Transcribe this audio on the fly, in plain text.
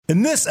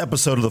In this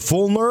episode of The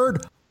Full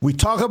Nerd, we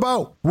talk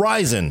about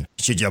Ryzen.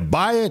 Should you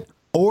buy it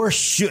or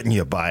shouldn't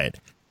you buy it?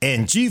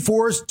 And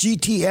GeForce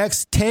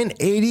GTX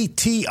 1080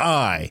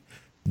 Ti.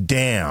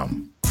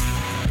 Damn.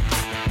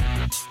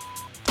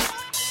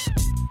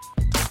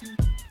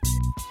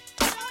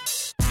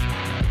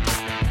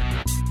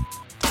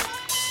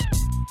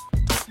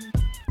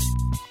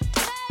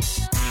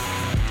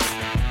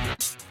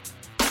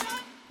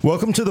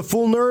 Welcome to The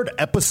Full Nerd,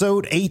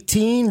 episode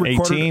 18.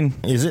 18.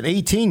 Is it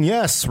 18?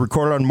 Yes.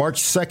 Recorded on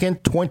March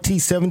 2nd,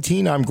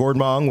 2017. I'm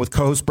Gordon Mong with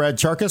co-host Brad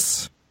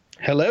Charkis.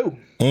 Hello.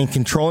 And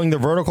controlling the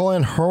vertical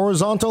and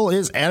horizontal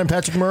is Adam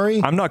Patrick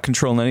Murray. I'm not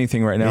controlling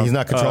anything right now. He's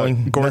not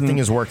controlling. Gordon, nothing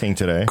is working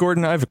today.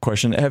 Gordon, I have a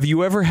question. Have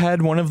you ever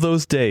had one of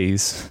those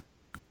days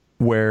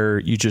where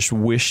you just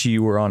wish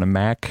you were on a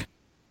Mac?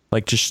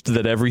 Like just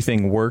that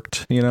everything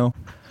worked, you know?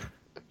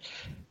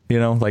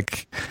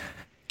 Like...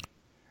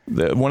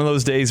 one of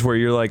those days where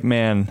you're like,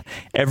 man,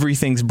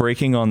 everything's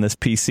breaking on this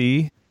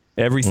PC,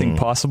 everything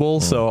possible.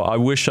 So I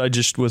wish I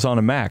just was on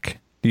a Mac.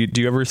 Do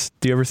you ever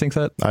think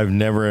that? I've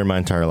never in my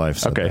entire life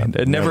said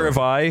that. Never have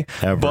I.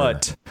 Ever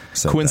but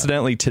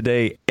coincidentally,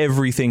 today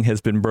everything has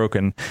been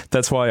broken.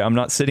 That's why I'm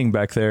not sitting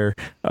back there.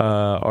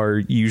 Our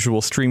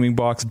usual streaming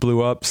box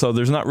blew up, so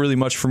there's not really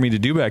much for me to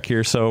do back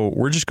here. So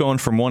we're just going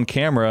from one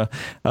camera,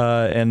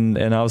 and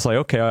I was like,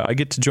 okay, I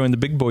get to join the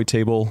big boy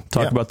table,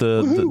 talk about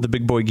the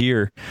big boy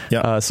gear.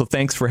 Yeah. So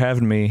thanks for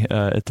having me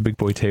at the big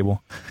boy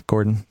table,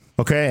 Gordon.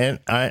 Okay,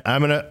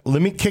 and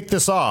let me kick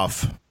this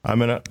off.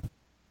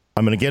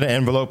 I'm gonna get an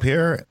envelope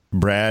here.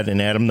 Brad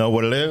and Adam know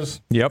what it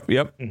is. Yep.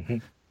 Mm-hmm.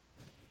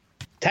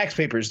 Tax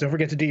papers. Don't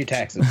forget to do your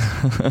taxes.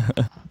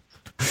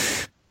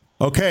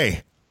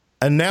 Okay,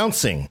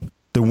 announcing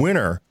the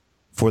winner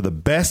for the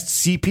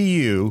best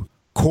CPU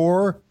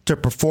core to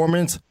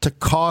performance to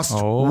cost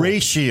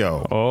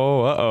ratio.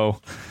 Oh,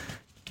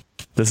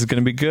 this is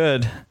gonna be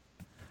good.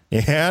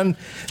 And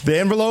the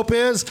envelope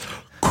is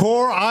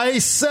Core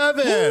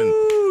i7.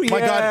 Woo,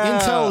 my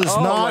God, Intel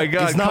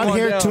is not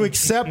here to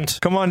accept.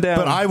 Come on down.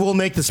 But I will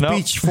make the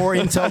speech for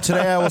Intel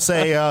today. I will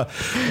say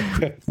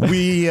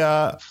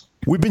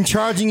we've been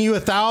charging you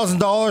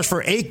 $1,000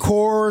 for 8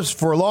 cores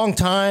for a long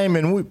time,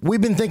 and we've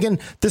been thinking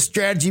this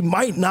strategy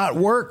might not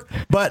work,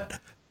 but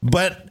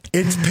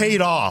it's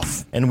paid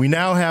off, and we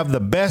now have the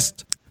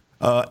best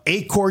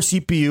 8-core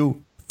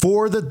CPU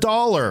for the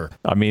 $1.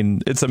 I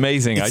mean, it's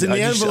amazing. It's in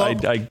the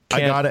envelope. I can't. I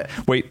got it.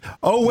 Wait.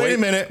 Oh, wait a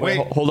minute. Wait.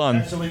 Hold on.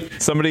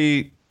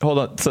 Actually, hold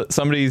on.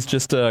 Somebody's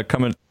just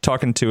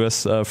talking to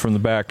us from the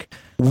back.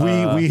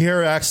 We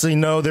here actually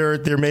know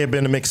there may have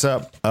been a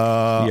mix-up.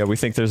 Yeah, we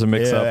think there's a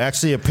mix-up.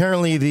 Actually,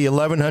 apparently the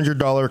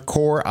 $1,100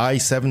 Core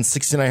i7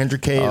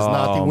 6900K is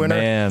not the winner.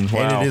 Man, wow.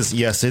 And it is,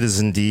 yes, it is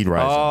indeed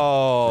Ryzen.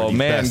 Oh,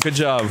 man, best. Good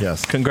job.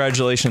 Yes.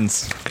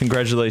 Congratulations.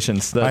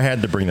 I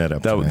had to bring that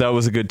up. That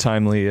was a good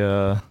timely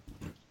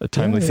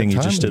thing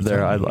you just did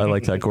there. I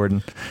like that,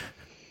 Gordon.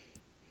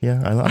 Yeah,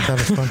 I thought that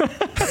was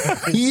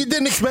fun. You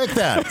didn't expect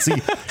that. See,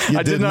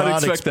 I did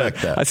not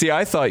expect that.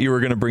 I thought you were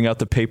going to bring out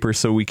the paper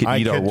so we could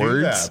eat our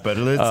words. That,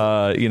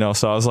 but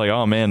so I was like,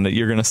 oh man,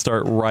 you're going to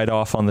start right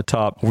off on the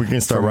top. We're going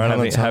to start right on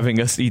the top,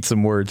 having us eat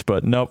some words.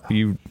 But nope,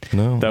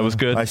 that was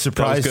good. I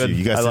surprised you.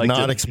 You guys did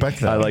not expect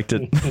that. I liked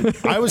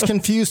it. I was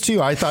confused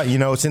too. I thought,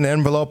 it's in the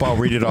envelope. I'll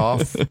read it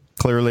off.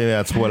 Clearly,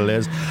 that's what it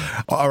is.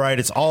 All right,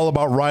 it's all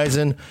about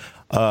Ryzen.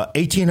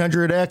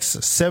 1800X,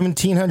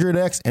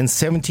 1700X, and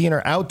 17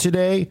 are out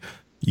today.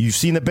 You've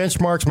seen the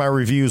benchmarks. My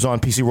reviews on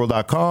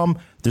PCWorld.com.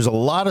 There's a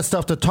lot of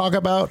stuff to talk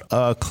about.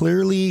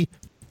 Clearly,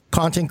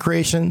 content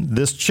creation.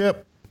 This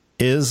chip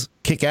is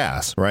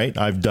kick-ass, right?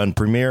 I've done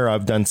Premiere.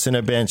 I've done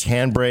Cinebench,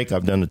 Handbrake.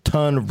 I've done a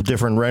ton of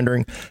different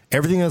rendering.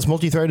 Everything that's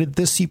multi-threaded.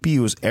 This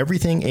CPU is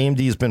everything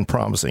AMD has been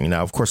promising.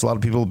 Now, of course, a lot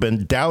of people have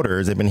been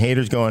doubters. They've been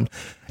haters going,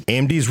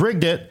 AMD's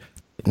rigged it.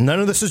 None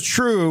of this is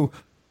true.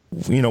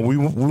 We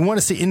want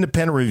to see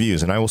independent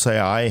reviews, and I will say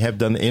I have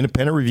done the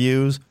independent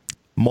reviews.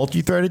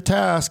 Multi-threaded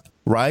task.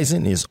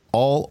 Ryzen is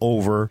all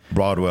over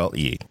Broadwell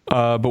E.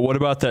 But what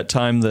about that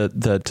time that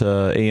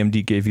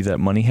AMD gave you that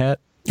money hat?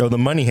 Oh, the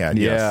money hat.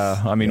 Yes.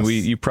 Yeah, I mean,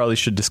 you probably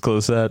should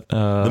disclose that.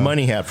 The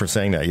money hat for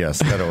saying that.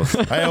 Yes,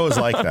 I always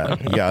like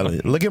that. Yeah,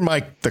 look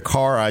at the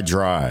car I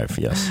drive.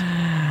 Yes,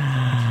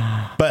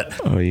 but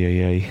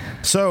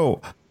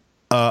So.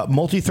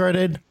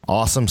 Multi-threaded,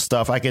 awesome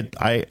stuff.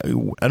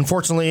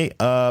 Unfortunately,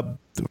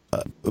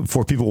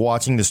 for people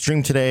watching the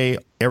stream today,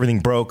 everything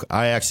broke.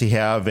 I actually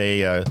have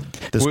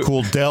this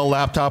cool Dell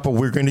laptop, but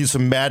we're going to do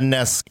some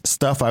Madden-esque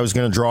stuff. I was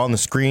going to draw on the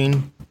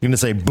screen. I'm going to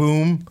say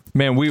boom.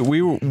 Man, we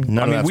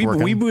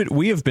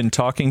have been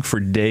talking for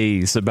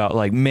days about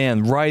like,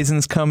 man,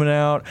 Ryzen's coming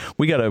out.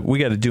 We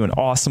gotta do an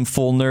awesome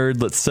full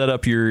nerd. Let's set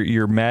up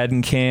your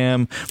Madden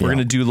cam. We're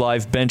gonna do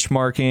live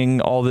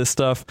benchmarking, all this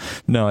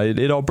stuff. No,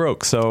 it all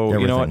broke. So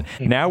everything. You know what?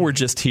 Now we're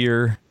just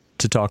here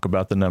to talk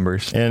about the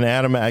numbers. And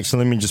Adam,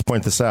 actually, let me just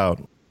point this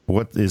out.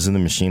 What is in the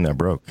machine that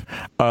broke?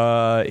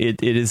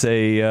 It is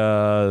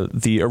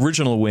the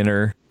original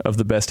winner of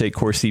the best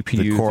 8-core CPU,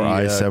 The Core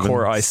i7,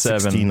 Core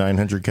i7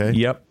 6900K.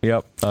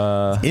 Yep.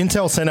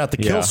 Intel sent out the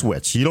kill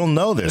switch. You don't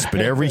know this,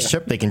 but every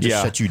chip they can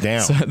just shut you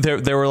down. So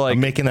they were like,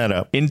 I'm making that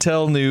up.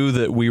 Intel knew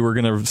that we were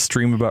going to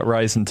stream about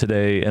Ryzen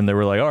today, and they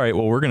were like, all right,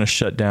 well, we're going to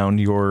shut down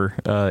your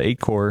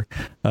 8-core,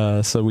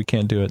 so we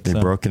can't do it. They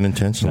broke it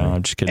intentionally. No,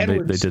 I'm just kidding.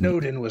 Edward They didn't.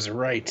 Snowden was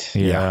right.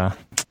 Yeah.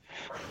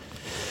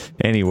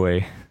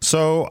 Anyway.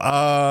 So,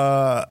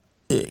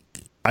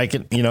 I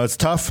can, it's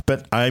tough,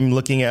 but I'm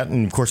looking at,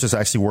 and of course this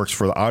actually works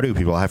for the audio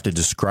people. I have to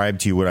describe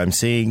to you what I'm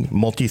seeing.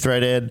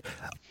 Multi-threaded,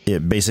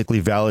 it basically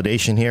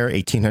validation here.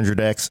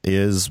 1800X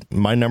is,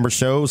 my numbers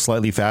show,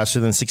 slightly faster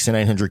than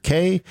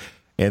 6900K.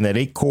 And that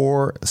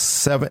 8-core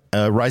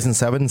Ryzen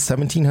 7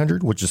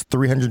 1700, which is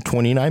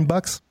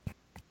 $329.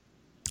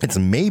 It's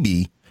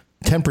maybe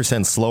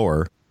 10%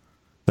 slower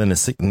than an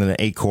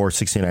 8-core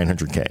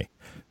 6900K.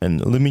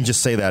 And let me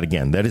just say that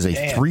again. That is a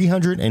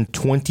 $329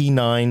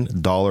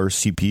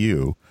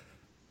 CPU.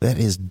 That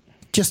is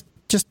just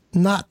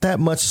not that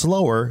much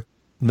slower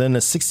than a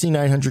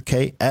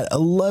 6900K at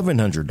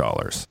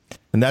 $1,100.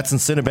 And that's in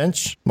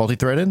Cinebench,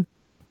 multi-threaded.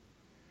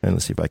 And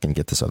let's see if I can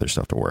get this other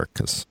stuff to work,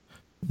 because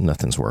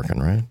nothing's working,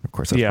 right? Of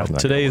course. Yeah,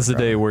 today is the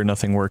day where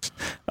nothing works.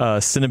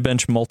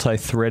 Cinebench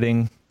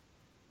multi-threading.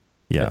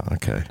 Yeah,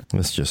 okay.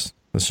 Let's just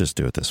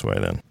do it this way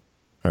then.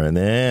 All right,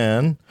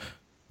 then...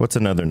 What's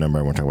another number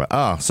I want to talk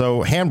about?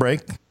 So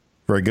Handbrake,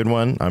 very good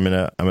one. I'm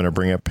gonna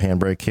bring up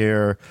Handbrake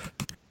here.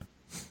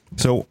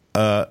 So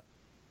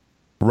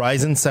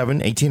Ryzen 7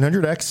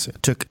 1800X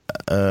took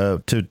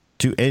to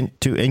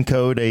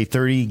encode a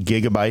 30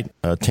 gigabyte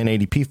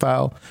 1080p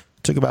file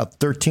took about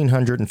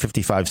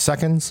 1,355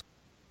 seconds.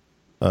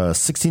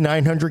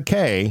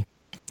 6900K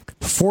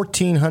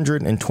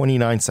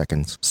 1,429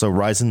 seconds. So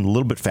Ryzen a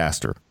little bit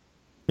faster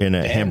in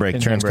a Handbrake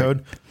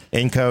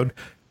encode.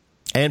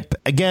 And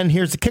again,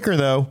 here's the kicker,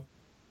 though.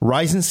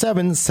 Ryzen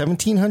 7,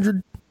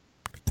 $1,700,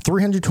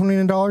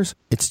 $329.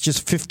 It's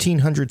just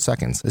 1,500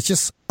 seconds. It's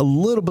just a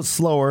little bit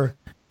slower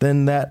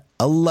than that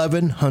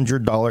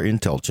 $1,100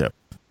 Intel chip.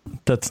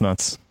 That's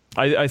nuts.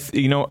 I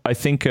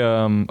think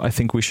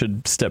we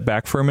should step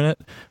back for a minute.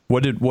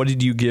 What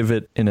did you give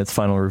it in its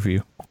final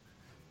review?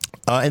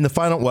 In the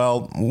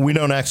final, we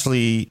don't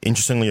actually,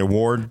 interestingly,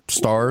 award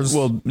stars.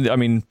 Well, I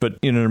mean, but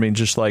you know what I mean?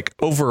 Just like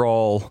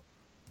overall...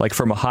 Like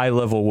from a high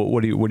level,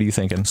 what are you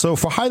thinking? So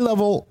for high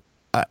level,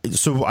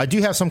 so I do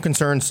have some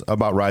concerns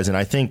about Ryzen.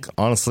 I think,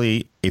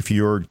 honestly, if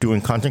you're doing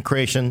content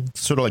creation,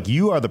 sort of like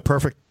you are the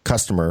perfect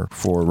customer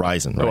for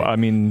Ryzen, right? Oh, I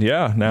mean,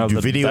 yeah. Now you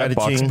do video that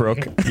editing, box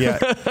broke. Yeah,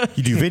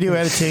 you do video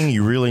editing.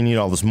 You really need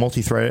all this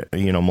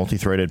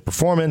multi-threaded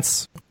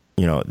performance.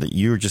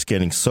 You're just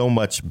getting so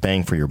much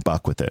bang for your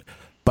buck with it.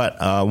 But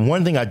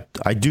one thing I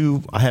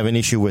have an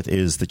issue with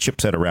is the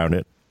chipset around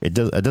it. It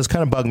does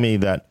kind of bug me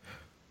that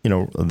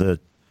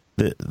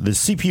the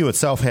CPU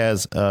itself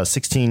has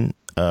 16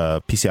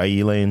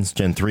 PCIe lanes,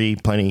 Gen 3,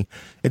 plenty.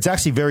 It's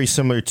actually very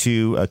similar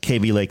to a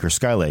Kaby Lake or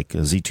Skylake, a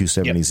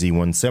Z270,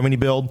 Z170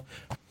 build.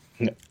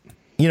 Yep.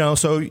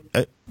 So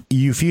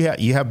if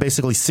you have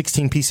basically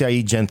 16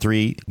 PCIe Gen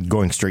 3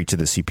 going straight to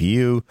the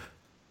CPU.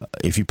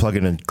 If you plug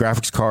in a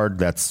graphics card,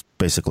 that's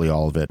basically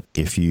all of it.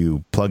 If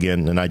you plug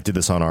in, and I did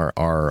this on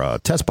our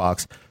test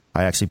box,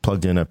 I actually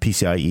plugged in a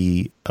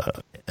PCIe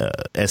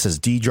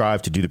SSD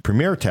drive to do the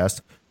Premiere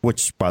test,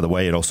 which, by the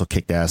way, it also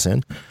kicked ass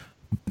in.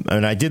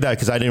 And I did that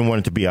because I didn't want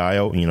it to be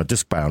I/O,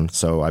 disk bound.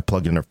 So I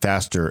plugged in a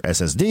faster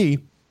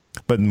SSD.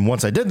 But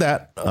once I did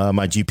that,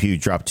 my GPU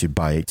dropped to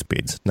by 8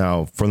 speeds.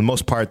 Now, for the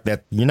most part,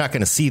 that you're not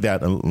going to see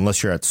that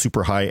unless you're at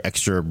super high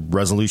extra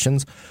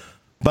resolutions.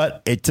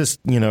 But it just,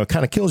 it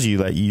kind of kills you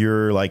that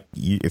you're like,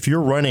 if you're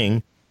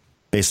running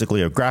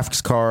basically a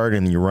graphics card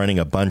and you're running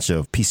a bunch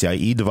of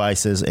PCIe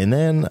devices and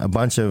then a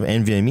bunch of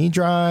NVMe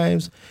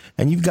drives,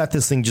 and you've got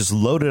this thing just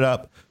loaded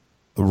up.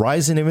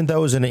 Ryzen, even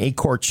though it's an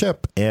 8-core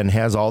chip and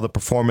has all the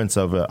performance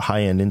of a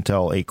high-end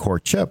Intel 8-core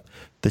chip,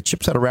 the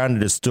chipset around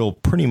it is still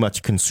pretty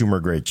much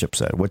consumer-grade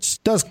chipset, which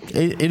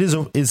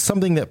is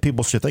something that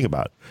people should think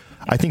about.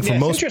 I think for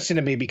most, it's interesting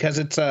to me because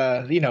it's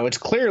it's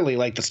clearly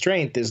like the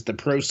strength is the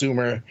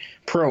prosumer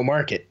pro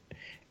market,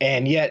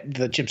 and yet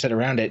the chipset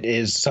around it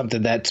is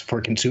something that's for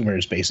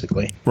consumers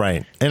basically.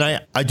 Right, and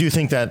I do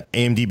think that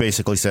AMD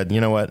basically said, you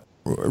know what,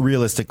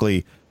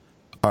 realistically.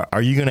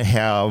 Are you going to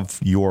have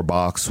your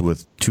box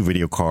with 2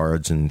 video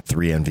cards and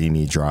 3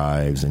 NVMe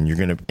drives, and you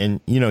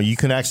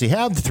can actually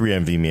have the 3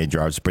 NVMe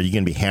drives, but you're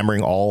going to be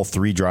hammering all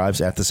 3 drives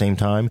at the same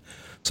time?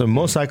 So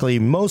most likely,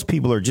 most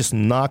people are just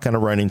not going to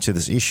run into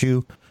this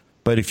issue.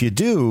 But if you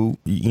do,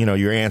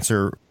 your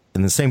answer,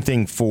 and the same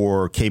thing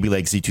for Kaby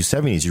Lake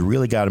Z270s, you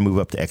really got to move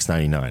up to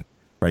X99,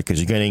 right? Because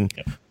you're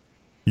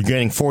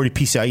getting 40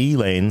 PCIe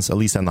lanes, at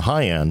least on the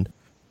high end.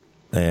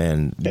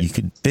 And you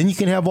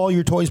can have all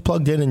your toys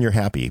plugged in and you're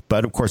happy.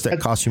 But of course,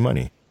 that costs you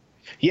money.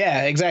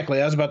 Yeah,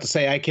 exactly. I was about to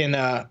say I can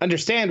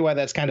understand why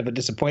that's kind of a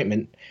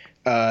disappointment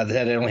that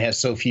it only has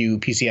so few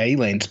PCIe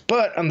lanes.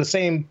 But on the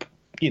same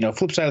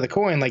flip side of the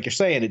coin, like you're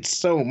saying, it's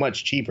so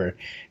much cheaper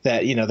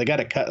that, they got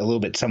to cut a little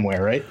bit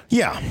somewhere, right?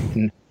 Yeah.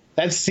 And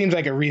that seems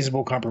like a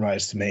reasonable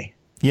compromise to me.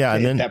 Yeah.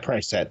 And then that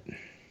price set.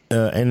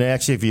 And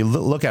actually, if you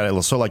look at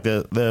it, so like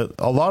a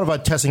lot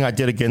of testing I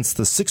did against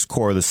the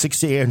 6-core, the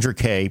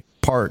 6800K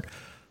part,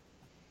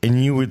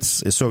 and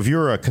so if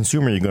you're a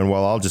consumer, you're going,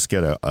 well, I'll just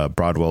get a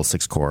Broadwell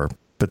 6-core.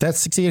 But that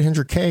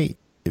 6800K,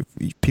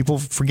 people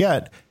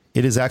forget,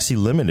 it is actually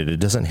limited.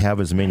 It doesn't have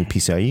as many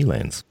PCIe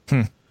lanes.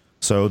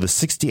 So the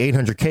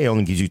 6800K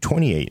only gives you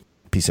 28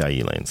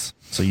 PCIe lanes.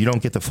 So you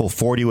don't get the full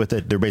 40 with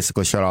it. They're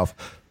basically shut off,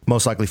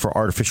 most likely for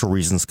artificial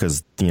reasons,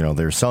 because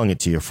they're selling it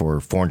to you for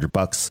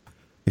 $400.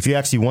 If you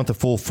actually want the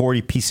full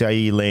 40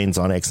 PCIe lanes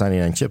on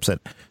X99 chipset,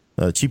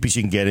 the cheapest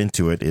you can get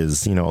into it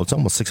is, it's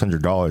almost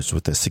 $600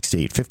 with the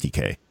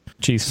 6850K.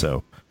 Geez.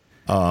 So,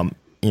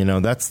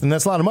 that's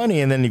a lot of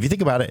money. And then if you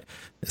think about it,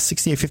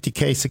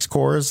 6850K, 6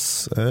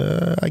 cores,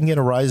 I can get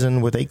a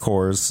Ryzen with 8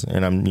 cores,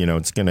 and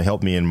it's going to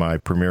help me in my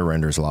Premiere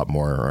renders a lot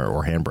more,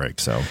 or Handbrake.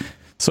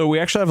 So we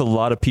actually have a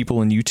lot of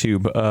people in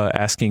YouTube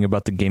asking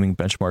about the gaming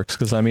benchmarks,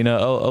 because a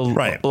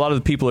lot of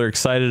the people are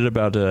excited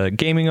about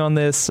gaming on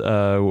this.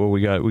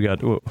 We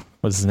got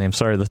what's his name?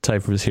 Sorry, the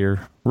type was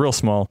here real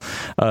small.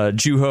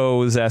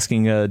 Juho is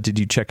asking, did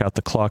you check out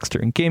the clocks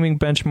during gaming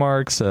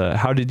benchmarks?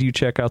 How did you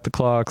check out the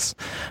clocks?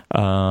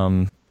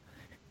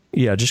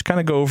 Just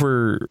kind of go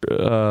over.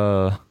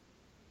 A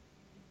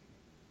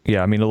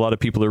lot of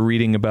people are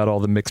reading about all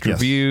the mixed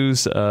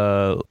reviews.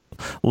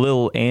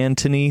 Lil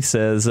Anthony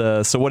says,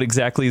 so what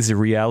exactly is the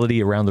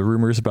reality around the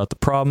rumors about the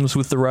problems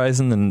with the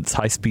Ryzen and its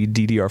high-speed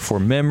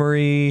DDR4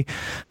 memory?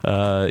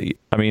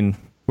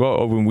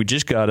 We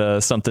just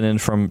got something in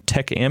from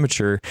Tech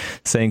Amateur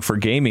saying for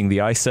gaming, the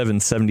i7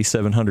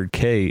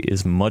 7700K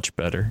is much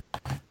better.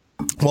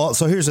 Well,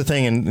 so here's the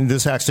thing, and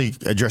this actually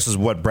addresses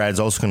what Brad's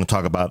also going to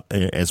talk about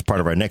as part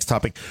of our next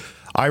topic.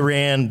 I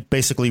ran,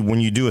 basically, when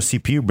you do a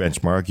CPU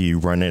benchmark, you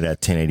run it at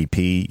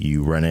 1080p,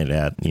 you run it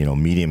at,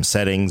 medium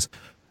settings.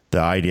 The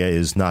idea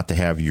is not to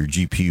have your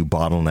GPU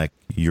bottleneck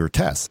your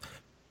tests.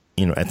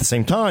 At the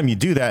same time, you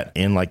do that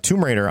in like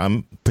Tomb Raider.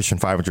 I'm pushing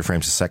 500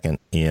 frames a second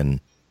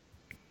in.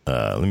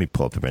 Let me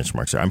pull up the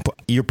benchmarks here.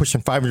 You're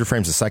pushing 500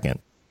 frames a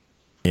second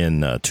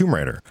in Tomb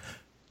Raider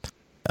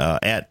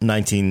at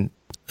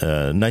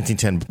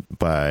 1910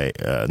 by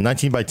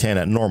 19 by 10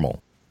 at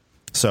normal.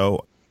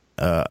 So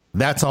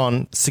that's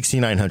on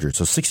 6900.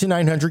 So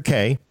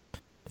 6900K,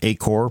 8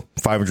 core,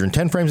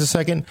 510 frames a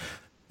second.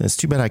 It's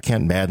too bad I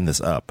can't madden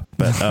this up.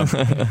 But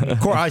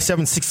Core i7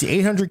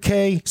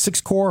 6800K,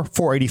 6 core,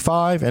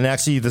 485. And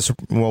actually,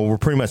 we're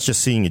pretty much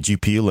just seeing a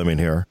GPU limit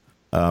here.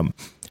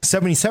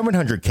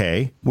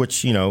 7700K,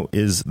 which,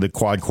 is the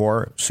quad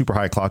core, super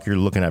high clock. You're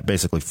looking at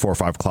basically 4 or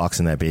 5 clocks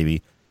in that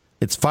baby.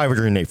 It's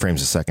 508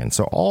 frames a second.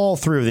 So all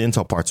three of the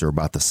Intel parts are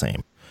about the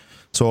same.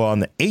 So on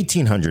the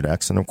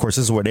 1800X, and of course,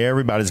 this is what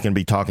everybody's going to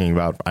be talking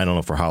about, I don't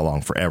know for how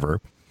long, forever.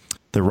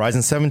 The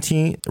Ryzen 7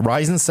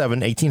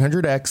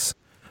 1800X,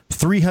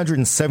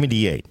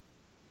 378.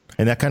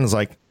 And that kind of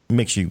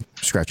makes you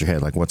scratch your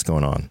head, like, what's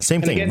going on?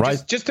 Same thing, again,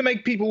 right? Just to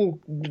make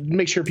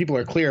sure people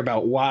are clear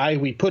about why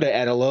we put it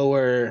at a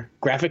lower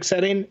graphics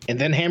setting and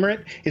then hammer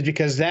it, is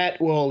because that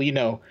will,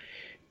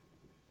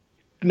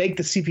 make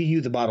the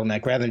CPU the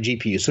bottleneck rather than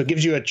GPU. So it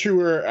gives you a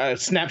truer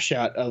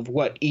snapshot of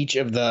what each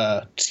of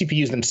the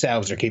CPUs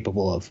themselves are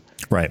capable of.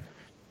 Right.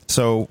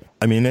 So,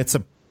 it's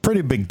a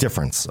pretty big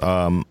difference.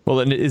 Well,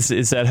 and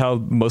is that how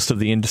most of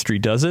the industry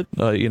does it?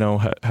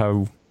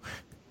 How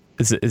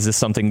is this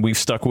something we've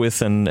stuck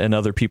with and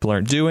other people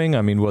aren't doing?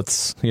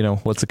 What's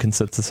the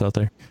consensus out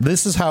there?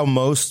 This is how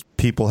most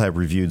people have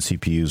reviewed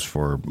CPUs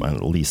for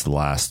at least the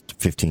last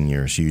 15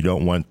 years. You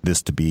don't want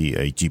this to be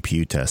a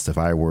GPU test. If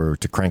I were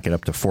to crank it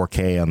up to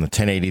 4K on the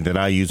 1080 that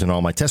I use in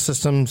all my test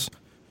systems,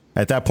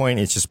 at that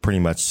point, it's just pretty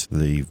much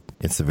the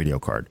video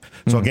card.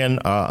 So again,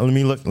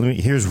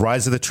 here's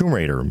Rise of the Tomb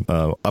Raider,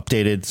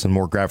 updated, some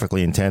more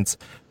graphically intense,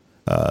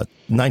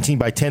 19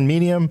 by 10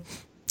 medium.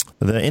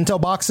 The Intel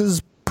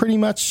boxes, pretty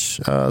much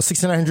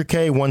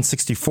 6900K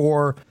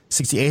 164,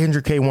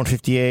 6800K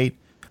 158,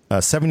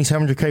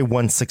 7700K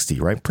 160,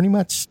 right? Pretty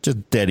much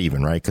just dead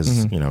even, right?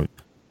 Because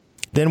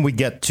then we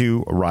get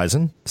to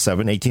Ryzen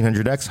 7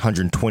 1800X,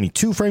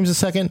 122 frames a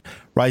second.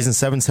 Ryzen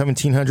 7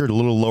 1700, a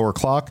little lower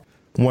clock,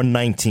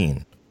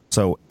 119.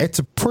 So it's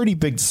a pretty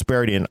big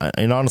disparity.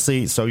 And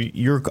honestly, so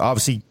you're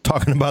obviously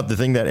talking about the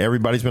thing that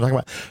everybody's been talking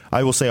about.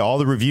 I will say all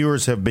the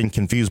reviewers have been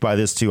confused by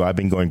this too. I've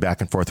been going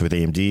back and forth with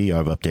AMD.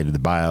 I've updated the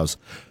BIOS.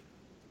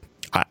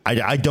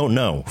 I don't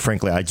know.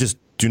 Frankly, I just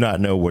do not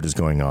know what is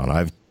going on.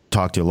 I've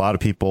talked to a lot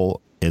of people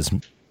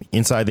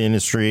inside the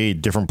industry,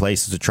 different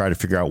places to try to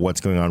figure out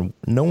what's going on.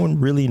 No one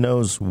really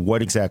knows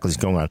what exactly is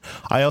going on.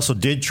 I also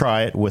did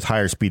try it with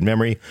higher speed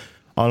memory.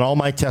 On all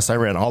my tests, I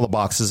ran all the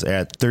boxes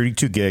at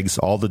 32 gigs,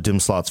 all the DIMM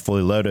slots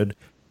fully loaded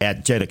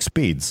at JEDEC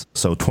speeds,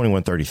 so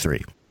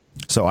 2133.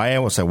 So I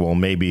always say, well,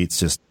 maybe it's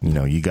just,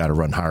 you got to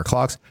run higher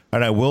clocks.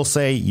 And I will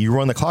say, you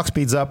run the clock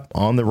speeds up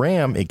on the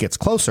RAM, it gets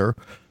closer.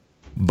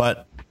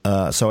 But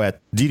so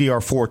at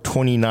DDR4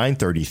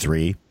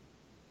 2933,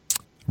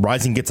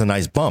 Ryzen gets a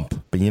nice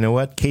bump, but you know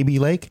what? KB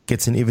Lake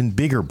gets an even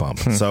bigger bump.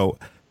 So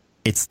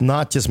it's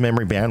not just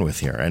memory bandwidth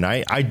here. And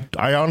I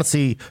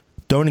honestly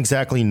don't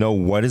exactly know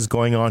what is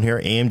going on here.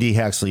 AMD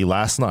actually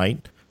last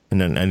night,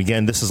 and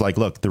again, this is like,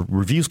 look, the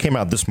reviews came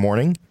out this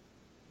morning.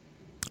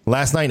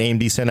 Last night,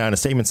 AMD sent out a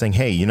statement saying,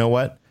 hey, you know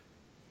what?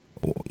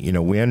 You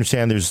know, we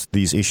understand there's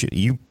these issues.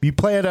 You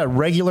play it at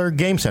regular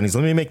game settings.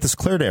 Let me make this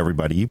clear to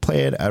everybody. You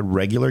play it at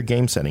regular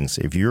game settings.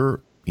 If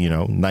you're,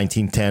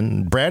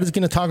 1910, Brad is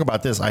going to talk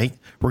about this. We're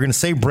going to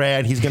say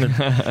Brad. He's got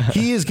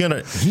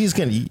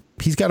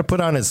to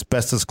put on his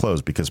bestest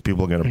clothes because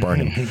people are going to burn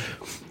him.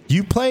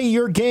 You play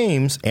your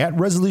games at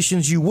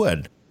resolutions you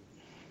would.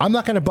 I'm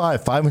not going to buy a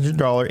 $500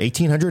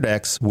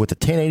 1800X with a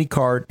 1080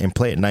 card and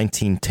play at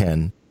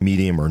 1910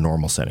 medium or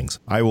normal settings.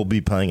 I will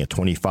be playing at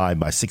 25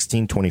 by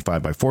 16,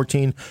 25 by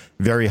 14,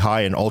 very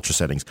high and ultra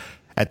settings.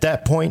 At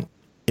that point,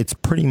 it's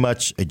pretty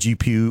much a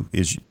GPU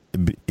is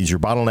your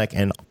bottleneck,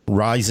 and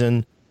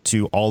Ryzen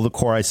to all the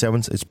Core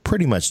i7s is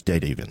pretty much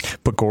dead even.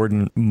 But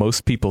Gordon,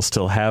 most people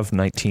still have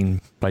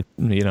 19 by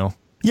 19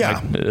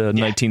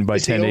 by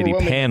 1080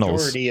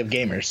 panels. Majority of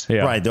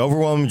gamers, right? The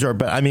overwhelming majority.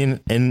 But I mean,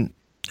 and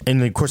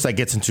of course that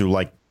gets into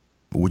like,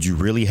 would you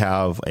really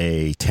have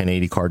a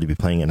 1080 card to be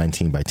playing at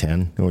 19 by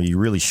 10? Well, you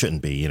really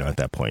shouldn't be. At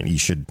that point, you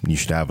should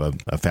have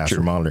a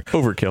faster monitor.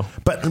 Overkill.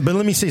 But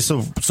let me say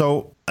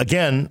so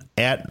again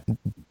at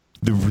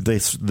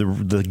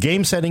the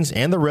game settings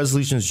and the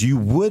resolutions you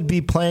would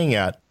be playing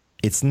at,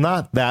 it's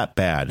not that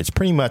bad. It's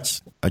pretty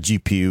much a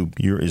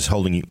GPU is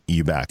holding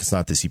you back. It's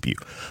not the CPU.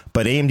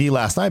 But AMD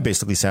last night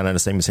basically sent out a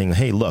statement saying,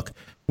 hey, look,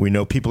 we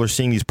know people are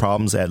seeing these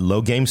problems at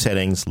low game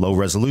settings, low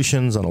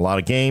resolutions on a lot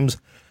of games.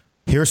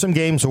 Here are some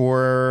games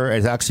where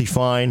it's actually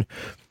fine.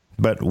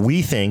 But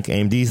we think,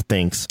 AMD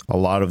thinks, a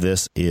lot of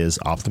this is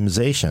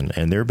optimization.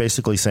 And they're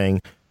basically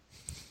saying,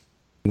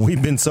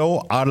 we've been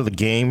so out of the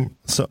game.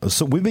 So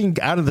we've been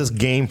out of this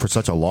game for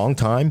such a long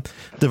time.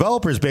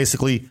 Developers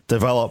basically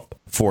develop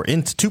for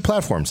two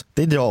platforms.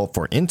 They develop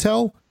for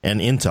Intel and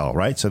Intel,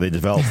 right? So they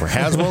develop for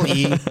Haswell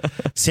E,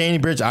 Sandy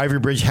Bridge, Ivy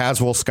Bridge,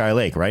 Haswell,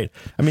 Skylake, right?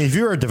 I mean, if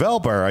you're a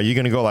developer, are you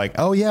going to go like,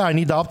 oh yeah, I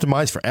need to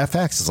optimize for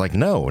FX? It's like,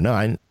 no.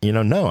 I'm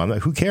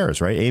like, who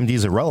cares, right? AMD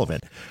is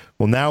irrelevant.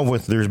 Well, now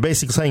they're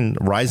basically saying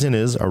Ryzen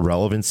is a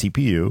relevant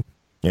CPU,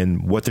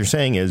 and what they're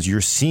saying is you're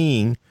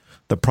seeing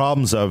the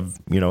problems of,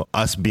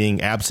 us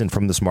being absent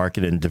from this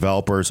market, and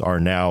developers are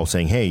now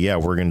saying, hey, yeah,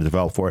 we're going to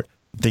develop for it.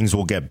 Things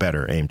will get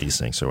better, AMD's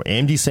saying. So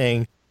AMD's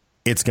saying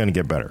it's going to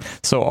get better.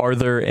 So are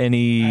there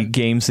any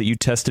games that you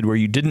tested where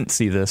you didn't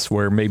see this,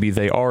 where maybe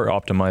they are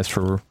optimized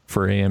for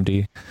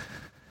AMD?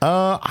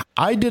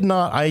 I did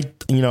not. I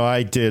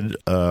did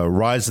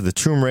Rise of the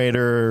Tomb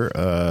Raider.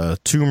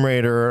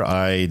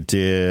 I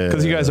did,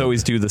 because you guys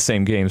always do the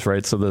same games,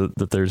 right? So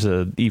that there's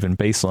a even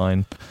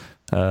baseline.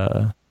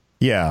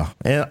 Yeah,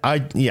 and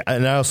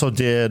I also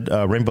did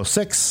Rainbow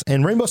Six,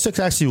 and Rainbow Six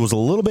actually was a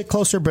little bit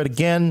closer, but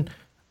again,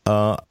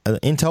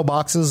 Intel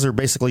boxes are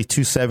basically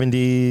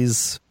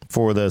 270s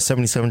for the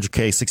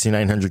 7700K,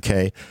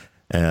 6900K,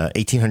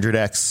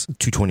 1800X,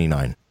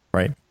 229,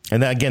 right?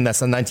 And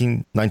that's a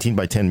 19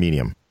 by 10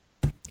 medium,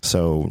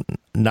 so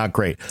not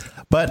great.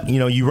 But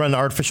you run the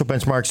artificial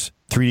benchmarks,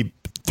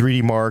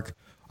 3D Mark.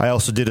 I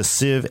also did a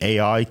Civ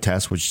AI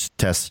test, which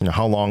tests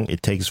how long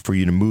it takes for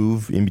you to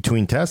move in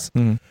between tests.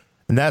 Mm-hmm.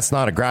 And that's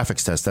not a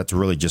graphics test. That's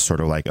really just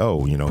sort of like,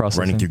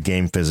 running through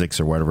game physics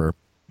or whatever.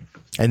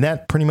 And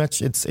that pretty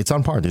much, it's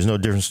on par. There's no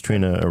difference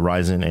between a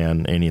Ryzen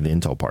and any of the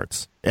Intel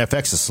parts.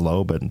 FX is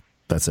slow, but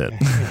that's it.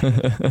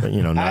 But,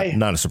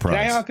 not a surprise.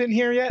 Can I hop in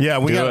here yet? Yeah,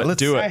 let's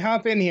do it. I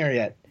hop in here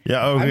yet?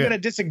 Yeah, I'm going to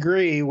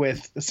disagree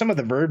with some of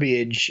the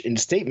verbiage and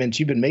statements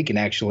you've been making,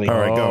 actually. All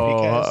right, go.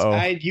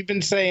 Because you've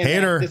been saying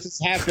that this is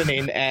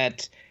happening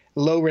at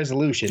low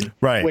resolution.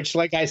 Right. Which,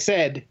 like I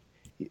said,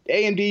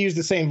 AMD used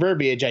the same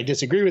verbiage. I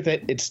disagree with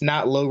it. It's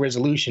not low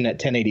resolution at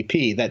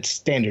 1080p. That's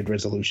standard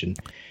resolution.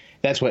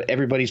 That's what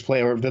everybody's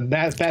playing, or the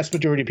vast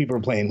majority of people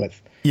are playing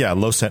with. Yeah,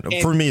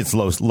 for me, it's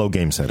low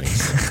game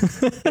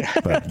settings.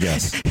 But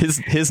yes,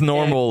 his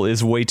normal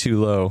is way too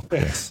low.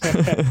 Yes.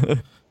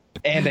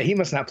 And he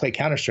must not play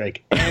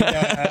Counter-Strike.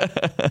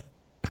 And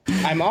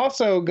I'm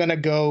also gonna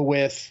go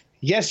with,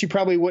 yes, you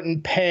probably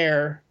wouldn't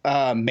pair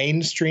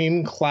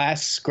mainstream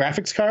class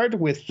graphics card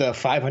with the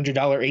 $500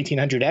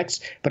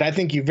 1800X, but I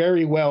think you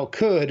very well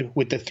could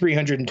with the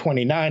 $329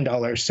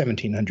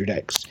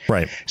 1700X.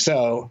 Right.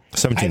 So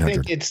 1700. I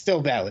think it's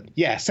still valid.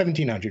 Yeah,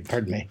 1700.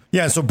 Pardon me.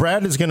 Yeah. So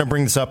Brad is going to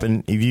bring this up,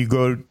 and if you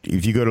go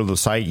to the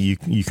site, you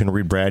can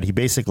read Brad. He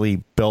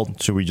basically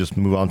built. Should we just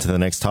move on to the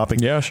next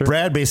topic? Yeah, sure.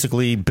 Brad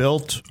basically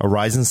built a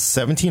Ryzen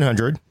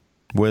 1700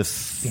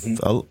 with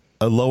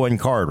a low-end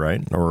card,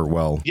 right? Or,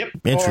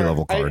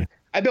 entry-level card.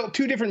 I built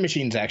two different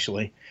machines,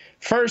 actually.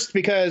 First,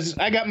 because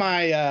I got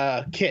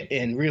my kit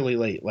in really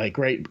late, like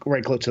right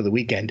close to the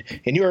weekend,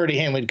 and you already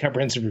handled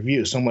comprehensive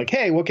review. So I'm like,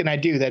 hey, what can I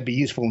do that'd be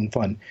useful and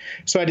fun?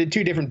 So I did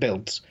two different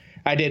builds.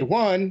 I did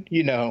one,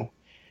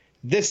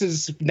 this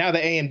is, now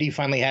that AMD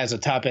finally has a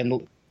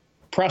top-end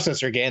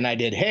processor again, I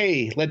did,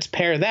 hey, let's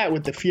pair that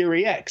with the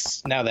Fury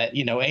X. Now that,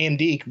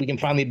 AMD, we can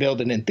finally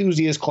build an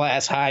enthusiast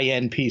class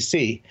high-end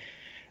PC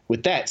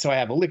with that. So I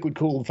have a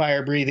liquid-cooled,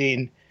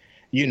 fire-breathing,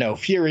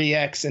 Fury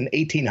X and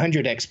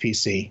 1800X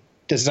PC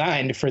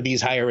designed for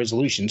these higher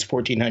resolutions,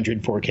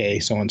 1400,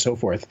 4K, so on and so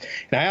forth.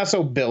 And I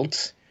also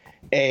built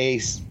a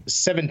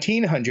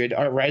 1700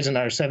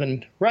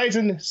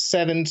 Ryzen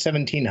 7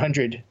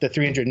 1700, the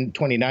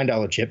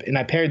 $329 chip, and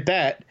I paired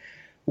that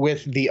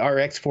with the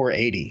RX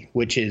 480,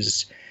 which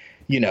is,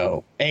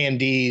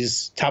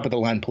 AMD's top of the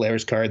line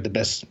Polaris card, the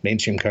best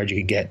mainstream card you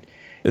could get.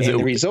 Is the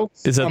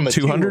results is that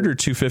 200 or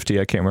 250?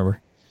 I can't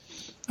remember.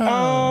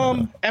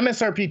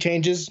 MSRP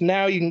changes.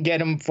 Now you can get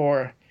them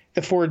for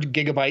the 4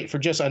 gigabyte for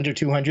just under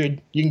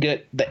 200. You can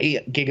get the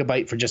 8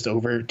 gigabyte for just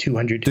over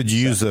 200. Did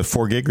you use the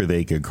 4 gig or the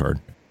 8 gig card?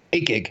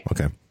 8 gig.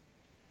 Okay.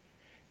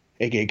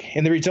 8 gig.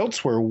 And the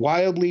results were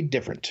wildly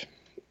different.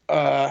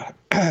 So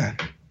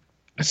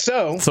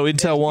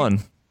Intel won.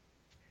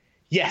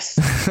 Yes.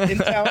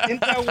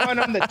 Intel won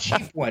on the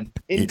cheap one.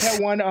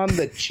 Intel won on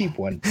the cheap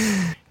one.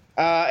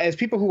 As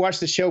people who watch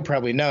the show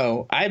probably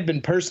know, I've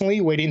been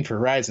personally waiting for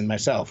Ryzen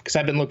myself because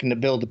I've been looking to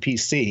build a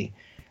PC.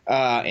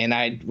 And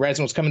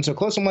Ryzen was coming so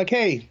close. I'm like,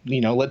 hey,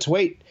 let's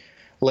wait.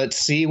 Let's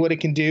see what it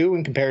can do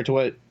and compare it to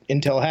what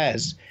Intel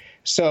has.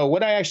 So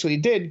what I actually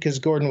did, because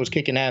Gordon was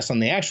kicking ass on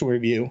the actual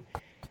review,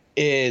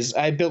 is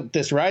I built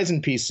this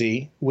Ryzen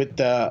PC with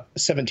the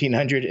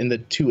 1700 and the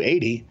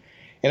 280,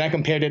 and I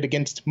compared it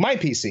against my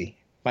PC,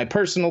 my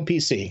personal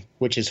PC,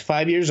 which is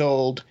 5 years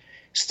old,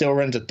 still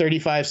runs a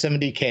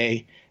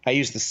 3570K. I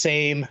use the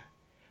same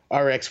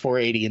RX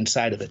 480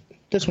 inside of it.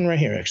 This one right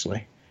here,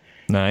 actually.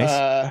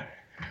 Nice.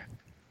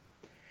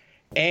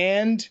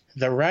 And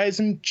the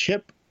Ryzen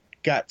chip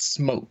got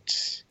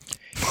smoked.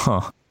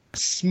 Huh.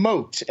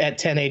 Smoked at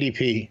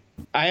 1080p.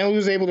 I only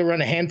was able to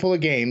run a handful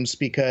of games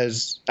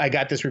because I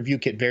got this review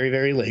kit very,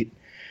 very late.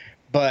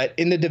 But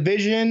in the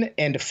Division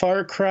and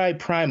Far Cry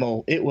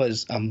Primal, it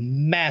was a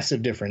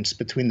massive difference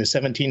between the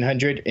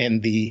 1700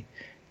 and the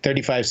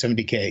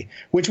 3570K,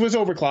 which was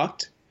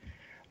overclocked.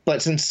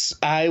 But since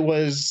I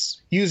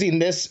was using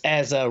this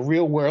as a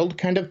real-world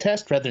kind of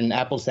test rather than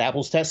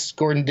apples-to-apples tests,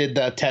 Gordon did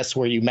the tests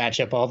where you match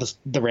up all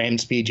the RAM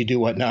speed, you do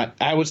whatnot.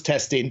 I was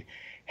testing,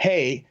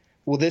 hey,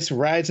 will this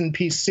Ryzen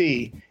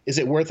PC, is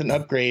it worth an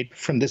upgrade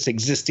from this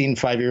existing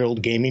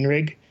 5-year-old gaming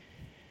rig?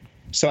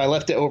 So I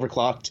left it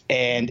overclocked,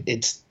 and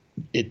it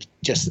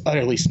just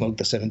utterly smoked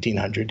the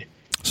 1700.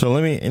 So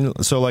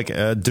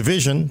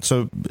Division.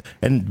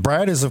 And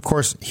Brad is, of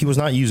course, he was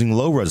not using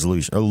low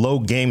resolution or low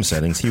game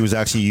settings. He was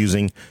actually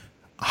using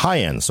high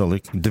end. So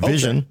like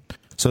Division. Okay.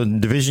 So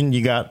Division,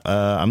 you got,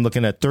 I'm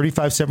looking at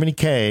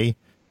 3570K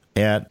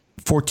at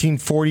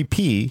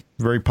 1440p,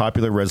 very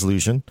popular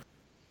resolution.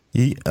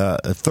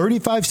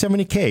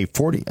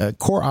 3570K,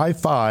 Core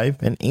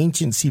i5, an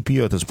ancient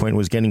CPU at this point,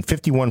 was getting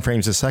 51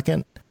 frames a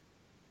second.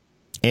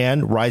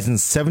 And Ryzen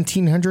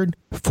 1700,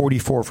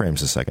 44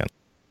 frames a second.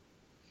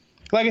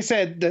 Like I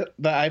said, the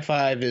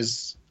i5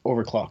 is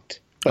overclocked.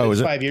 But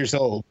it's 5 years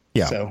old.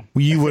 Yeah, so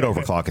you would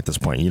overclock at this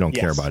point. You don't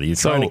care about it. You're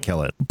trying to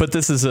kill it. But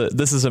this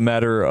is a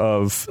matter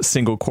of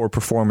single core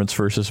performance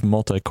versus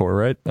multi-core,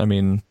 right? I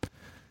mean,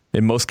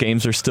 in most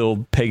games are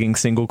still pegging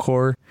single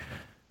core,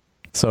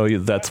 so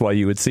that's why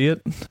you would see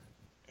it.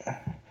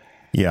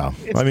 Yeah,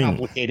 it's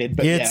complicated,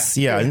 but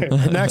yeah.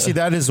 And actually,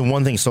 that is the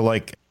one thing. So,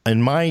 like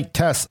in my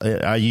test,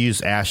 I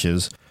use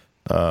Ashes.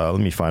 Let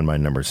me find my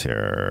numbers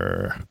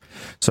here.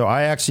 So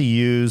I actually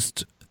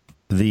used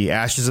the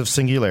Ashes of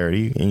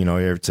Singularity.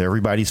 It's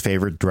everybody's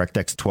favorite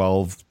DirectX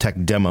 12 tech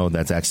demo.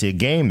 That's actually a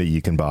game that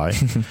you can buy.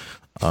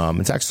 It's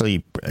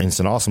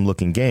an awesome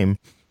looking game.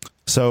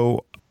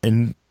 So,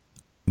 and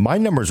my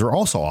numbers are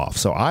also off.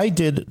 So I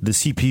did the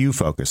CPU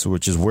focus,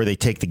 which is where they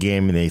take the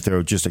game and they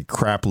throw just a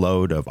crap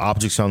load of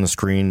objects on the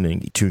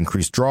screen to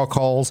increase draw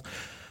calls.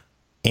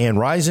 And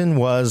Ryzen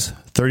was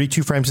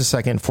 32 frames a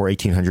second for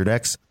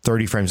 1800X,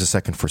 30 frames a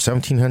second for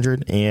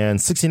 1700, and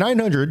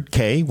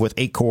 6900K with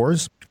 8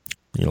 cores,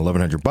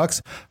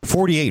 $1,100,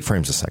 48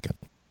 frames a second,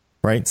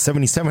 right?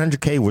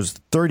 7700K was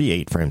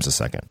 38 frames a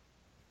second.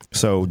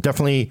 So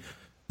definitely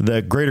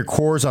the greater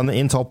cores on the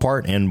Intel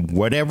part, and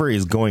whatever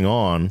is going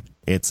on,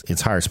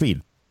 it's higher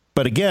speed.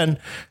 But again,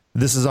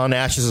 this is on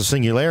Ashes of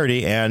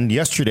Singularity, and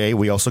yesterday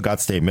we also got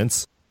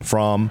statements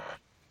from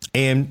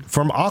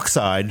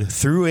Oxide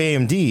through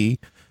AMD,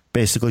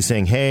 basically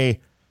saying,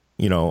 hey,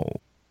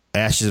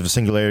 Ashes of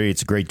Singularity,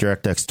 it's a great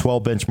DirectX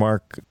 12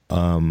 benchmark.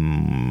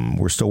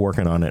 We're still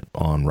working on it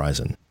on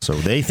Ryzen. So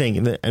they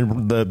think,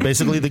 and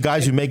basically the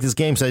guys who make this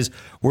game says,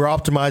 we're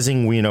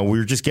optimizing,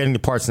 we're just getting the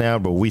parts now,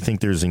 but we think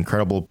there's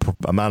incredible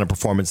amount of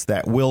performance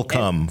that will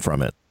come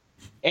from it.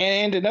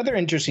 And another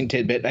interesting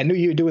tidbit, I knew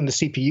you were doing the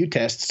CPU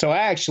test, so I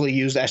actually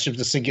used Ashes of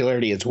the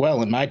Singularity as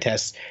well in my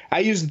tests.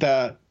 I used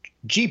the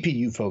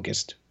GPU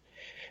focused,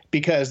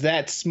 because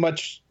that's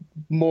much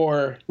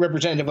more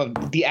representative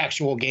of the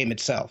actual game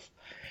itself.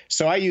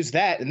 So I used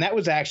that, and that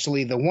was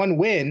actually the one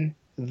win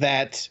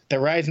that the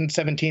Ryzen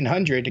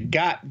 1700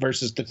 got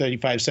versus the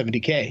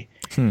 3570K.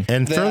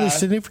 And fairly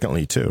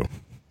significantly, too.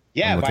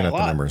 Yeah, I'm looking by at a the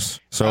lot. numbers.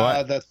 So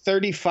The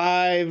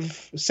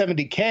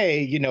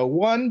 3570K,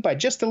 won by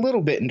just a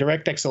little bit in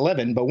DirectX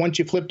 11, but once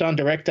you flipped on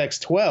DirectX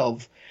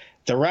 12,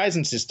 the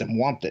Ryzen system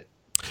whomped it.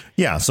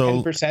 yeah,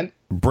 so 10%.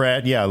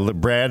 Brad,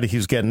 he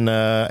was getting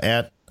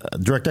at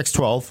DirectX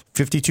 12,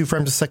 52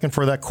 frames a second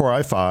for that Core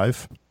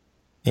i5,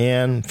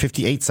 and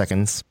 58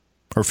 frames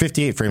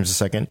a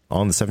second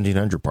on the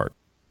 1700 part.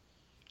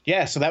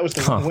 Yeah, so that was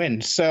the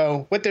win.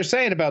 So what they're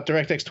saying about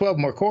DirectX 12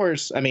 more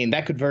cores, I mean,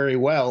 that could very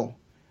well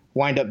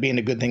wind up being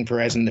a good thing for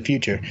Ryzen in the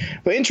future.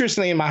 But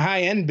interestingly, in my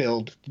high-end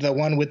build, the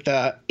one with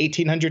the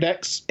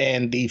 1800X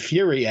and the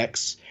Fury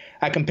X,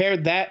 I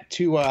compared that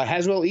to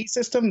Haswell E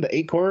system, the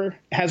 8-core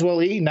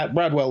Haswell E, not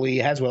Broadwell E,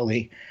 Haswell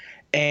E.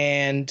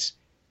 And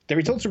the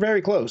results are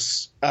very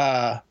close.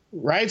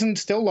 Ryzen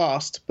still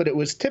lost, but it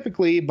was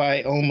typically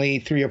by only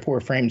 3 or 4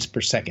 frames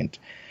per second.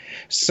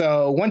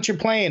 So once you're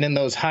playing in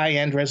those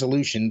high-end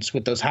resolutions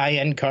with those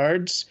high-end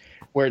cards,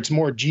 where it's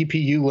more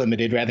GPU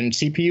limited rather than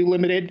CPU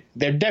limited,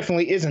 there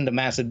definitely isn't a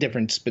massive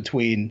difference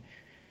between,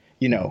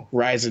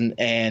 Ryzen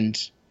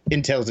and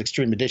Intel's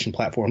Extreme Edition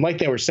platform, like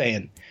they were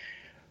saying.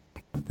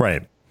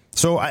 Right.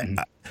 So I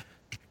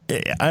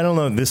don't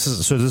know. This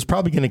is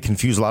probably going to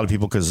confuse a lot of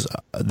people because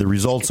the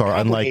results are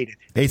unlike.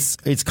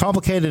 It's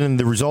complicated, and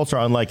the results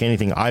are unlike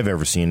anything I've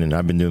ever seen, and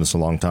I've been doing this a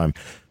long time.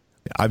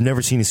 I've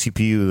never seen a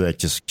CPU that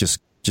just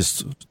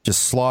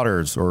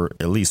slaughters or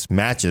at least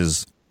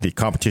matches the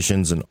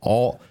competitions and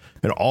all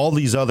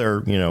these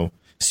other,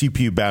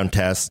 CPU bound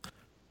tests,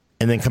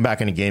 and then come back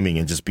into gaming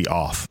and just be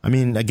off. I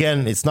mean,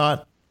 again, it's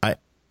not, I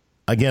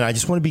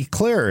just want to be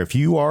clear. If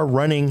you are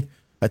running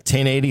a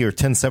 1080 or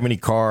 1070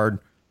 card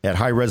at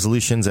high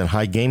resolutions and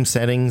high game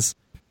settings,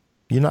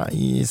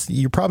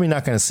 you're probably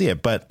not going to see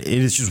it, but it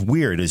is just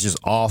weird. It's just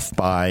off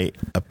by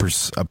a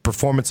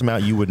performance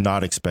amount you would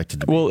not expect it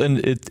to be. Well, and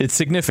it's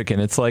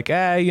significant. It's like,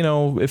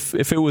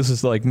 if it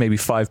was like maybe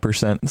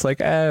 5%, it's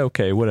like,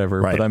 okay,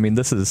 whatever. Right. But I mean,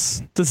 this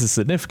is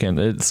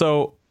significant.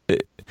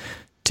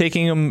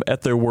 Taking them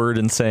at their word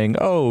and saying,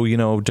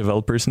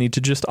 developers need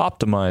to just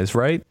optimize,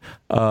 right?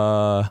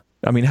 I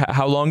mean,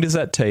 how long does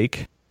that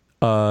take?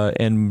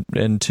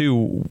 And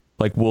two,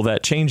 like, will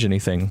that change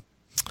anything?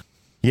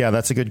 Yeah,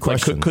 that's a good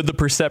question. Like, could the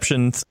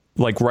perceptions,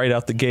 like, right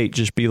out the gate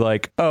just be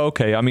like, oh,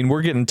 okay. I mean,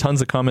 we're getting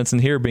tons of comments in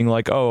here being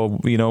like,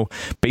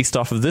 based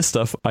off of this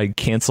stuff, I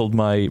canceled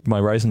my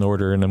Ryzen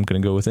order and I'm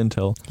going to go with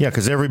Intel. Yeah,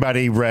 because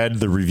everybody read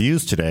the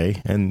reviews today,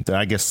 and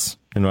I guess,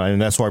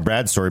 and that's why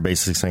Brad's story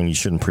basically saying you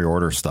shouldn't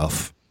pre-order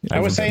stuff. I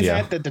was saying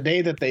that the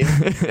day that they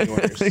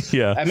pre-orders.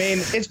 Yeah. I mean,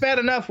 it's bad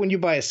enough when you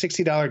buy a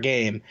 $60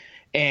 game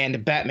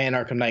and Batman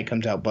Arkham Knight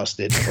comes out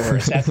busted, or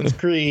Assassin's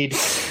Creed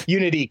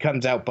Unity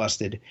comes out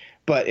busted.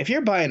 But if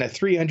you're buying a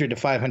 $300 to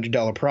 $500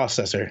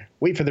 processor,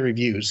 wait for the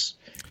reviews.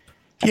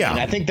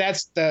 I think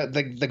that's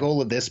the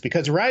goal of this,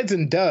 because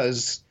Ryzen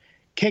does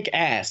kick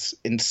ass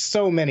in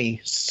so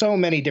many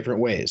different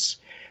ways.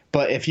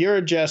 But if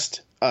you're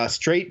just a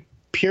straight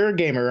pure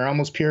gamer or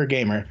almost pure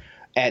gamer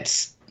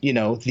at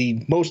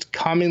the most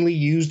commonly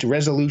used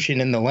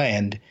resolution in the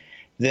land,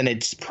 then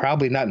it's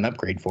probably not an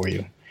upgrade for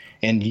you.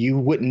 And you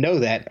wouldn't know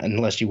that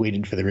unless you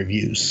waited for the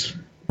reviews.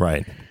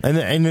 Right.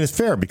 And it's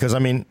fair because,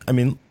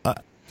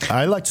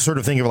 I like to sort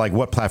of think of like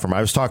what platform.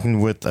 I was talking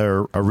with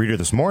a reader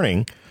this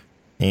morning,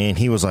 and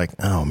he was like,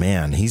 oh,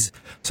 man. He's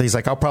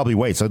like, I'll probably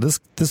wait. So this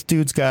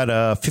dude's got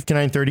a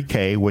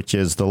 5930K, which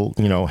is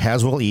the,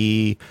 Haswell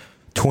E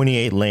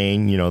 28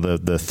 lane, the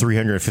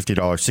 $350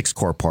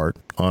 6-core part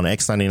on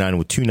X99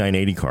 with two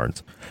 980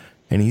 cards.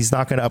 And he's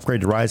not going to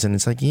upgrade to Ryzen.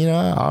 It's like,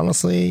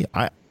 honestly,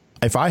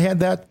 if I had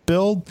that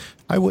build,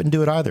 I wouldn't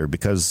do it either,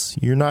 because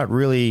you're not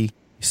really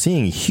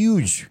seeing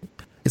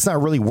it's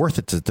not really worth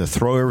it to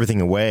throw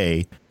everything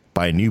away,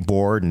 buy a new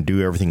board and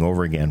do everything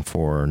over again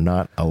for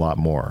not a lot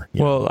more.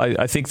 Well,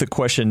 I think the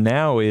question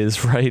now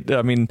is, right,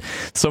 I mean,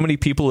 so many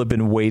people have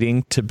been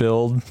waiting to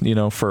build,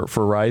 for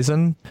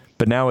Ryzen,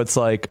 but now it's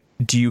like,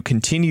 do you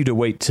continue to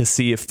wait to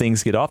see if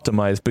things get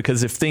optimized?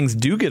 Because if things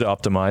do get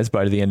optimized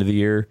by the end of the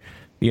year,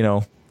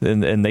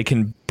 and they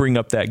can bring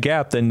up that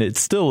gap, then it's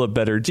still a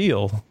better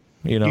deal.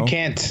 You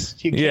can't.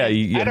 Yeah,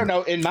 I don't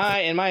know. In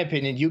my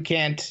opinion, you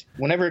can't.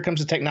 Whenever it comes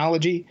to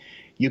technology,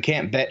 you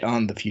can't bet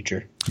on the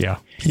future. Yeah.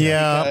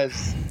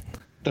 Because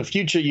the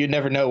future, you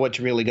never know what's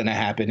really going to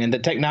happen. And the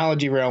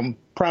technology realm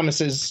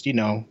promises,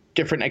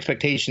 different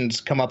expectations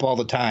come up all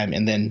the time,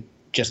 and then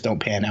just don't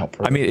pan out.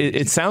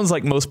 It sounds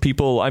like most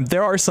people.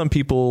 There are some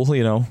people,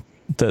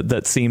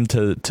 that seem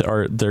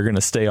they're going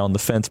to stay on the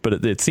fence,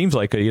 but it seems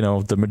like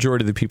the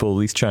majority of the people at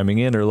least chiming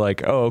in are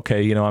like, oh,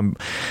 okay,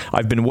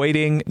 I've been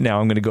waiting, now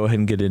I'm going to go ahead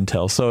and get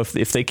Intel. So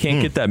if they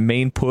can't get that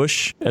main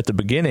push at the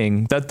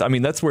beginning,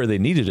 that's where they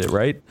needed it,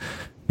 right?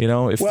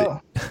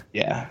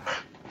 Yeah.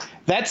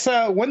 That's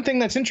one thing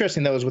that's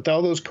interesting though, is with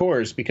all those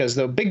cores, because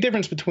the big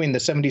difference between the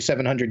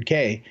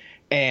 7700K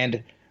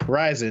and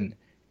Ryzen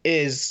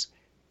is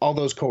all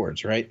those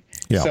cores, right?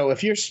 Yeah. So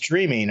if you're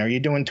streaming or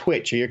you're doing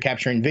Twitch or you're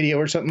capturing video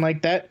or something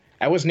like that,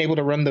 I wasn't able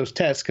to run those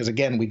tests because,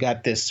 again, we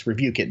got this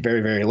review kit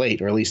very, very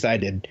late, or at least I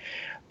did.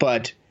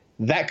 But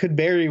that could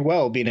very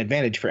well be an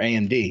advantage for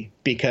AMD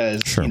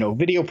because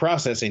video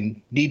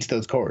processing needs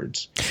those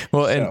cores.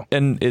 Well,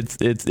 and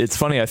it's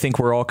funny. I think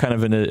we're all kind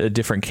of in a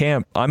different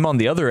camp. I'm on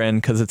the other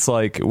end because it's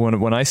like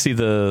when I see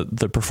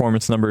the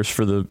performance numbers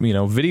for the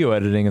video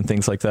editing and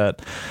things like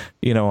that,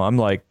 I'm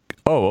like,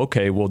 oh,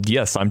 okay, well,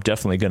 yes, I'm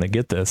definitely going to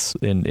get this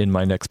in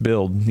my next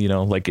build.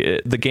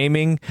 The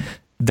gaming,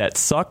 that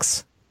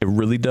sucks. It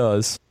really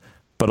does.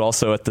 But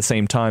also at the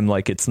same time,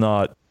 like, it's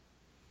not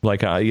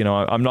like,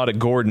 I'm not a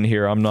Gordon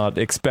here. I'm not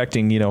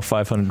expecting,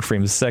 500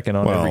 frames a second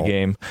on every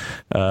game.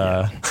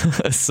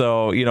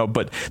 So,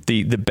 but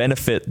the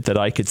benefit that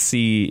I could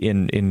see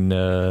in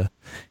the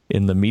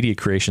media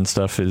creation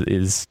stuff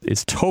is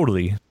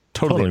totally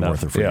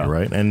worth it for you,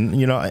 right?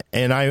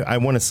 And I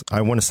want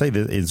to say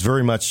that it's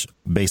very much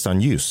based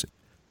on use.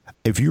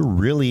 If you're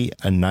really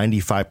a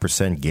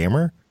 95%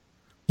 gamer,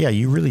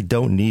 you really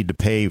don't need to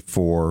pay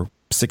for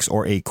 6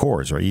 or 8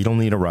 cores, right? You don't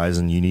need a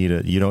Ryzen.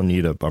 You don't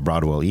need a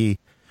Broadwell E.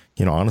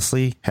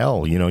 Honestly,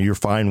 hell, you're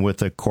fine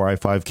with a Core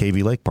i5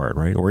 KV Lake part,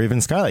 right? Or even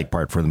Skylake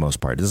part for the most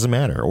part. It doesn't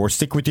matter. Or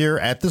stick with your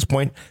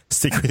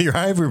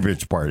Ivory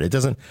Bridge part. It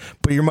doesn't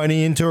put your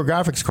money into a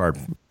graphics card.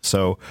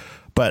 So,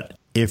 but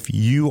if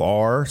you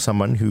are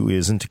someone who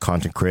is into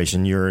content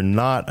creation, you're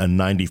not a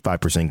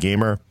 95%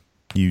 gamer.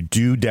 You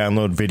do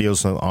download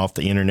videos off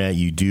the internet.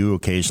 You do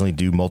occasionally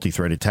do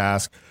multi-threaded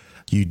tasks.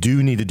 You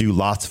do need to do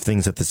lots of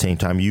things at the same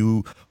time.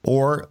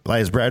 Or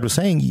as Brad was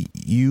saying,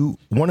 you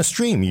want to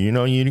stream.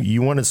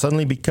 You want to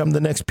suddenly become the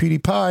next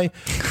PewDiePie.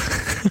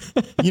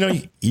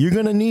 You're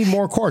going to need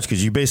more cores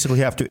because you basically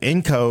have to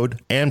encode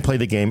and play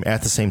the game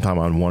at the same time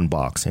on one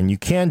box, and you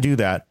can do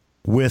that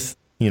with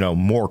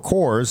more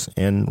cores,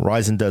 and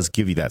Ryzen does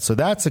give you that. So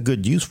that's a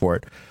good use for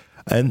it.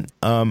 And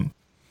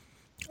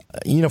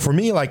for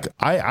me, like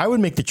I would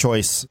make the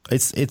choice.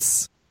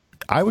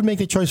 I would make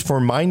the choice for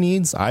my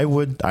needs. I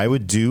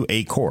would do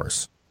 8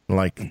 cores.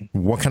 Like,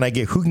 what can I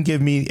get? Who can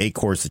give me 8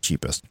 cores the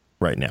cheapest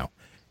right now?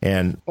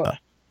 And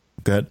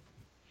good.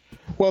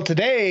 Well,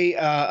 today,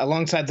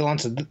 alongside the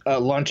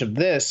launch of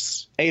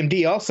this,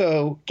 AMD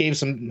also gave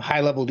some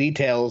high-level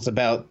details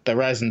about the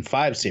Ryzen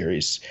 5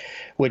 series,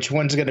 which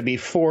one's going to be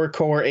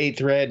 4-core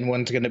 8-thread and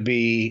one's going to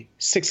be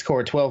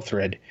 6-core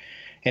 12-thread.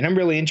 And I'm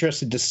really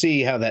interested to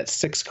see how that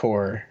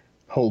 6-core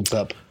holds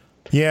up.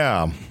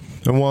 Yeah.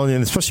 Well,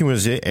 and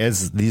especially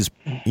as these,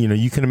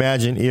 you can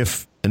imagine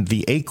if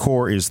the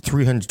 8-core is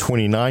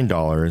 $329,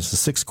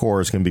 the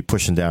 6-core is going to be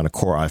pushing down to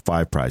Core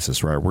i5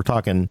 prices, right? We're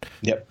talking,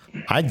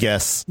 I'd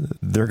guess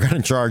they're going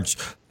to charge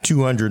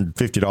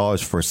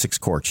 $250 for a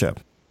 6-core chip,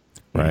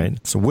 right?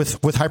 So with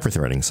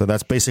hyperthreading. So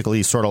that's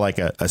basically sort of like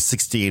a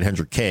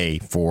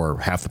 6800K for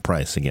half the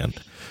price again.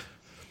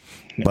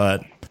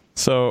 But...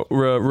 So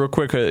real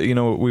quick,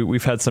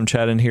 we've had some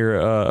chat in here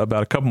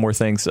about a couple more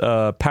things.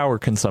 Power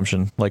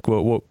consumption, like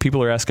what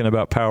people are asking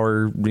about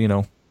power,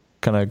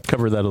 kind of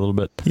cover that a little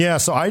bit. Yeah,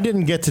 so I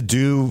didn't get to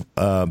do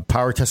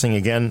power testing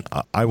again.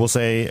 I will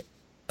say,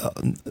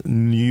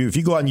 if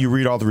you go out and you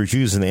read all the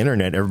reviews on the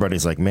internet,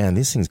 everybody's like, man,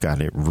 these things got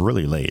it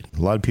really late.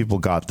 A lot of people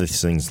got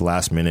these things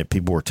last minute.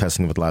 People were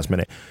testing with last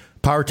minute.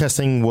 Power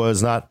testing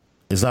is not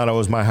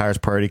always my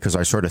highest priority because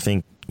I sort of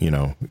think,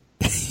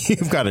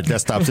 you've got a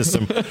desktop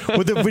system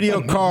with a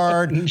video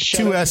card, 2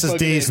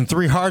 SSDs, and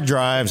 3 hard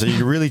drives. Are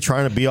you really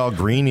trying to be all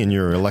green in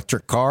your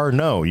electric car?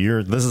 No,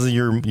 this is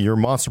your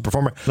monster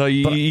performer. No,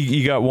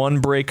 you got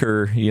one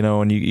breaker,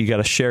 and you got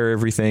to share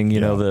everything.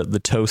 The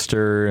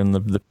toaster and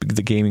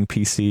the gaming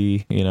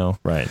PC.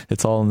 Right?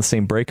 It's all in the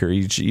same breaker.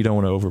 You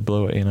don't want to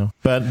overblow it.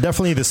 But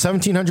definitely the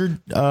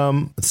 1700, the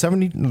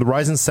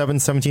Ryzen 7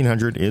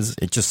 1700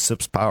 it just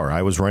sips power.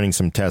 I was running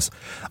some tests,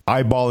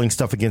 eyeballing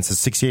stuff against the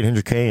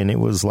 6800K, and it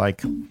was like.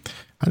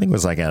 I think it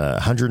was like at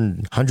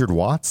 100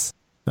 watts.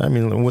 I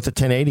mean, with a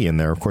 1080 in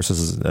there, of course, this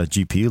is a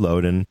GPU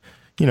load. And,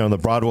 the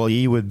Broadwell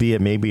E would be at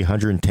maybe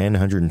 110,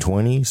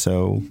 120.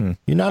 So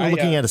you're not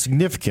looking at a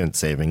significant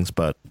savings,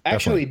 but...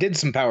 Actually did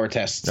some power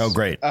tests. Oh,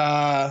 great.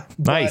 Nice.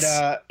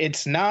 But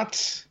it's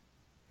not...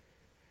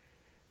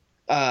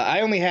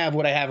 I only have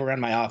what I have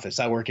around my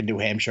office. I work in New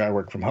Hampshire. I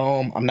work from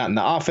home. I'm not in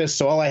the office,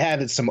 so all I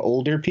have is some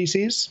older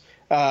PCs.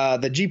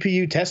 The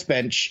GPU test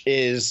bench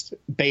is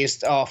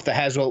based off the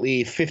Haswell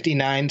E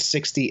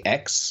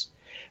 5960X,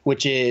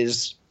 which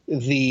is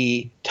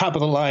the top of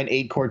the line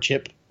 8-core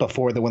chip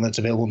before the one that's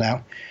available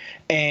now.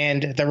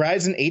 And the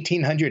Ryzen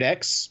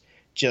 1800X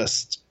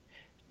just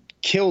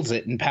kills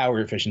it in power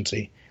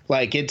efficiency.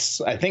 Like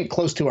it's, I think,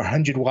 close to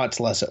 100 watts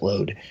less at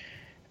load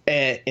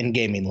in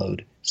gaming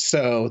load.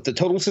 So the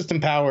total system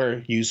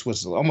power use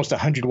was almost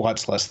 100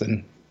 watts less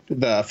than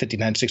the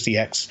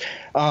 5960X.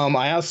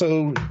 I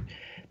also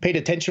paid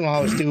attention while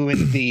I was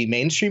doing the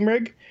mainstream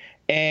rig,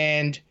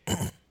 and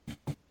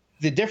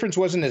the difference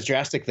wasn't as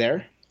drastic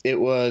there.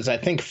 It was, I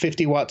think,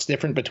 50 watts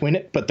different between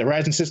it, but the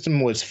Ryzen system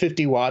was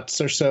 50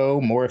 watts or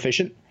so more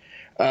efficient.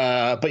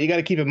 But you got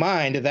to keep in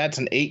mind that's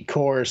an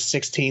 8-core,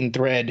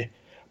 16-thread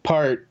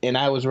part, and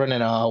I was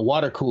running a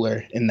water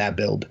cooler in that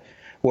build,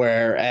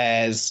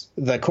 whereas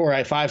the Core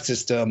i5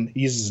 system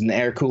uses an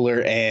air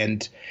cooler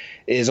and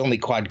is only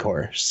quad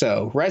core.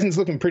 So Ryzen's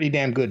looking pretty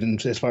damn good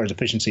as far as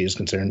efficiency is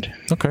concerned.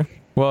 Okay.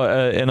 Well,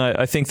 and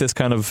I think this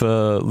kind of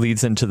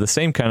leads into the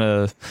same kind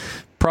of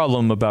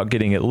problem about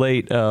getting it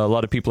late. A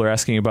lot of people are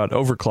asking about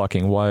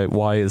overclocking.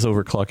 Why is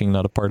overclocking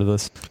not a part of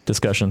this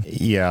discussion?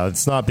 Yeah,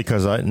 it's not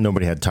because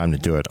nobody had time to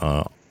do it.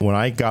 When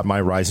I got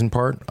my Ryzen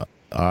part,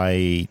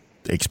 I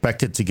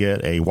expected to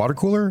get a water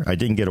cooler. I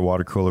didn't get a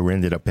water cooler. We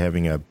ended up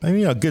having a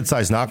good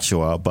sized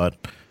Noctua, but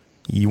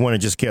you want to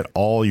just get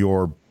all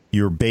your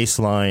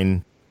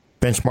baseline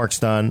benchmarks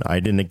done. I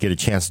didn't get a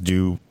chance to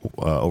do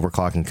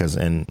overclocking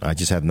and I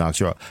just had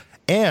Noctua.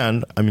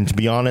 And I mean, to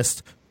be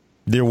honest,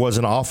 there was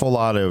an awful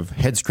lot of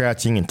head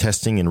scratching and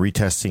testing and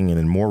retesting and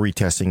then more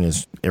retesting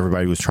as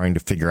everybody was trying to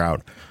figure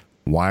out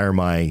why are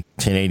my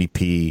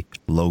 1080p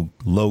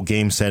low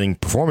game setting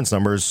performance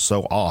numbers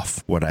so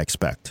off what I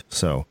expect.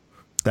 So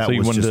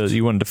you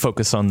wanted to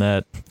focus on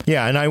that.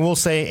 Yeah, and I will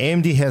say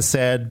AMD has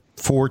said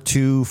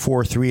 4.2,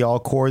 4.3 all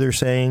core. They're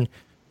saying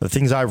the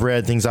things I've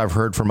read, things I've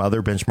heard from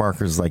other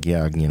benchmarkers, like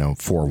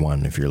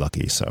 4.1 if you're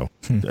lucky. So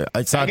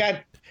it's not.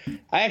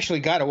 I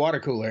actually got a water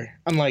cooler,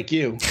 unlike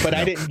you, but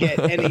I didn't get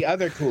any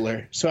other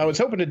cooler. So I was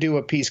hoping to do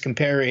a piece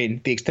comparing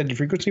the extended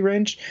frequency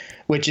range,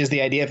 which is the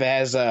idea if it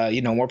has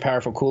more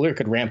powerful cooler, it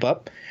could ramp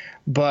up.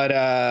 But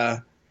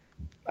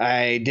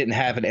I didn't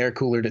have an air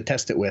cooler to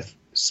test it with.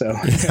 So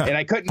and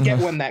I couldn't get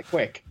one that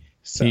quick.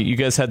 So you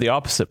guys had the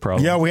opposite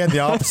problem. Yeah, we had the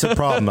opposite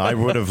problem. I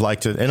would have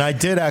liked to. And I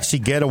did actually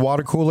get a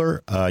water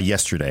cooler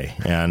yesterday,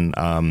 and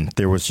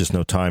there was just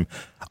no time.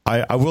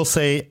 I will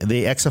say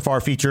the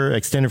XFR feature,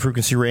 extended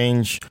frequency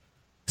range,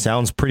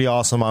 sounds pretty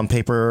awesome on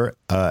paper.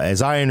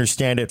 As I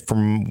understand it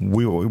from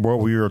what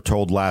we were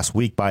told last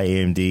week by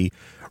AMD,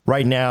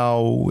 right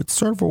now it's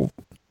sort of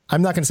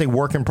I'm not going to say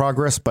work in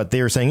progress, but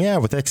they were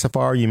saying, with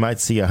XFR, you might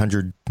see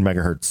 100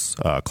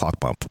 megahertz clock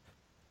bump.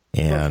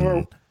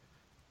 And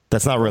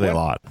that's not really a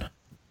lot.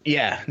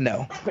 Yeah,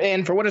 no.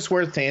 And for what it's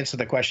worth, to answer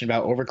the question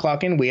about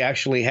overclocking, we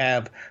actually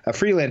have a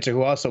freelancer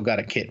who also got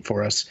a kit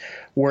for us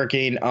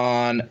working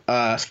on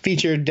a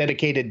feature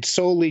dedicated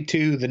solely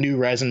to the new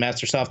Ryzen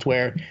Master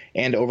software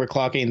and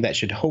overclocking that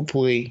should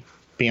hopefully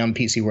be on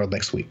PC World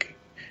next week.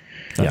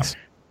 Yes.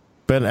 Yeah.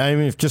 But I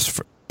mean,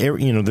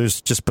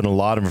 there's just been a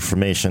lot of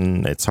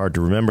information. It's hard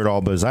to remember it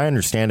all, but as I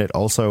understand it,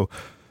 also,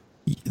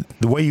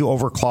 the way you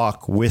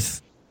overclock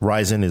with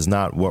Ryzen is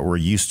not what we're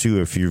used to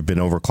if you've been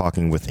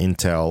overclocking with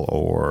Intel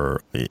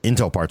or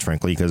Intel parts,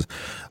 frankly, because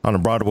on a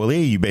Broadwell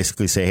E, you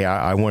basically say, hey,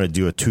 I want to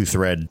do a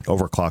 2-thread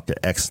overclock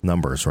to X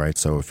numbers, right?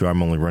 So if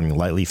I'm only running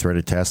lightly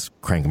threaded tests,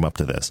 crank them up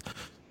to this.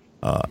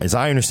 As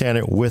I understand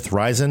it, with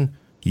Ryzen,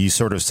 you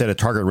sort of set a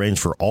target range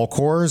for all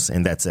cores,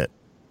 and that's it.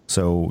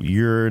 So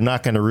you're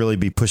not going to really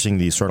be pushing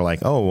these sort of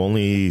like,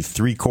 only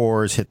 3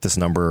 cores hit this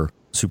number,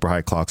 super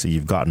high clocks that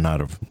you've gotten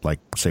out of,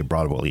 like, say,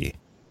 Broadwell E.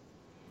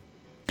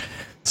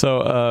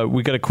 So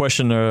we got a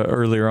question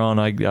earlier on.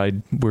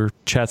 We're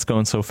chat's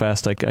going so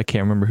fast I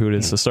can't remember who it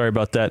is. So sorry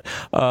about that.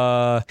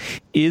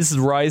 Is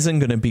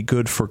Ryzen going to be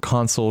good for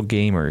console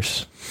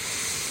gamers?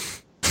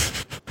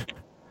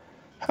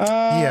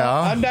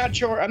 I'm not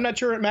sure. I'm not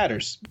sure it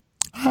matters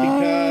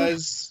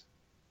because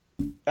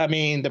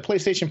the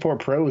PlayStation 4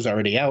 Pro is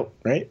already out,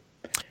 right?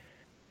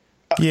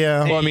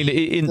 Yeah. Well, I mean,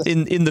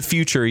 in the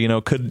future,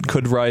 could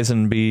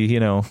Ryzen be,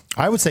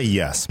 I would say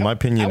yes. My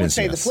opinion is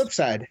yes. I would say the flip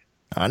side.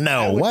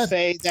 No, I would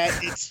say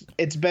that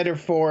it's better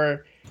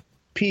for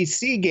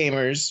PC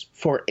gamers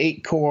for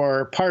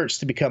 8-core parts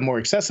to become more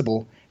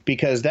accessible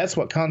because that's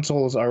what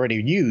consoles already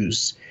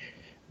use.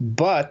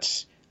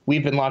 But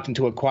we've been locked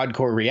into a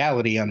quad-core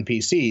reality on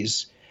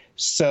PCs.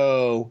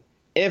 So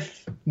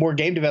if more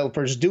game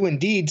developers do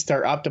indeed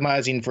start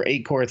optimizing for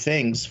 8-core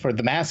things for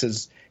the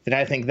masses, then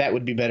I think that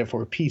would be better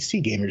for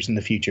PC gamers in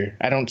the future.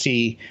 I don't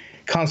see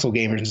console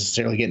gamers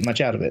necessarily getting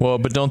much out of it. Well,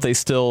 but don't they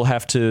still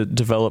have to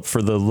develop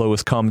for the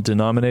lowest common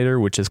denominator,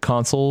 which is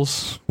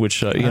consoles?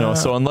 Which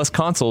so unless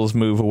consoles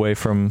move away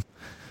from,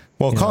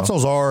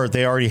 consoles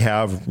they already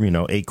have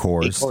 8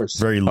 cores, 8 cores.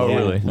 very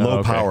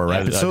low power,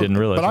 right? I didn't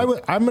realize.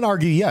 But I'm going to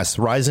argue yes,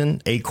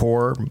 Ryzen 8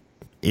 core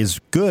is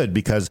good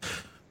because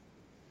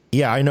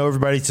I know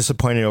everybody's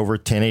disappointed over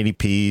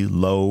 1080p,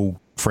 low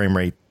frame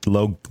rate,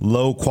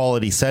 low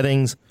quality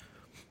settings,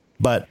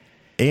 but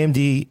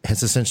AMD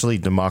has essentially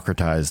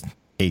democratized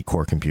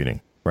 8-core computing,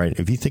 right?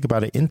 If you think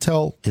about it,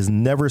 Intel has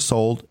never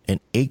sold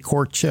an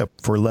 8-core chip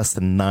for less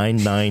than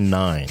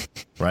 $999,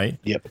 right?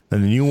 Yep.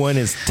 And the new one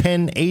is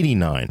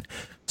 $1,089.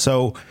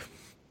 So,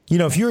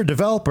 if you're a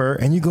developer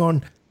and you're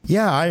going,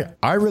 I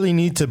really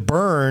need to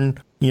burn,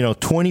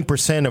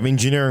 20% of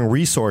engineering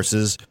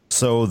resources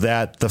so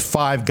that the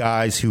 5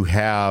 guys who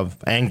have,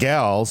 and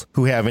gals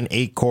who have an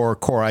 8-core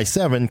Core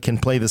i7 can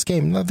play this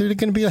game. No, they're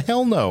going to be a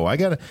hell no. I'm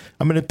going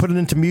to put it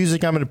into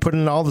music. I'm going to put it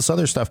in all this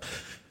other stuff.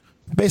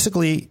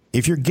 Basically,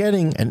 if you're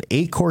getting an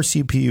 8-core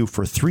CPU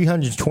for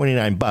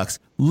 $329,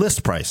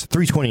 list price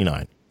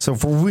 $329. So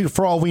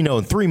for all we know,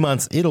 in 3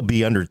 months it'll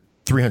be under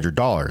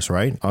 $300,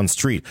 right, on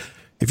street.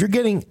 If you're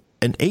getting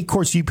an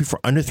 8-core CPU for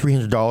under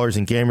 $300,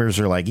 and gamers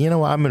are like, you know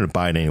what, I'm going to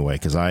buy it anyway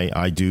because I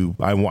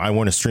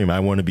want to stream. I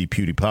want to be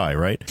PewDiePie,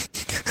 right?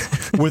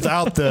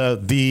 Without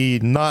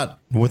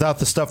without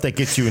the stuff that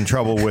gets you in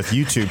trouble with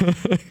YouTube.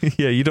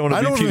 Yeah, you don't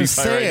want to be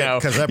PewDiePie right now.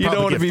 You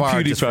don't want to be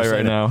PewDiePie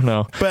right now.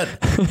 No, but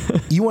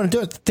you want to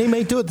do it. They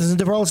may do it. There's a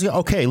developer.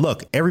 Okay,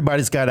 look,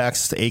 everybody's got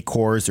access to 8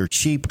 cores. They're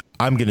cheap.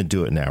 I'm going to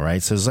do it now,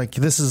 right? So it's like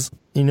this is.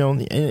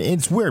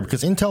 It's weird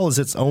because Intel is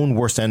its own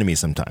worst enemy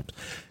sometimes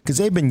because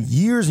they've been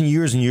years and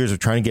years and years of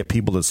trying to get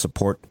people to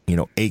support,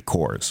 8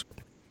 cores.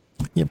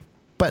 Yeah,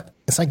 but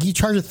it's like you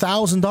charge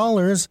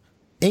 $1,000.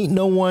 Ain't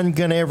no one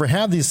going to ever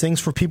have these things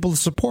for people to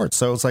support.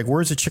 So it's like,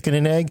 where's the chicken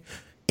and egg?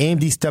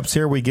 AMD steps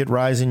here. We get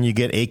Ryzen. You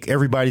get 8.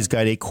 Everybody's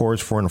got 8 cores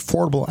for an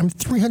affordable.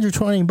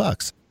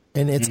 $320.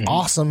 And it's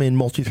awesome in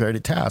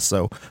multi-threaded tasks.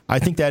 So I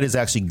think that is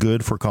actually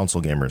good for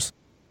console gamers.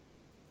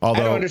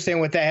 Although, I don't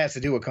understand what that has to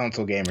do with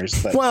console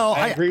gamers, but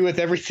I agree with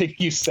everything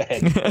you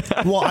said.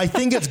 Well, I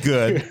think it's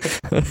good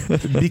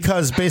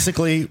because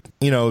basically,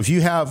 if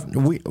you have,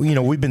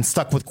 we've been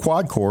stuck with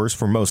quad cores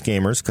for most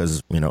gamers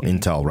because,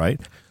 Intel,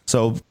 right?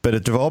 So, but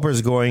if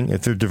developers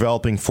if they're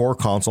developing for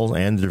consoles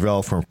and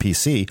develop for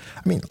PC,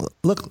 I mean,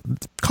 look,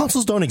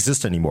 consoles don't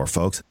exist anymore,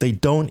 folks. They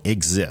don't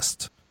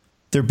exist.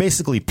 They're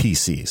basically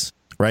PCs,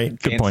 right?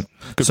 Good point.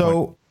 Good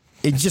point.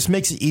 It just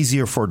makes it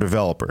easier for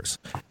developers.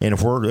 And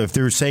if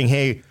they're saying,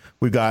 hey,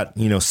 we've got,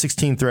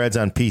 16 threads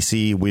on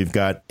PC, we've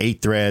got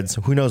 8 threads,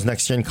 who knows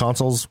next gen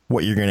consoles,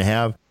 what you're going to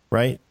have,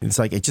 right? It's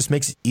like, it just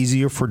makes it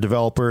easier for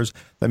developers.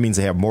 That means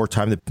they have more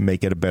time to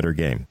make it a better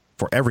game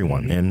for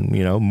everyone. And,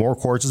 more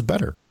cores is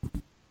better.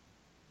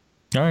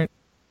 All right.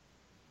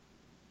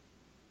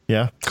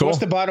 Yeah. Cool. What's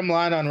the bottom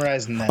line on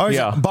Ryzen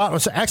then?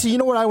 So actually, you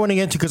know what I want to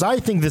get into? Because I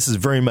think this is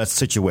very much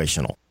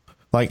situational.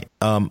 Like,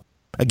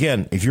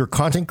 again, if you're a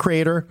content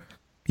creator,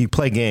 you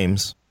play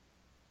games,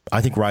 I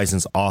think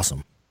Ryzen's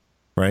awesome,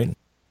 right?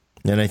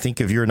 And I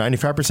think if you're a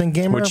 95%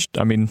 gamer, which,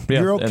 I mean,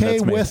 you're okay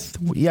with,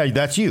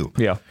 that's you.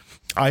 Yeah.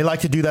 I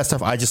like to do that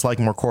stuff. I just like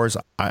more cores.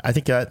 I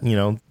think that,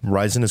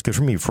 Ryzen is good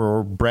for me.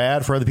 For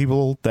Brad, for other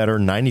people that are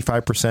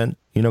 95%,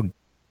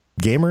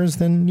 gamers,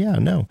 then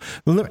no.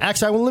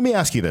 Actually, let me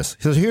ask you this.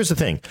 So here's the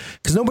thing.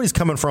 Because nobody's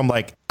coming from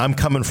I'm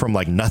coming from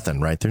nothing,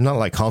 right? They're not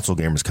like console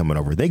gamers coming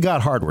over. They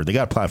got hardware. They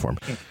got platform.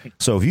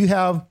 So if you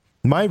have,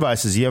 my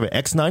advice is you have an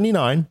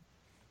X99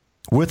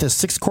 with a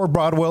 6-core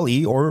Broadwell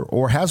E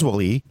or Haswell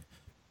E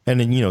and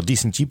then,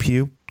 decent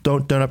GPU,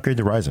 don't upgrade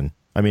to Ryzen.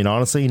 I mean,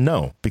 honestly,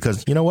 no.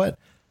 Because you know what?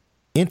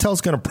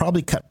 Intel's going to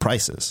probably cut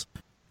prices.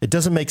 It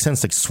doesn't make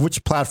sense to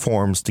switch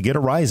platforms to get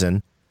a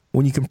Ryzen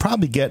when you can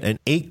probably get an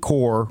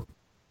 8-core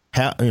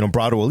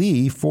Broadwell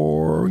E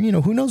for,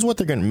 who knows what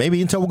they're going to,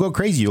 maybe Intel will go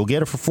crazy. You'll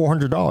get it for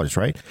 $400,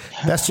 right?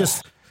 That's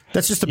just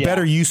a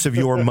better use of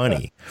your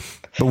money.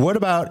 But what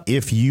about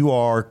if you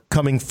are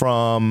coming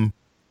from,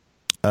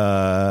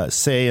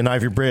 say, an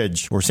Ivy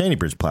Bridge or Sandy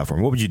Bridge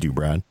platform? What would you do,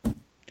 Brad?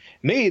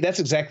 Me, that's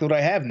exactly what I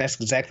have, and that's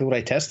exactly what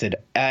I tested.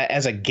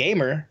 As a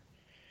gamer,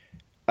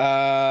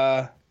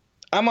 I'm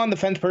on the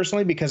fence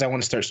personally because I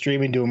want to start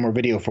streaming, doing more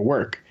video for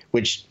work,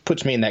 which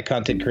puts me in that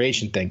content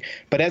creation thing.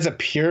 But as a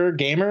pure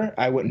gamer,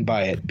 I wouldn't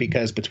buy it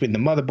because between the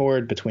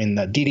motherboard, between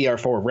the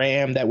DDR4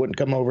 RAM that wouldn't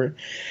come over,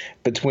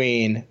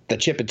 between the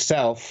chip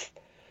itself,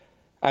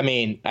 I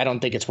mean, I don't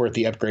think it's worth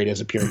the upgrade as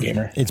a pure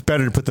gamer. It's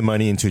better to put the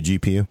money into a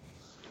GPU.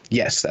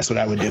 Yes, that's what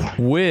I would do.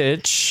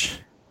 Which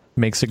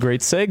makes a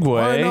great segue.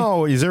 Oh,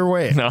 no, is there a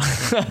way? No.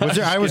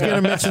 I was going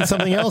to mention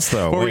something else,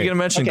 though. What were you going to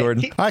mention,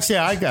 Gordon? Actually,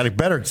 I got a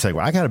better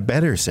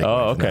segue.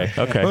 Oh, okay.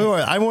 Okay.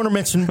 Wait, I want to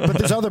mention, but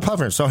there's other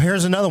platforms. So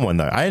here's another one,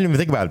 though. I didn't even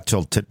think about it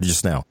till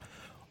just now.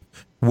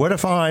 What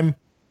if I'm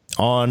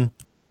on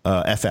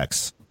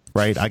FX?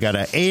 Right, I got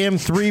an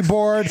AM3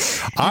 board.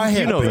 I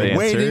have been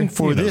waiting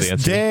for this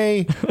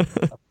day.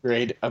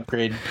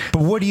 Upgrade.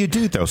 But what do you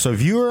do though? So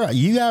if you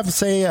have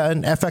say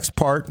an FX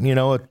part, a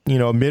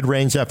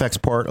mid-range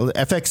FX part,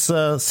 FX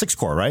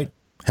 6-core, right?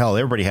 Hell,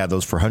 everybody had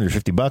those for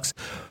 $150.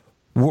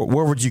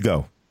 Where would you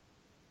go?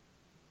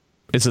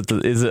 Is it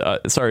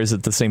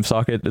the same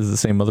socket? Is it the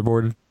same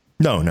motherboard?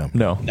 No.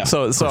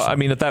 So I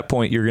mean, at that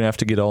point, you're gonna have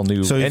to get all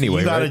new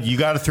anyway. You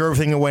got to throw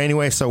everything away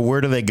anyway. So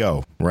where do they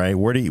go? Right?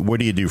 What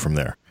do you do from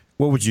there?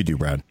 What would you do,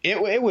 Brad?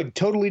 It would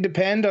totally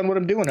depend on what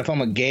I'm doing. If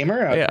I'm a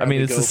gamer, I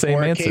mean, it's the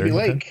same answer. Kaby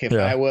Lake. If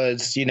I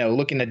was,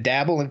 looking to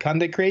dabble in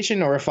content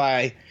creation, or if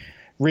I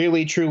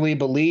really truly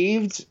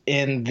believed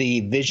in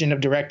the vision of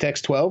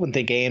DirectX 12 and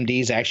think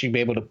AMD is actually be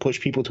able to push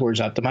people towards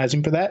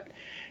optimizing for that,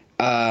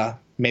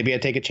 maybe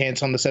I'd take a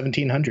chance on the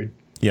 1700.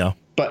 Yeah,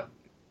 but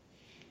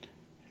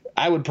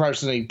I would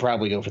personally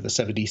probably go for the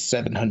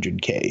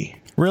 7700K.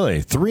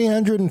 Really,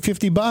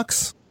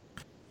 $350?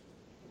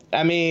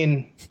 I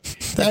mean,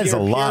 That is a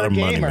lot of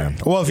money, gamer, man.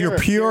 Well, if you're a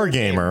pure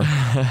gamer,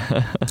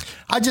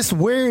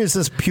 where is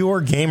this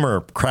pure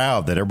gamer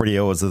crowd that everybody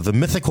owes? The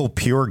mythical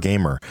pure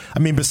gamer. I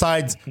mean,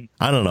 besides,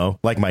 I don't know,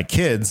 like my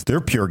kids,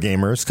 they're pure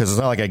gamers because it's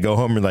not like I go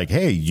home and like,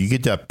 hey, you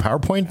get that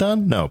PowerPoint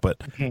done? No,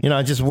 but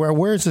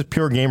where is this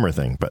pure gamer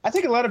thing? But I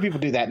think a lot of people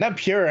do that. Not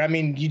pure. I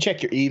mean, you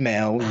check your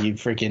email, you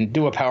freaking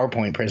do a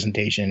PowerPoint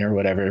presentation or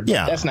whatever. But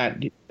yeah,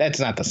 that's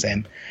not the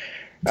same.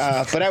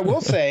 But I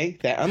will say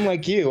that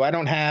unlike you, I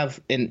don't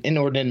have an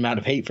inordinate amount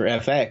of hate for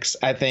FX.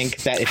 I think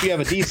that if you have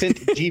a decent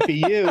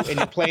GPU and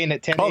you're playing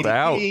at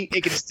 1080p,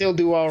 it can still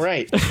do all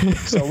right.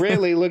 So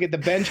really look at the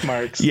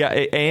benchmarks. Yeah,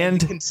 and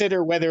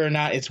consider whether or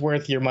not it's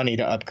worth your money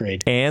to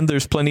upgrade. And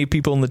there's plenty of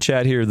people in the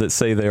chat here that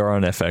say they are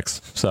on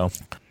FX. So,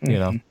 you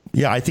know.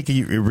 Yeah, I think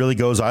it really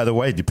goes either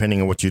way depending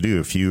on what you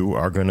do. If you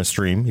are going to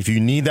stream, if you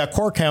need that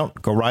core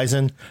count, go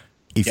Ryzen.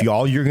 If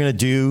all you're going to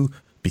do,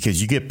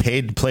 because you get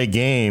paid to play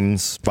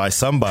games by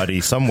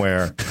somebody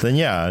somewhere, then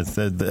it's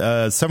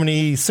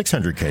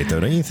 7600K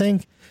though, don't you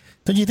think?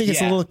 Don't you think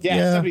it's a little?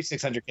 Yeah,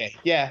 7600K.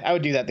 Yeah, I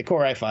would do that. The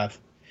Core i5.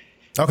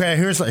 Okay,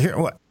 here's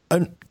the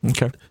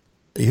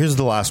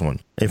last one.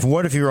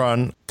 What if you're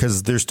on?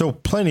 Because there's still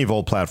plenty of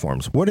old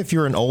platforms. What if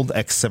you're an old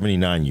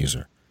X79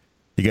 user?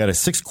 You got a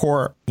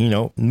 6-core,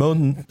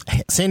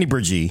 Sandy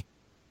Bridge E,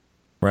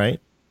 right?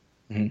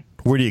 Mm-hmm.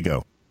 Where do you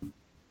go?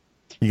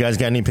 You guys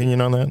got any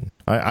opinion on that?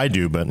 I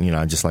do, but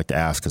I just like to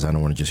ask because I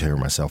don't want to just hear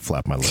myself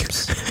flap my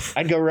lips.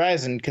 I'd go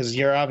Ryzen because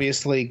you're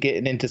obviously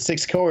getting into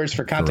 6 cores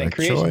for content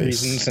creation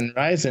reasons, and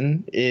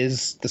Ryzen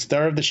is the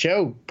star of the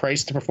show,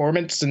 price to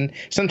performance, and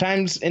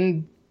sometimes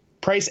in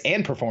price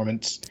and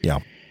performance. Yeah.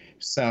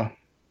 So.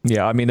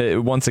 Yeah, I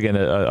mean, once again,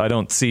 I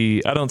don't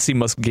see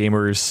most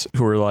gamers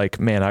who are like,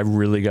 man, I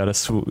really got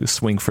to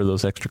swing for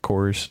those extra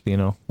cores.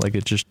 Like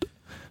it just.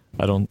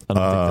 I don't think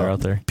they're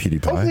out there.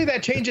 PewDiePie. Hopefully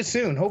that changes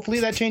soon.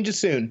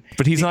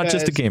 But he's not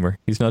just a gamer.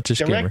 He's not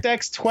just a gamer.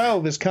 DirectX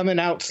 12 is coming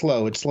out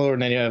slow. It's slower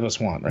than any of us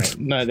want, right?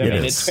 No, I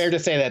mean, it's fair to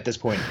say that at this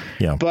point.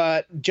 Yeah.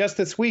 But just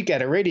this week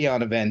at a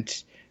Radeon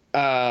event,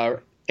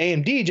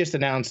 AMD just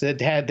announced that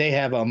they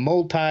have a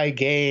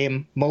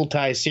multi-game,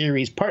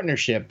 multi-series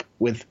partnership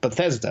with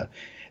Bethesda,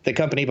 the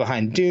company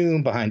behind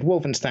Doom, behind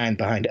Wolfenstein,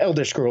 behind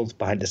Elder Scrolls,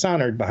 behind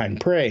Dishonored,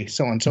 behind Prey,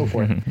 so on and so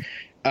forth,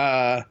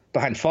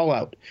 behind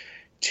Fallout,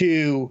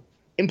 to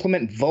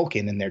implement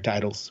Vulkan in their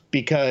titles,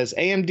 because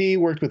AMD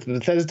worked with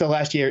Bethesda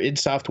last year, id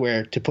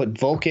Software, to put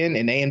Vulkan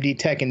and AMD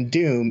tech in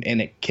Doom,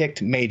 and it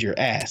kicked major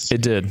ass.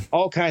 It did.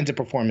 All kinds of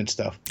performance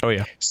stuff. Oh,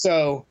 yeah.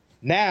 So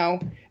now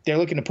they're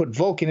looking to put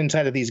Vulkan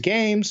inside of these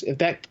games. If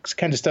that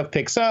kind of stuff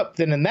picks up,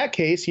 then in that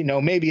case,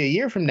 maybe a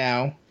year from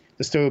now,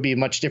 the story will be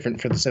much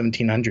different for the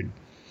 1700.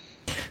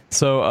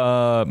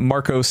 So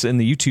Marcos in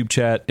the YouTube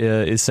chat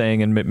is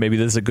saying, and maybe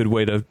this is a good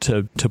way to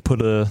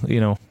put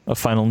a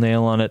final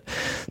nail on it.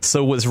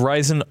 So was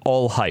Ryzen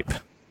all hype?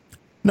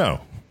 No,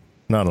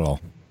 not at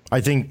all.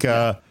 I think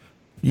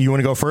you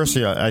want to go first.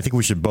 Yeah, I think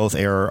we should both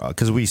air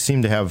because we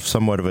seem to have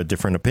somewhat of a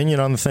different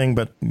opinion on the thing.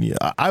 But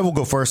I will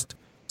go first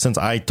since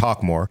I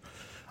talk more.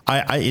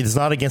 It's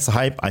not against the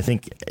hype. I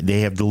think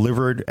they have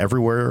delivered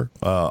everywhere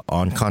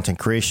on content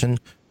creation.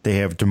 They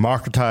have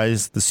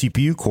democratized the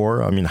CPU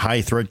core. I mean,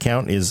 high thread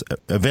count is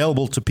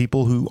available to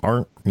people who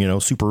aren't,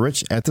 super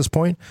rich at this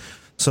point.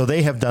 So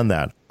they have done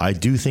that. I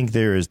do think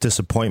there is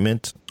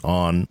disappointment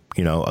on,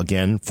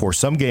 again, for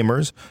some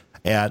gamers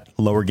at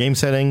lower game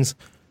settings.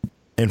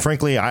 And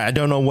frankly, I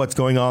don't know what's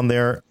going on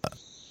there.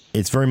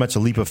 It's very much a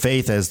leap of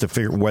faith as to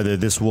figure whether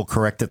this will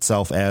correct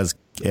itself as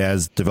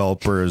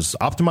developers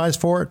optimize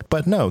for it.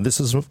 But no, this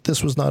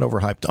was not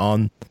overhyped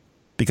on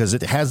because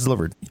it has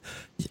delivered.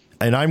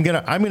 And I'm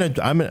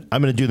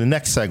gonna do the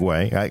next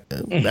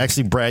segue.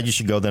 Actually, Brad, you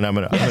should go. Then I'm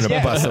gonna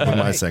bust up with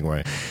my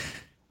segue.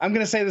 I'm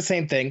gonna say the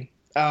same thing.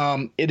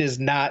 It is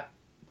not,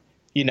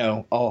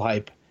 all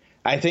hype.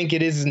 I think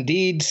it is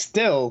indeed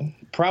still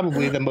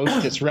probably the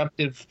most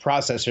disruptive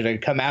processor to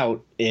come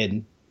out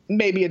in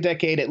maybe a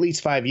decade, at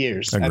least 5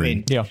 years.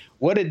 Agreed. I mean,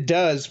 what it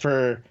does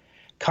for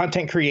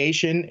content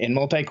creation and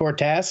multi-core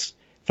tasks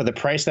for the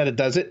price that it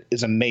does it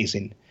is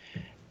amazing.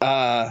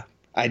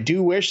 I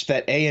do wish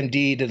that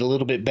AMD did a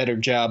little bit better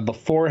job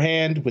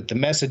beforehand with the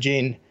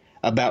messaging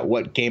about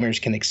what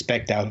gamers can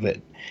expect out of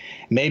it.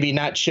 Maybe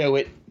not show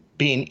it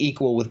being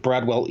equal with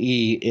Broadwell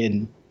E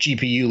in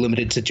GPU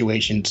limited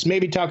situations.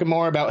 Maybe talking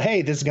more about,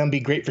 hey, this is going to be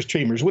great for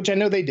streamers, which I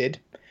know they did.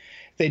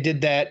 They did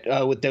that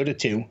with Dota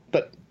 2,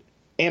 but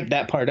amp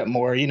that part up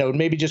more,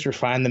 maybe just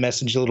refine the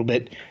message a little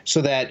bit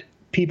so that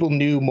people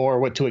knew more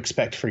what to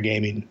expect for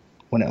gaming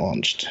when it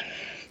launched.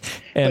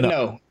 But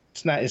no,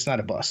 it's not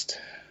a bust.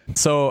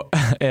 So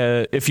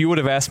if you would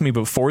have asked me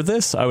before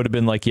this, I would have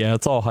been like, yeah,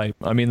 it's all hype.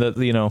 I mean,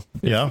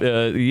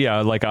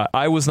 like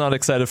I was not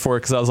excited for it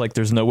because I was like,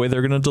 there's no way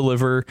they're going to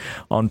deliver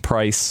on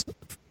price,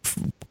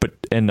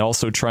 and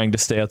also trying to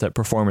stay at that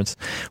performance.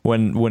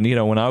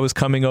 When I was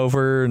coming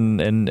over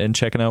and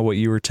checking out what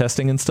you were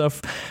testing and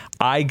stuff,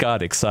 I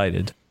got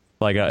excited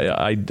Like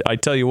I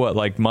tell you what,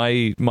 like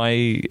my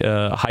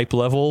hype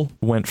level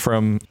went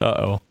from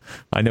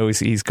I know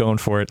he's going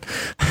for it.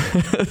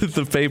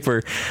 The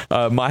paper,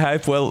 my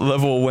hype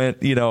level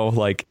went,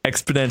 like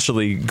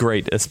exponentially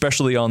great,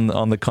 especially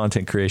on the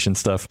content creation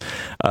stuff.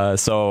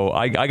 So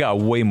I got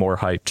way more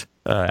hyped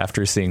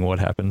after seeing what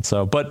happened.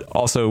 So, but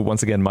also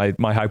once again,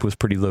 my hype was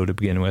pretty low to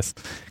begin with,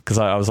 because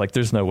I was like,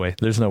 there's no way.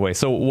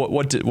 So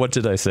what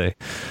did I say?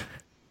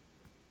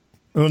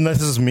 Well,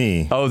 this is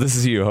me. Oh, this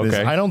is you.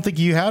 Okay. I don't think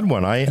you had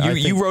one.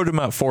 You wrote them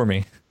out for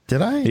me.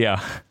 Did I? Yeah.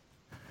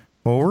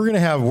 Well, we're gonna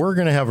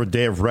have a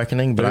day of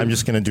reckoning, but I'm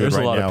just gonna do it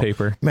right now. There's a lot of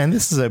paper. Man,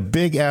 this is a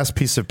big ass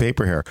piece of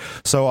paper here.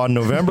 So on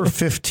November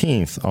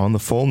 15th, on the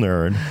Full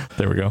Nerd,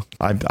 there we go.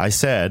 I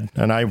said,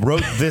 and I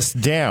wrote this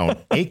down: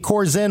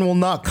 8-core Zen will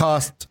not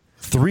cost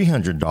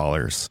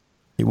 $300.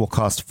 It will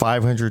cost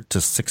 $500 to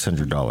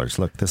 $600.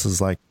 Look, this is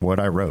like what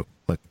I wrote.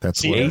 Look,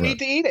 that's what I wrote. You need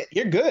to eat it.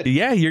 You're good.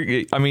 Yeah,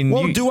 I mean,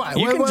 well, do I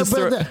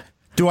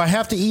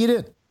have to eat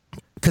it?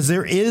 Because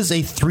there is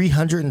a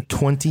 $329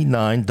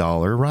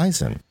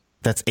 Ryzen.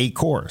 That's 8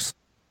 cores.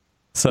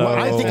 So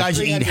I think I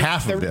should eat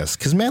half of this,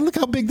 because man, look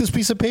how big this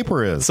piece of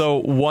paper is. So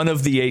one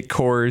of the 8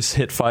 cores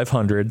hit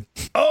 500.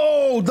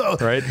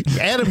 Right,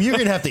 Adam, you're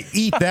gonna have to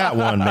eat that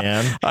one,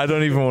 man. I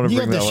don't even want to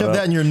bring that one up. You have to shove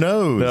that in your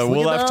nose. No,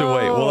 we'll have to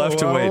wait.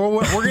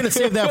 We're gonna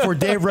save that for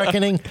Day of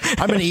Reckoning.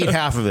 I'm gonna eat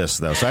half of this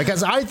though, so I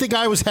think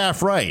I was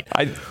half right.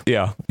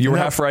 You were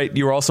half right.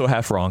 You were also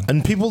half wrong.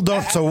 And people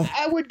don't.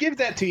 I would give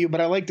that to you,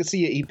 but I like to see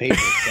you eat paper.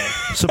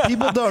 So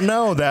people don't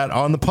know that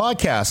on the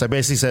podcast, I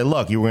basically say,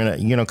 look, you were gonna,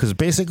 because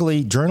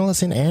basically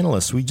journalists and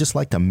analysts, we just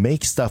like to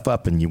make stuff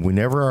up, and we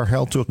never are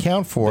held to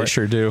account for it. They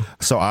sure do.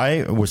 So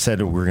I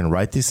said we're gonna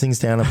write these things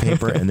down on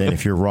paper, and then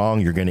if you're wrong,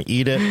 you're going to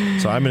eat it.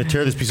 So I'm going to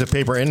tear this piece of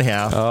paper in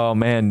half. Oh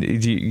man,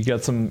 you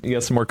got some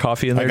more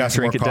coffee in there to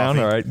drink it down.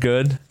 All right,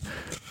 good.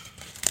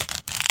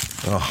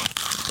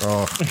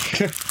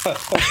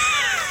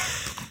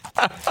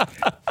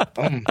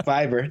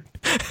 Fiber.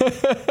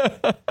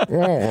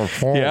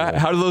 Yeah,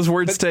 how do those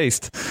words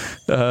taste?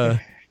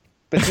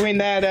 Between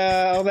that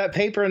all that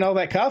paper and all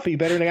that coffee, you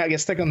better not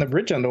get stuck on the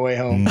bridge on the way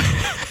home.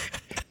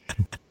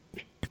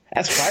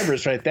 That's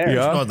fibers right there.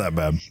 Yeah. It's not that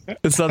bad.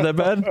 It's not that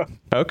bad?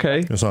 Okay.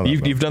 It's not that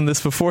bad. You've done this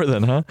before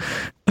then, huh?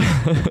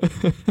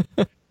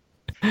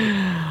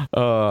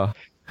 All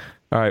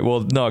right.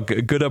 Well, no,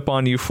 good up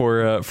on you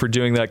for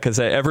doing that, because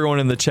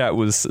everyone in the chat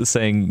was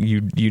saying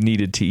you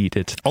needed to eat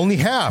it. Only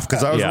half,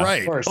 because I was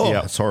right. Of course. Oh,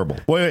 yeah, it's horrible.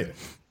 Wait.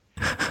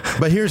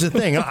 But here's the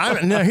thing.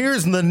 Now,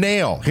 here's the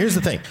nail. Here's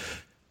the thing.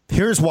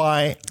 Here's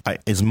why,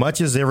 as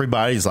much as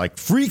everybody's like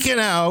freaking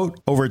out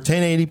over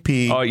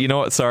 1080p. Oh, you know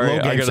what? Sorry,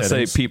 I gotta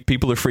say,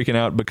 people are freaking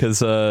out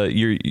because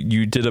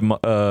you did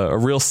a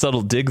real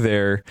subtle dig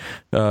there.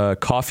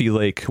 Coffee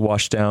Lake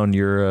washed down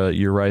your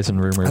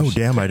Ryzen rumors. Oh,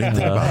 damn! I didn't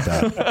think about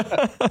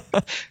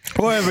that.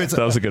 Well,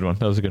 that was a good one.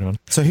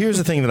 So here's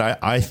the thing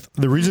that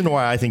the reason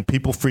why I think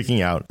people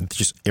freaking out, it's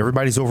just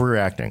everybody's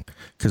overreacting.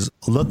 Because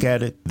look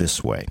at it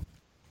this way: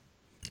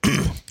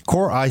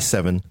 Core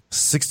i7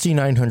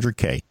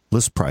 6900K.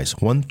 List price,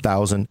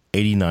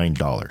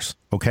 $1,089.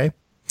 Okay?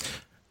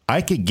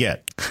 I could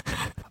get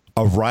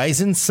a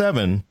Ryzen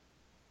 7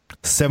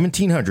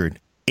 1700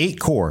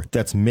 8-core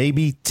that's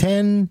maybe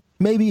 10,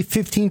 maybe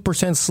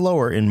 15%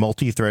 slower in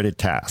multi-threaded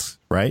tasks,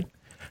 right?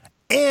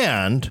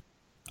 And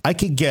I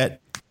could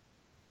get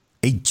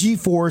a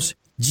GeForce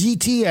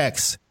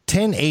GTX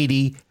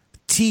 1080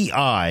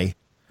 Ti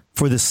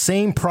for the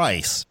same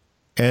price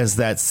as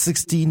that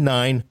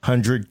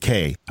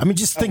 6900K. I mean,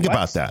 just think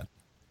about that.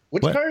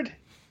 Which card?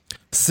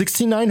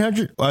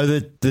 6900,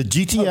 the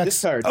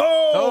GTX.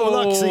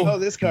 Oh, this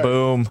card. This card.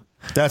 Boom.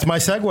 That's my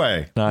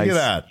segue. Nice. Look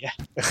at that. Yeah.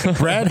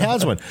 Brad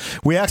has one.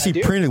 We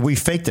actually we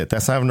faked it.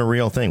 That's not even a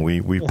real thing.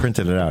 We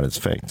printed it out. It's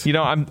faked.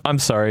 I'm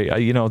sorry.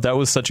 That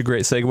was such a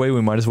great segue.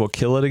 We might as well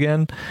kill it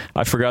again.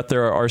 I forgot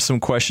there are some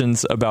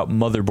questions about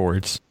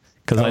motherboards,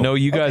 because I know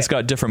you guys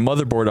got different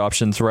motherboard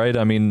options, right?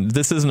 I mean,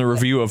 this isn't a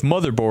review of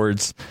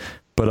motherboards,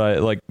 but I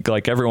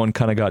like everyone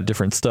kind of got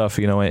different stuff.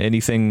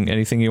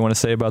 Anything you want to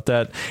say about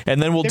that?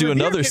 And then we'll do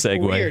another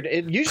segue. Weird.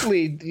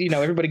 Usually,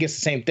 everybody gets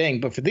the same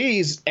thing, but for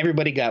these,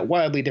 everybody got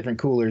wildly different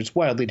coolers,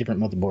 wildly different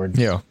motherboards.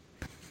 Yeah.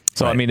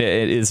 So right. I mean,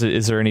 is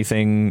there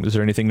anything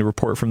to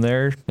report from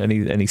there?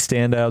 Any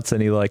standouts?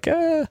 Any like?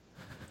 Go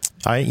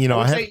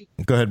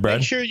ahead, Brad.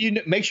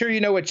 Make sure you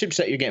know what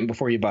chipset you're getting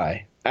before you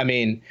buy. I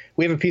mean,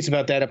 we have a piece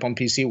about that up on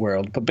PC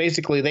World, but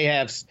basically they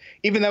have,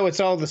 even though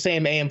it's all the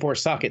same AM4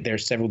 socket,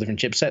 there's several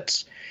different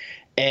chipsets,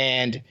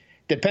 and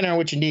depending on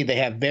what you need, they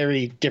have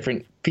very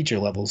different feature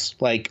levels.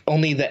 Like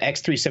only the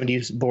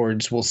X370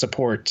 boards will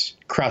support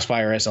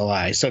Crossfire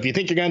SLI. So if you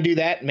think you're going to do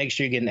that, make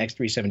sure you get an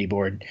X370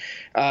 board.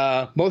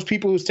 Most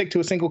people who stick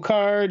to a single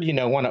card,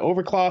 want to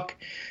overclock,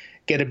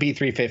 get a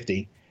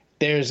B350.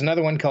 There's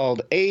another one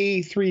called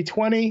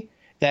A320.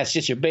 That's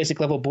just your basic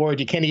level board.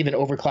 You can't even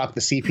overclock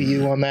the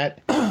CPU on that.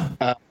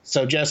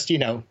 So just, do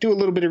a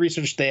little bit of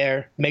research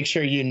there. Make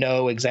sure you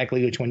know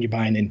exactly which one you're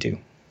buying into.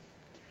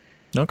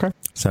 Okay.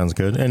 Sounds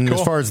good. And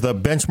As far as the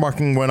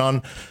benchmarking went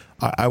on,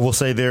 I will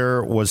say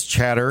there was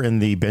chatter in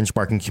the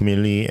benchmarking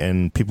community,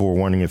 and people were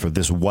wondering if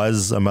this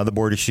was a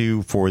motherboard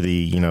issue for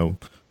the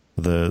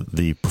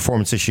the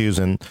performance issues,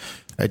 and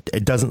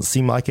it doesn't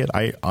seem like it.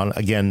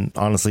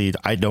 Honestly,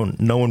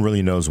 no one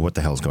really knows what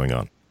the hell's going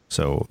on.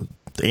 So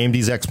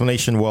AMD's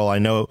explanation, well, I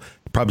know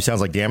it probably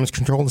sounds like damage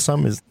control to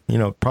some, is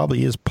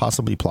probably is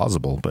possibly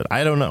plausible, but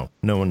I don't know.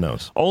 No one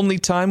knows. Only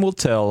time will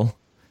tell.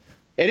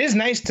 It is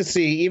nice to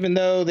see, even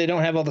though they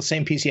don't have all the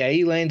same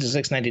PCIe lanes as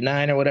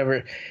 699 or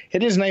whatever,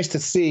 it is nice to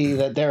see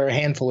that there are a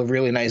handful of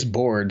really nice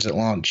boards at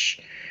launch.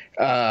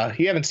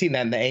 You haven't seen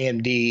that in the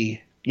AMD,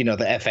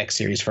 the FX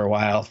series for a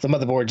while. The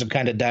motherboards have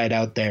kind of died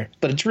out there,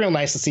 but it's real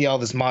nice to see all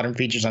this modern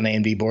features on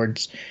AMD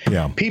boards.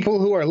 Yeah. People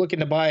who are looking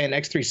to buy an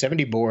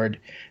X370 board,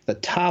 the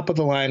top of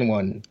the line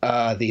one,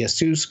 the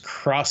Asus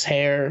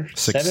Crosshair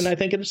 7, I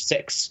think it is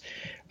 6.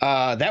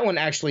 That one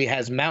actually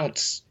has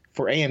mounts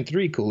for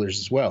AM3 coolers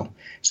as well.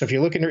 So if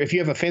you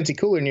have a fancy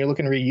cooler and you're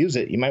looking to reuse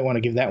it, you might want to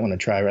give that one a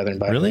try rather than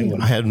buy a new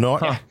one. I had no.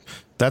 Huh.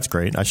 That's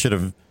great. I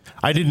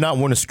did not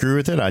want to screw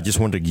with it. I just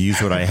wanted to use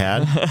what I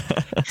had.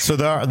 So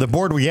the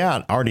board we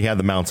had already had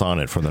the mounts on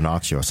it for the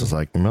Noctio. So it's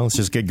like, well, let's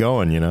just get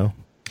going,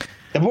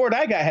 The board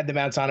I got had the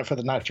mounts on it for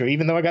the Noctio,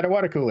 even though I got a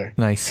water cooler.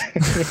 Nice.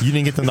 You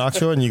didn't get the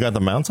Noctio and you got the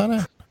mounts on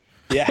it?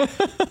 Yeah.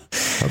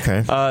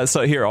 Okay.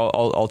 So here,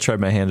 I'll try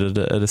my hand at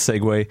a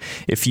segue.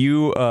 If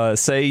you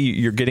say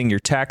you're getting your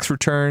tax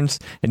returns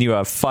and you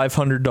have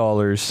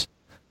 $500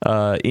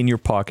 in your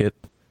pocket,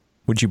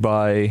 would you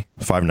buy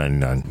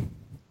 $599?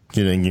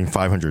 Getting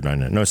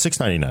 $599? No,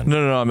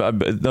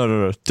 $699.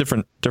 No.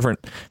 Different.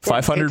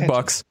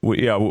 $500.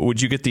 Yeah.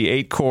 Would you get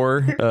the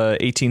 8-core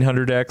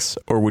 1800X,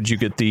 or would you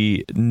get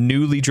the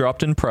newly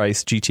dropped in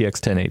price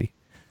GTX 1080?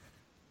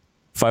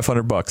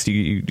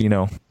 $500. You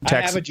know. Tax.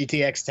 I have a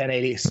GTX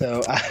 1080,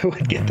 so I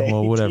would get that.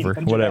 Well, whatever.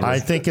 I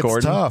think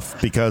it's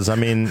tough because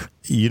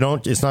you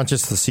don't. It's not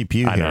just the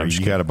CPU here.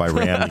 You got to buy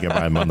RAM. You got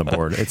to buy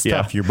motherboard. It's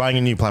tough. You're buying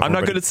a new platform.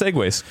 I'm not good at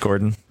segues,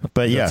 Gordon.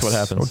 But that's what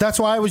happens. Well, that's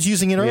why I was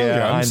using it earlier.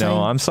 Yeah, I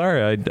know. I'm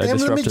sorry. I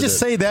disrupted let me just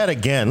say that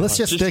again. Let's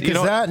just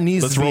because that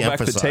needs to be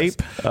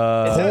emphasized. Let's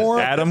roll back the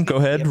tape. Adam, go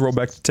ahead. Roll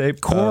back the tape.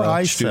 Core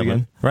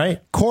i7, right?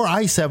 Core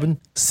i7,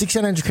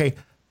 600K,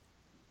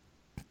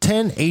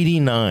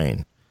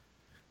 1089.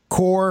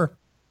 Core,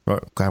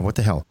 God, what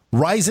the hell?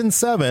 Ryzen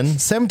 7,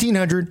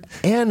 1700,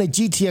 and a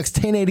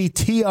GTX 1080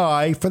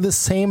 Ti for the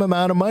same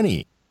amount of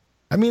money.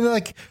 I mean,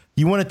 like,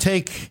 you want to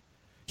take,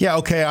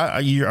 okay,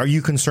 are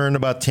you concerned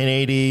about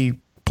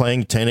 1080, playing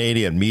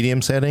 1080 at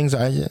medium settings?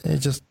 I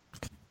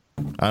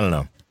don't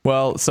know.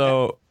 Well,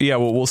 so,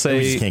 we'll say...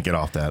 We just can't get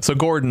off that. So,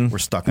 Gordon, we're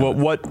stuck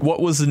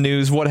what was the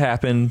news? What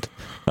happened?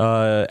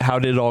 How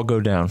did it all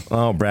go down?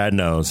 Oh, Brad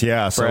knows.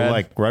 Yeah,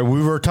 so, Brad?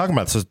 we were talking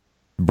about this. So,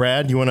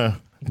 Brad, you want to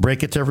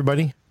break it to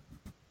everybody?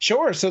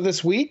 Sure. So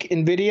this week,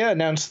 NVIDIA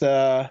announced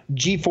the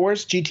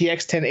GeForce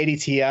GTX 1080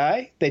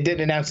 Ti. They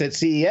didn't announce it at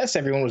CES.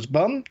 Everyone was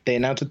bummed. They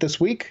announced it this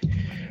week.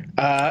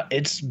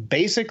 It's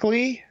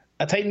basically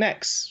a Titan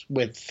X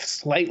with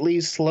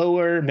slightly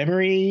slower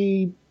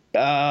memory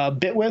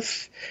bit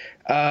width.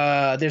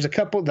 There's a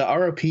couple. The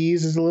ROPs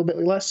is a little bit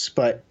less,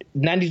 but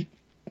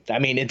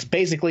it's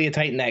basically a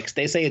Titan X.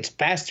 They say it's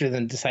faster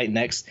than the Titan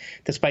X,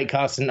 despite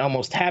costing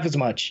almost half as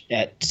much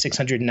at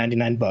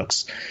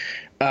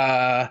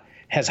 $699.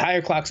 Has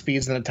higher clock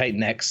speeds than the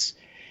Titan X.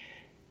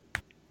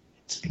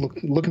 It's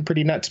looking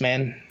pretty nuts,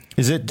 man.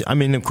 Is it? I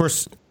mean, of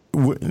course,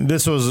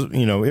 this was,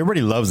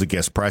 everybody loves the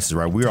guess prices,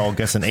 right? We were all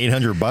guessing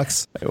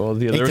 $800. Well,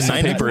 there was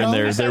some paper in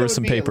there. There was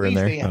some paper in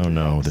there. Oh,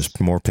 no, there's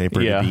more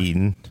paper to be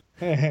eaten.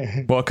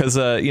 Well, because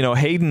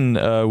Hayden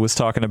was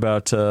talking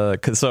about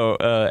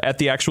at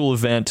the actual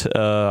event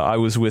I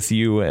was with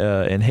you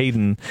and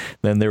Hayden.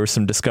 Then there was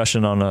some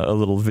discussion on a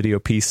little video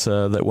piece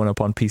that went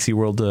up on PC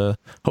World,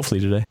 hopefully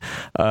today,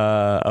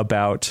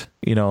 about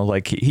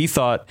he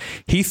thought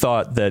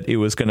that it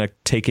was going to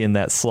take in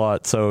that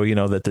slot, so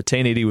that the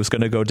 1080 was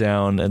going to go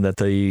down and that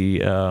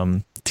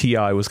the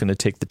Ti was going to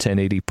take the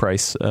 1080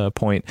 price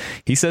point.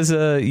 He says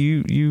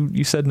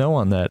you said no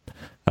on that.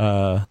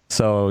 I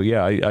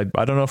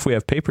don't know if we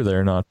have paper there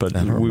or not, but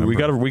we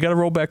got to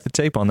roll back the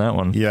tape on that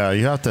one. Yeah,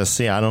 you have to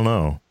see. I don't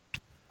know.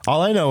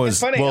 All I know is,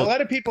 it's funny. A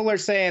lot of people are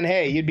saying,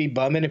 "Hey, you'd be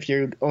bumming if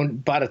you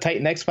bought a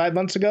Titan X 5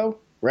 months ago,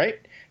 right?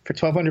 For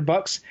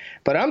 $1,200."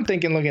 But I'm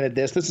thinking, looking at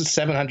this is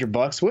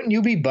 $700. Wouldn't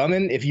you be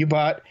bumming if you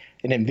bought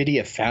an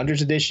NVIDIA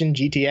Founders Edition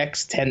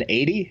GTX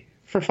 1080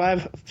 for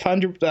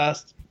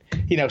 $500?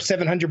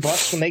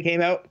 $700 when they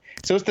came out?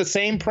 So it's the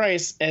same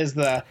price as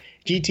the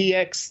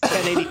GTX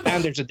 1080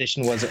 Founders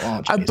Edition was at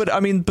launch.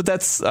 But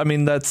that's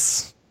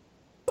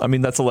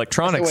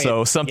electronics.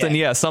 So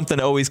something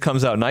always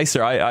comes out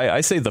nicer.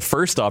 I say the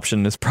first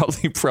option is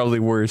probably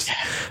worse,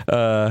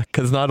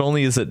 because not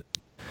only is it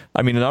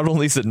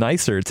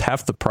nicer, it's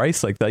half the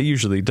price. Like, that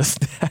usually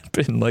doesn't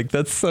happen. Like,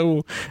 that's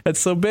so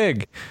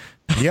big.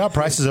 Yeah,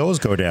 prices always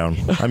go down.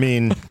 I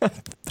mean,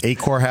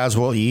 8-core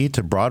Haswell E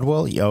to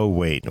Broadwell. Oh,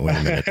 wait a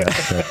minute.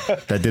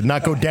 That did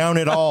not go down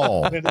at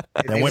all. That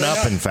went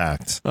up, in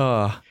fact.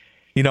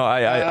 You know,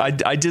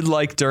 I did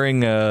like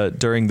during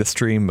the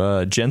stream,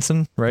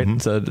 Jensen, right? Mm-hmm.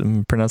 So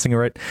I'm pronouncing it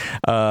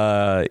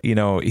right. You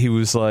know, he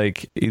was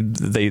like,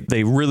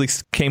 they really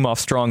came off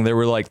strong. They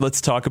were like,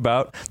 let's talk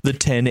about the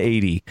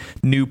 1080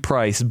 new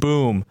price,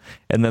 boom.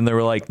 And then they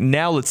were like,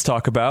 now let's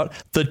talk about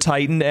the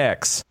Titan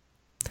X.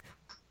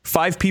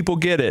 5 people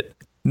get it.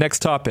 Next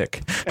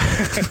topic.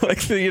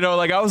 Like, you know,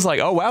 like I was like,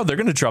 oh wow, they're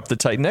going to drop the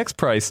Titan X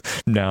price.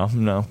 No.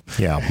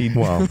 Yeah.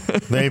 Well,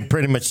 they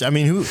pretty much. I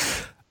mean,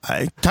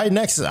 Titan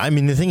X. I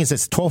mean, the thing is,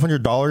 it's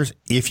 $1,200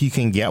 if you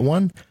can get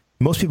one.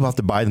 Most people have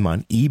to buy them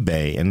on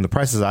eBay, and the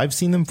prices I've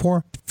seen them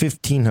for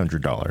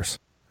 $1,500.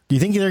 Do you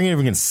think they're even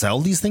going to sell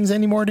these things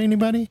anymore to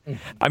anybody?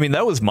 I mean,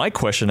 that was my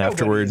question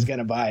afterward. Nobody's going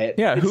to buy it.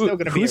 Yeah, it's still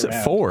gonna who's it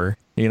for?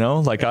 You know,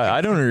 like I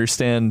don't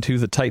understand who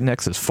the Titan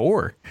X is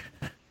for.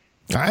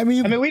 I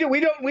mean, we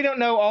don't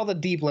know all the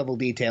deep level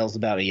details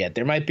about it yet.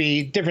 There might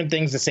be different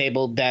things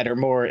disabled that are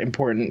more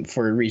important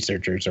for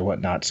researchers or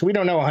whatnot. So we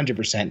don't know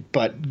 100%.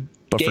 But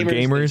for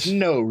gamers, there's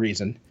no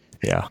reason.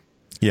 Yeah.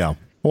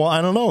 Well,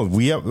 I don't know.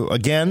 We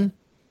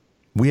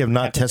have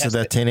not tested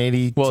that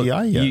 1080 Ti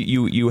yet.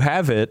 You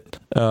have it.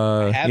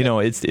 You know,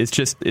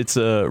 it's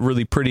a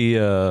really pretty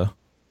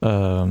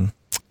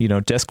you know,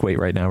 desk weight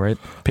right now, right?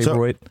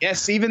 Paperweight. So,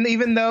 yes, even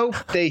though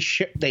they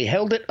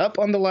held it up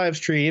on the live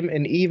stream,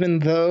 and even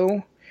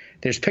though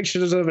there's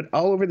pictures of it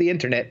all over the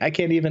internet, I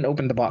can't even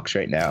open the box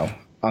right now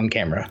on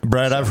camera.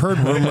 Brad, I've heard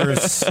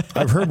rumors.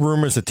 I've heard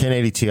rumors that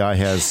 1080 Ti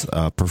has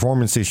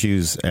performance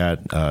issues at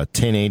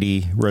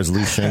 1080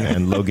 resolution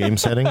and low game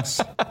settings.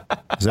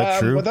 Is that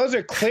true? Well, those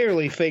are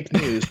clearly fake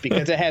news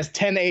because it has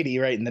 1080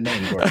 right in the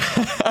name.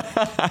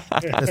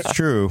 That's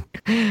true.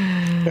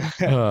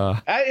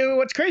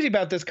 What's crazy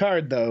about this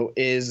card, though,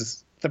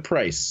 is the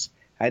price.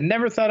 I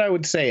never thought I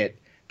would say it,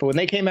 but when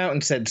they came out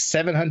and said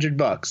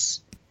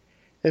 $700,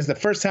 this is the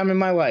first time in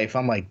my life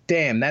I'm like,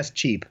 damn, that's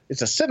cheap.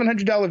 It's a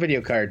 $700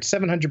 video card,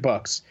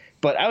 $700.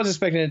 But I was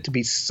expecting it to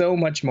be so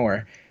much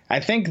more.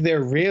 I think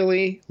they're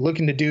really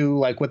looking to do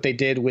like what they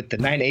did with the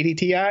 980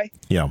 Ti.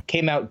 Yeah.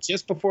 Came out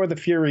just before the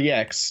Fury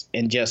X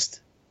and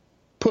just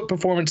put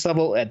performance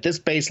level at this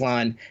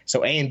baseline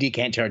so AMD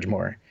can't charge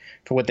more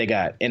for what they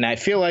got. And I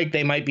feel like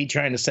they might be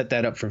trying to set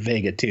that up for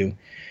Vega too.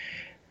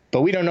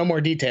 But we don't know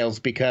more details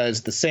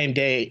because the same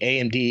day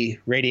AMD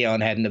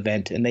Radeon had an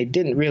event and they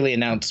didn't really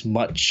announce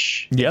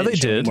much. Yeah, they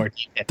did.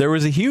 There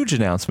was a huge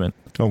announcement.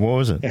 Oh, what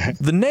was it?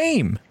 The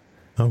name.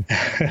 Oh,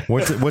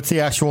 what's the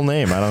actual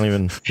name? I don't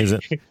even. Is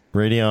it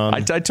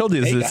Radeon? I told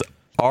you this is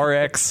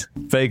RX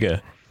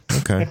Vega.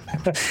 Okay.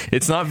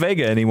 It's not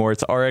Vega anymore.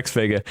 It's RX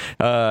Vega.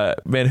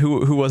 Man,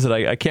 who was it?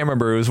 I can't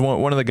remember. It was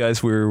one of the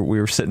guys we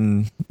were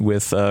sitting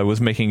with was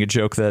making a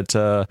joke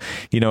that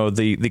you know,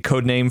 the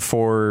code name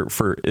for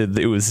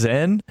it was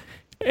Zen,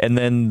 and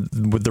then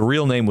the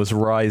real name was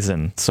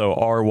Ryzen. So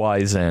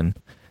RYZen.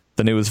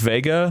 Then it was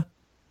Vega,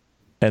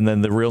 and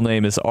then the real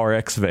name is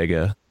RX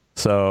Vega.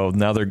 So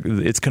now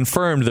it's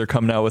confirmed they're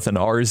coming out with an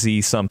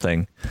RZ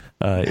something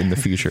in the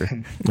future.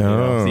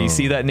 So you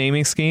see that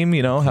naming scheme?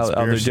 You know how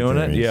they're doing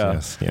it? Yeah.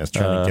 Yes.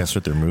 Trying to guess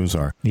what their moves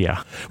are.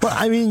 Yeah. Well,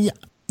 I mean,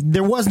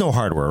 there was no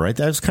hardware, right?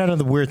 That was kind of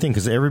the weird thing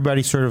because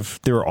everybody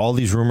there were all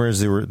these rumors.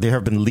 There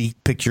have been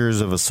leaked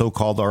pictures of a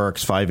so-called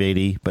RX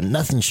 580, but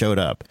nothing showed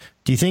up.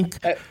 Do you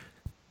think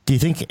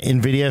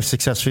NVIDIA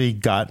successfully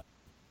got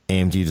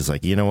AMD is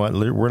like, you know what?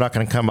 We're not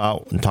going to come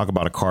out and talk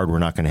about a card we're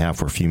not going to have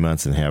for a few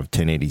months and have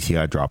 1080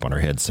 Ti drop on our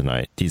heads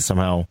tonight. Do you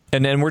somehow?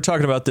 And then we're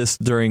talking about this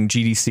during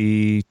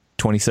GDC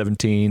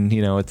 2017.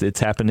 You know, it's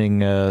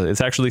happening. It's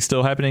actually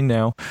still happening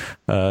now.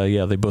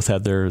 Yeah, they both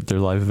had their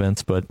live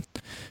events, but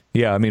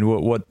yeah, I mean,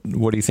 what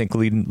do you think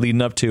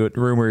leading up to it?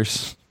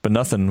 Rumors, but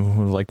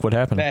nothing. Like, what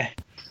happened?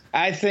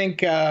 I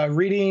think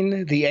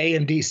reading the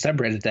AMD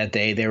subreddit that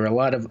day, there were a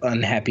lot of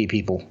unhappy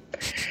people.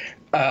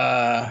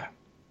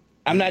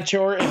 I'm not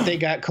sure if they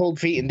got cold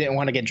feet and didn't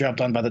want to get dropped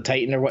on by the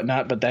Titan or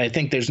whatnot, but I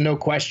think there's no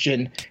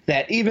question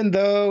that even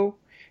though,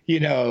 you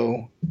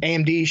know,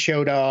 AMD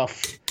showed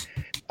off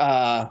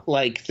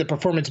like the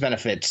performance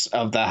benefits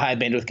of the high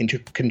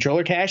bandwidth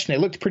controller cache, and they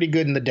looked pretty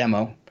good in the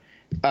demo.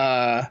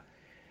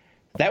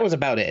 That was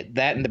about it.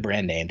 That and the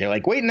brand name. They're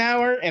like, wait an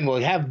hour and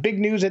we'll have big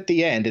news at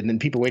the end. And then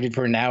people waited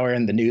for an hour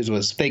and the news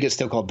was Vega's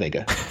still called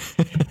Vega.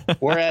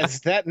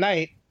 Whereas that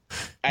night,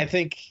 I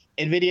think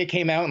NVIDIA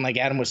came out and, like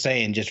Adam was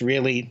saying, just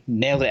really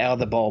nailed it out of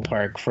the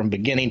ballpark from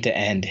beginning to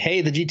end.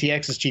 Hey, the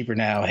GTX is cheaper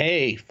now.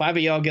 Hey, 5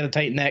 of y'all get a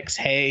Titan X.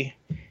 Hey,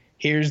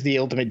 here's the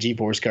ultimate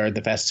GeForce card,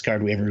 the fastest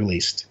card we ever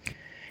released.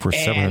 For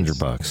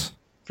 $700.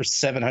 For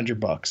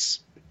 $700.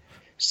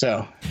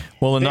 So,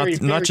 well,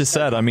 and not just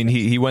that. I mean,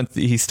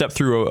 he stepped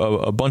through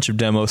a bunch of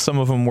demos. Some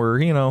of them were,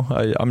 you know,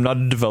 I'm not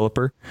a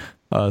developer,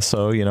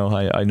 so you know,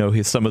 I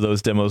know some of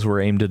those demos were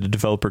aimed at a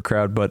developer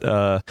crowd, but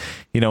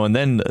you know, and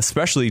then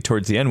especially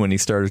towards the end when he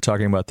started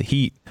talking about the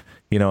heat,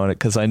 you know,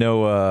 because I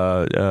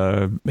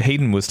know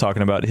Hayden was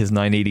talking about his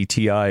 980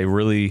 Ti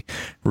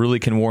really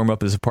can warm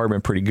up his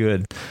apartment pretty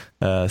good,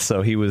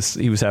 so he was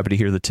happy to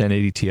hear the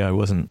 1080 Ti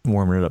wasn't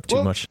warming it up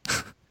too much.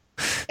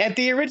 At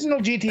the original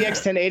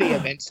GTX 1080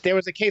 events, there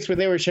was a case where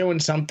they were showing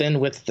something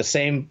with the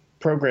same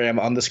program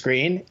on the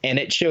screen, and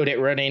it showed it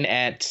running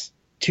at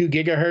 2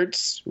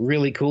 gigahertz,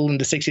 really cool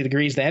into 60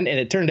 degrees then, and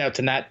it turned out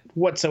to not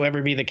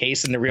whatsoever be the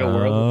case in the real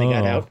world when they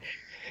got out.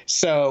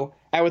 So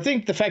I would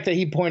think the fact that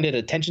he pointed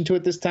attention to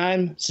it this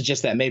time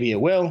suggests that maybe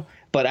it will,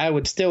 but I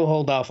would still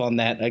hold off on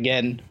that.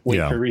 Again, wait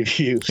for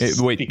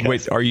reviews.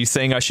 Wait, are you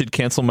saying I should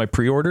cancel my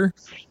pre-order?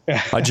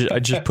 I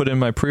just put in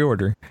my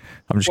pre-order.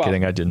 I'm just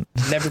kidding. I didn't.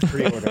 Never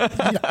pre-order.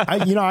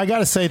 I got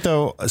to say,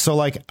 though,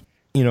 so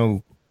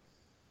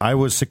I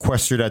was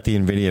sequestered at the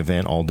NVIDIA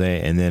event all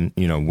day, and then,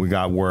 we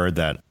got word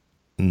that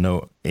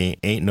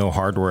ain't no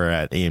hardware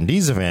at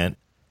AMD's event.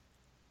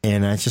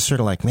 And I just sort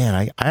of like, man,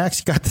 I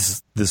actually got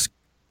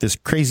this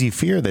crazy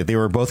fear that they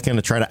were both going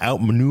to try to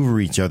outmaneuver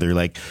each other.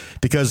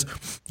 Because,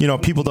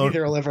 people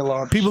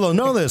don't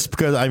know this,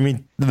 because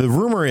the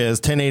rumor is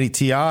 1080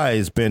 Ti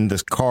has been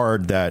this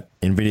card that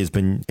NVIDIA has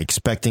been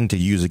expecting to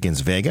use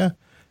against Vega.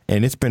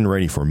 And it's been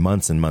ready for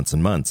months and months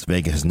and months.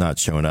 Vega has not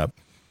shown up.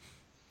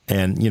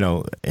 And,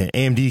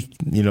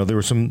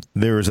 AMD,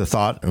 there was a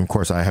thought, and of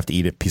course I have to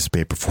eat a piece of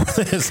paper for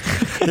this.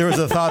 There was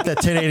a thought that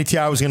 1080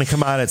 Ti was going to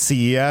come out at CES.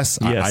 Yes,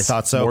 I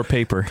thought so. More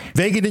paper.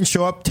 Vega didn't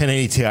show up.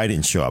 1080 Ti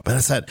didn't show up. And I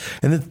said,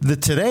 and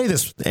today,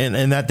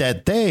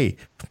 that day,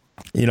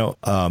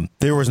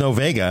 there was no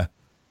Vega.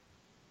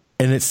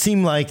 And it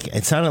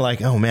sounded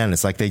like, oh man,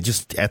 it's like they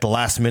just at the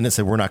last minute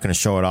said, we're not going to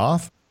show it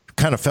off.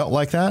 Kind of felt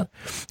like that.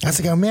 I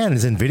was like, oh man,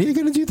 is NVIDIA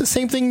going to do the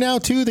same thing now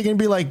too? They're going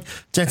to be like,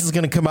 Jensen's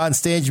going to come out on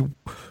stage,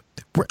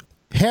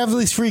 have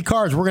these free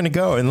cards, we're going to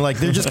go. And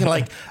they're just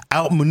going to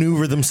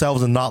outmaneuver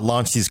themselves and not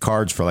launch these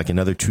cards for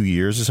another 2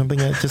 years or something.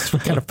 It just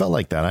kind of felt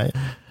like that.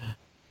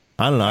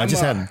 I don't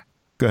know.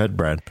 Go ahead,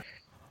 Brad.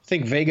 I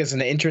think Vega's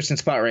in an interesting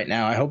spot right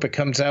now. I hope it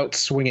comes out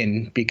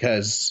swinging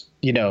because,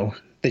 the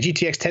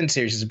GTX 10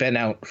 series has been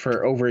out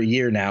for over a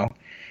year now.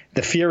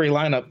 The Fury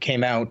lineup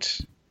came out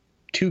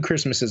 2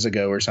 Christmases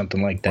ago or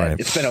something like that. Right.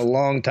 It's been a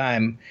long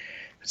time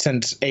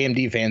since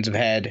AMD fans have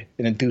had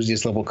an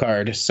enthusiast level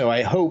card. So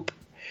I hope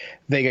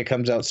Vega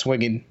comes out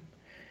swinging.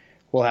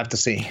 We'll have to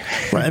see.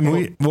 Right.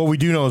 And what we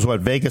do know is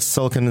Vegas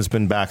Silicon has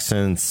been back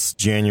since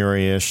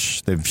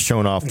January-ish. They've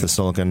shown off the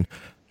Silicon.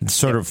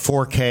 Sort of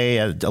 4K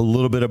at a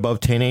little bit above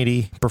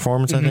 1080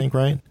 performance, I think,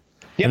 right?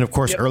 Yep. And of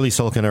course, early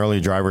Silicon, early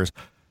drivers.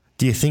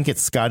 Do you think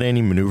it's got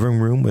any maneuvering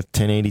room with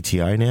 1080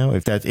 Ti now?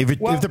 If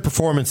the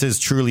performance is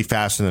truly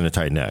faster than a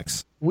Titan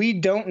X? We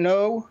don't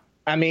know.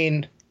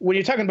 When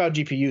you're talking about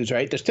GPUs,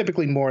 right, there's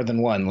typically more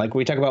than one. Like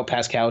we talk about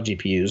Pascal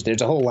GPUs,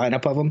 there's a whole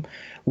lineup of them.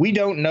 We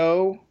don't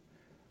know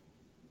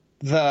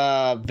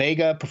the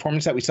Vega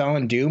performance that we saw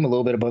in Doom, a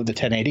little bit above the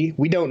 1080.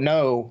 We don't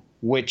know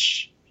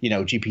which,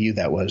 GPU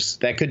that was.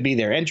 That could be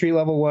their entry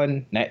level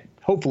one. That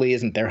hopefully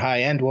isn't their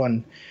high end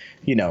one.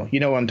 You know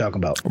what I'm talking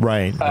about.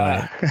 Right.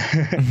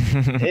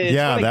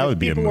 Yeah, that would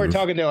be a move. People were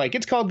talking, they're like,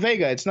 it's called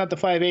Vega. It's not the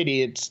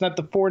 580. It's not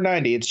the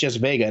 490. It's just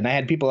Vega. And I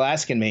had people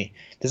asking me,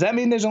 does that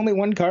mean there's only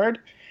one card?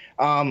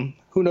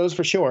 Who knows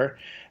for sure?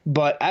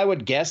 But I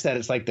would guess that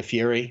it's like the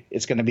Fury.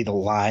 It's going to be the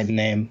line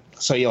name.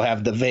 So you'll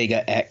have the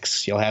Vega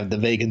X. You'll have the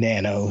Vega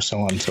Nano, so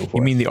on and so forth.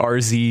 You mean the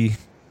RZ?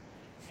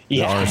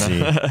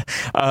 Yeah.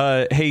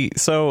 Hey,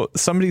 so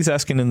somebody's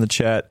asking in the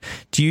chat,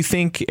 do you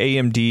think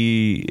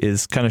AMD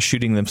is kind of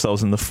shooting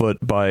themselves in the foot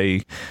by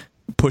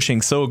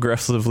pushing so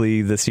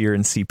aggressively this year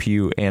in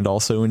CPU and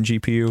also in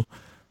GPU?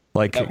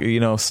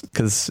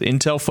 Because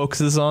Intel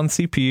focuses on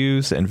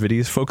CPUs,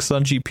 NVIDIA's focused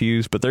on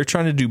GPUs, but they're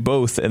trying to do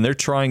both, and they're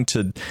trying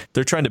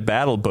to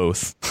battle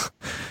both.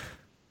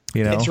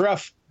 It's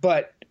rough,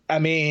 but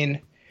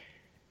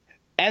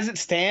as it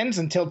stands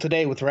until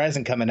today with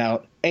Ryzen coming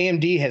out,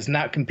 AMD has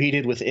not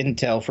competed with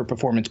Intel for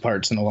performance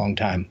parts in a long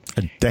time.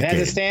 A decade. And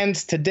as it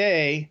stands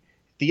today,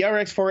 the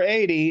RX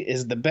 480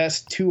 is the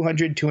best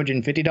 $200,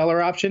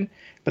 $250 option,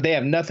 but they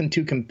have nothing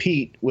to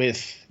compete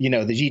with, the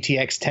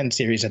GTX 10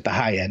 series at the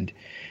high end.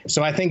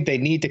 So I think they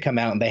need to come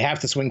out and they have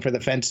to swing for the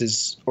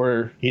fences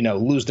or,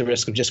 lose the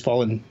risk of just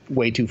falling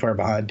way too far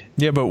behind.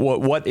 Yeah, but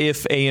what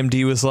if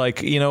AMD was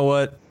like, you know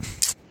what,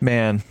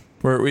 man,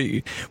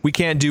 we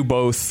can't do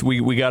both.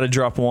 We got to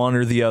drop one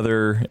or the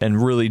other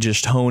and really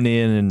just hone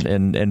in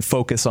and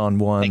focus on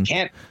one.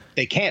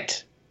 They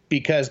can't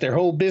because their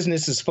whole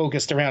business is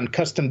focused around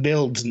custom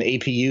builds and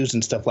APUs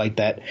and stuff like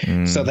that.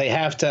 So they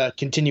have to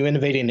continue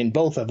innovating in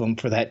both of them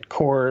for that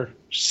core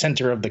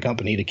center of the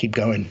company to keep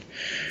going.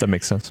 That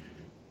makes sense.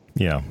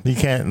 Yeah,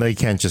 they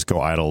can't just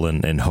go idle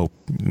and hope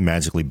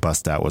magically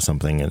bust out with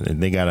something.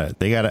 And they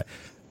gotta,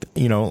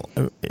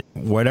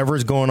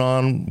 whatever's going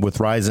on with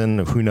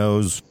Ryzen, who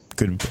knows?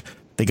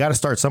 They got to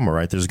start somewhere,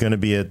 right? There's going to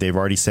be they've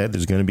already said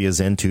there's going to be a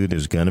Zen 2,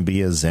 there's going to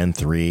be a Zen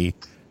 3.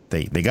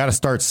 They got to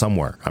start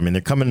somewhere.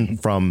 They're coming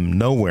from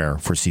nowhere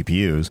for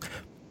CPUs.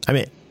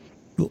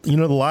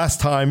 The last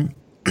time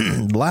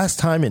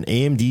in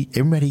AMD,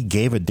 everybody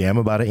gave a damn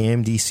about an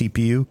AMD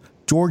CPU.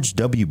 George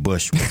W.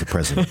 Bush was the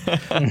president.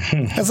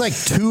 That's like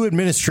 2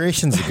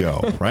 administrations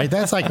ago, right?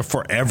 That's like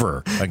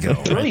forever ago.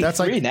 Right? That's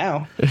like 3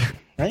 now.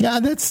 right? Yeah,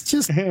 that's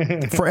just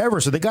forever.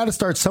 So they got to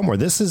start somewhere.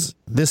 This is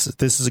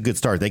a good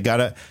start. They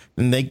got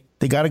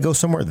to go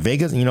somewhere.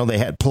 Vegas, they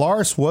had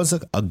Polaris was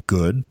a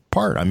good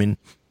part. I mean,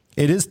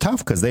 it is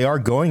tough because they are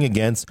going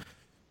against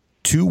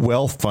two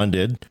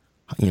well-funded,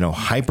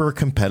 hyper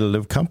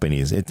competitive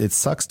companies. It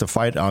sucks to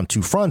fight on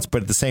two fronts,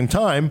 but at the same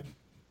time,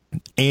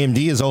 AMD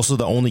is also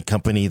the only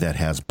company that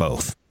has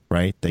both,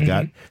 right? They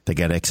got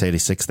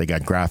x86, they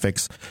got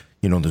graphics.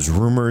 There's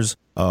rumors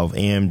of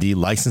AMD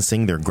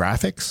licensing their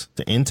graphics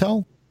to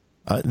Intel.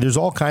 There's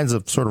all kinds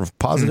of sort of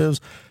positives.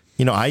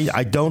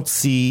 I don't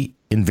see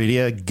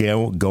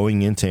NVIDIA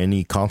going into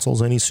any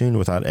consoles any soon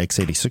without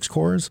x86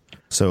 cores.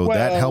 So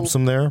that helps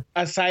them there.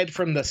 Aside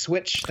from the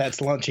Switch that's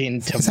launching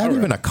tomorrow. Is that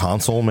even a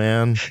console,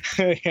 man?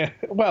 Yeah,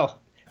 well,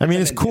 I mean,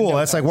 it's cool.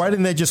 That's like, why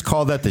didn't they just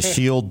call that the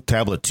Shield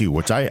Tablet 2,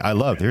 which I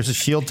love. There's a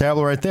Shield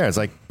tablet right there. It's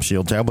like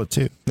Shield Tablet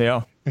 2.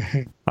 Yeah.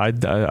 I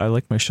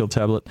like my Shield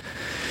tablet.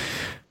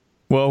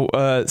 Well,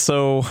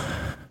 so...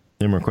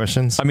 Any more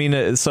questions? I mean,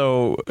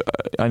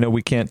 I know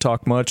we can't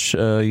talk much.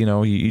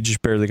 You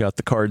just barely got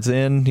the cards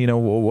in.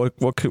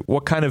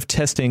 What kind of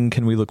testing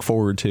can we look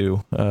forward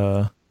to?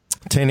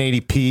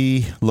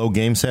 1080p, low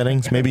game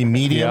settings, maybe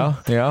medium.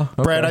 Yeah.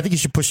 Okay. Brad, I think you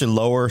should push it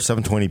lower,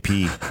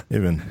 720p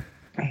even.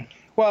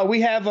 Well,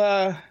 we have,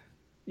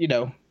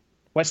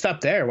 why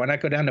stop there? Why not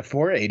go down to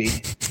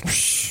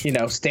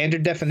 480?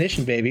 Standard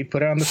definition, baby.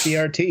 Put it on the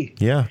CRT.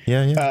 Yeah.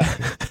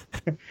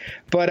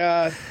 But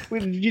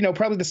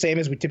probably the same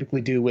as we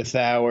typically do with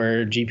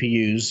our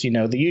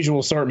GPUs. The usual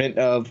assortment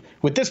of,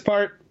 with this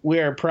part,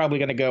 we're probably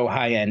going to go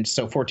high end,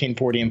 so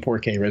 1440 and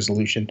 4K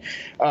resolution.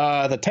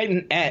 The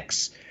Titan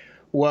X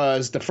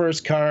was the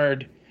first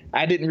card.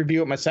 I didn't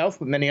review it myself,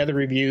 but many other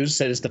reviews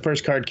said it's the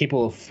first card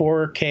capable of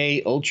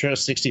 4K ultra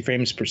 60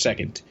 frames per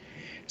second.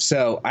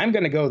 So I'm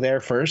going to go there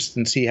first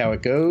and see how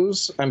it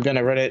goes. I'm going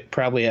to run it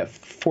probably at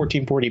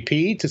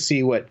 1440p to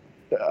see what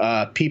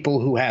people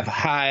who have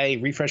high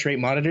refresh rate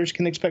monitors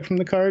can expect from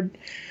the card.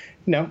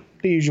 The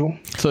usual.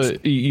 So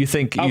you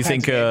think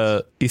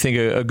a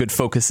good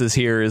focus is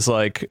here is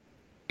like,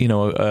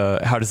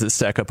 how does it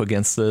stack up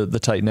against the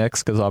Titan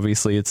X? Because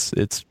obviously it's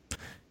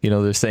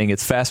they're saying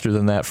it's faster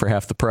than that for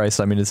half the price.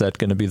 I mean, is that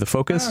going to be the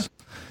focus?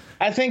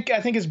 I think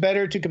it's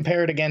better to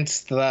compare it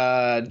against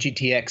the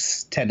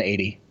GTX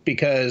 1080,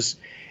 because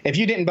if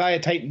you didn't buy a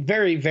Titan,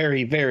 very,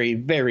 very, very,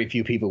 very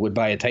few people would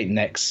buy a Titan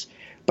X.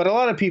 But a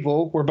lot of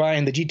people were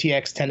buying the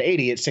GTX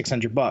 1080 at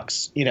 $600.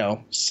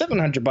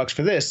 $700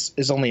 for this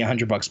is only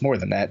 $100 more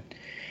than that.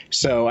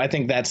 So I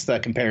think that's the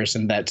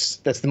comparison that's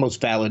the most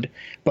valid.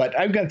 But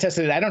I'm going to test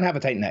it. I don't have a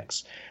Titan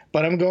X,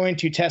 but I'm going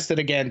to test it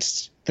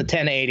against the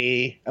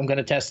 1080. I'm going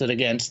to test it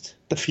against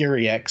the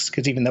Fury X,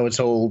 because even though it's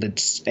old,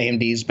 it's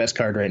AMD's best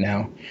card right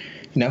now.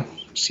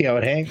 See how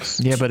it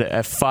hangs. Yeah, but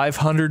at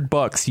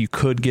 $500, you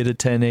could get a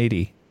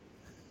 1080.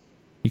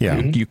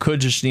 You could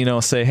just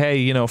say,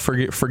 hey,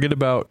 forget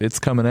about it's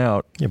coming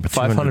out. Yeah, but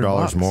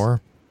 $500 more.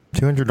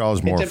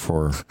 $200 more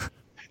for.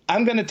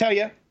 I'm going to tell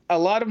you, a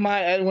lot of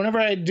whenever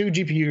I do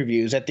GPU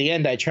reviews, at the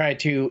end I try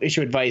to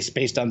issue advice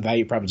based on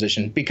value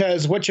proposition,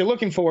 because what you're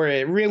looking for,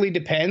 it really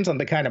depends on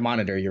the kind of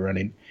monitor you're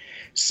running.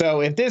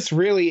 So if this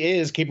really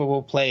is capable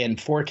of playing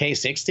 4K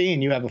 60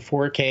 and you have a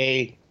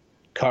 4K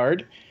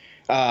card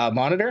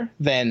monitor,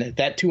 then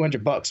that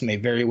 $200 may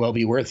very well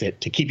be worth it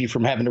to keep you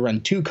from having to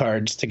run two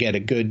cards to get a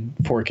good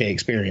 4K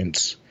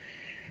experience.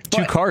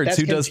 Two cards?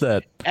 Who does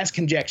that? That's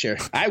conjecture.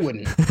 I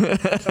wouldn't.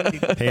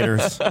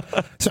 Haters.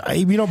 So,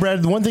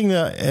 Brad, the one thing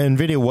that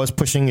NVIDIA was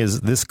pushing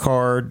is this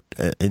card.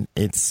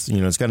 It's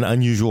got an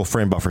unusual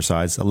frame buffer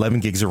size, 11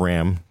 gigs of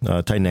RAM.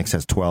 Titan X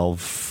has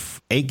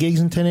 8 gigs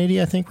in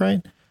 1080, I think,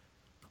 right?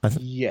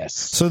 Yes.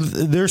 So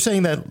they're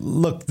saying that,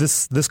 look,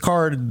 this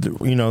card,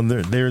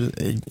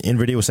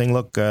 NVIDIA was saying,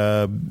 look,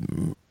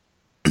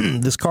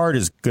 this card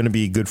is going to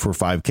be good for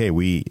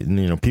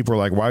 5K. People are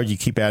like, why would you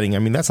keep adding? I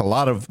mean, that's a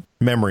lot of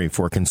memory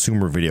for a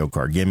consumer video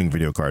card, gaming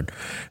video card.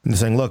 And they're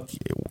saying, look,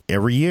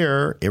 every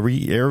year,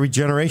 every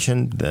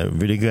generation, the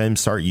video games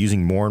start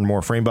using more and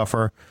more frame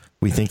buffer.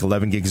 We think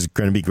 11 gigs is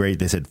going to be great.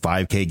 They said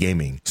 5K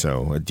gaming.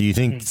 So do you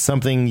think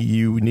something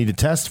you need to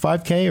test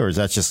 5K, or is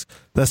that's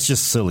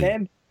just silly?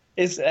 Man,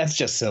 that's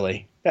just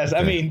silly.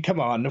 I mean, come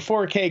on. The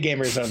 4K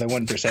gamers are the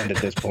 1% at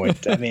this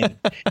point. I mean,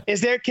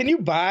 can you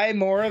buy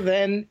more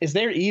than,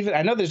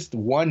 I know there's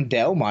one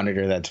Dell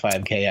monitor that's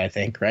 5K, I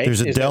think, right?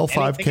 There's a Dell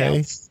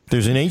 5K.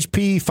 There's an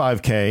HP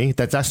 5K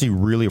that's actually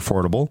really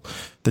affordable.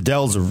 The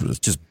Dell's a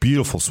just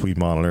beautiful, sweet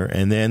monitor.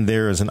 And then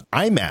there is an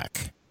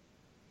iMac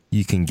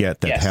you can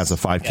get that has a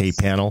 5K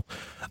panel.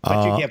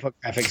 But you can't put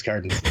graphics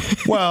card in.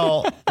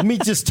 Well, let me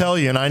just tell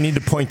you, and I need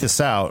to point this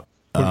out.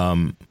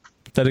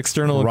 That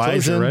external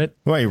enclosure, right?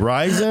 Wait,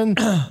 Ryzen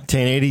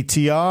 1080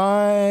 Ti.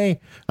 I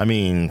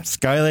mean,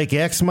 Skylake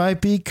X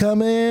might be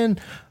coming.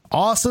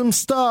 Awesome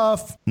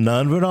stuff.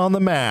 None of it on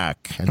the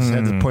Mac. I just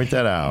had to point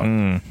that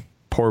out.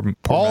 Poor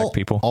Mac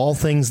people. All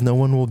things no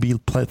one will be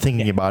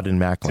thinking about in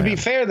Mac land. To be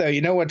fair, though, you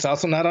know what's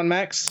also not on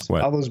Macs?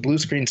 What? All those blue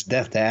screens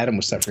death that Adam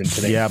was suffering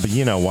today. Yeah, but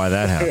you know why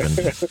that happened.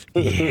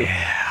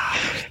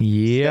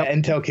 Yep. The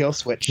Intel kill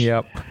switch.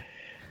 Yep.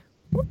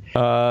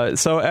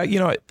 This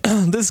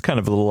is kind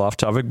of a little off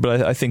topic,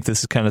 but I think this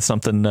is kind of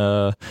something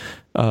that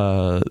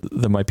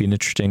might be an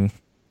interesting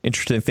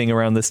thing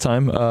around this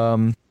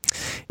time.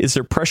 Is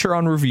there pressure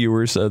on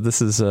reviewers?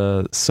 This is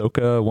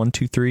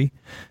Soka123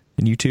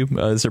 in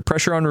YouTube. Is there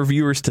pressure on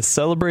reviewers to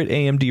celebrate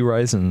AMD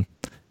Ryzen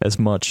as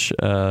much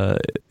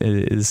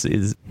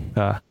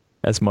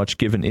as much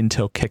given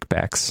Intel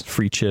kickbacks,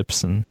 free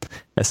chips and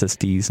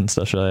SSDs and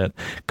stuff like that?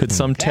 Could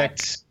some tech?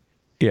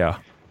 Yeah,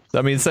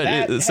 I mean,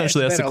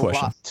 essentially that's the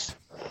question.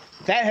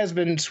 That has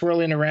been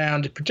swirling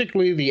around,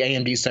 particularly the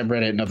AMD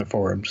subreddit and other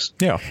forums.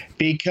 Yeah,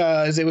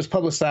 because it was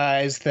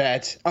publicized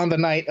that on the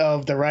night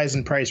of the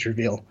Ryzen price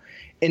reveal,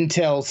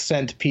 Intel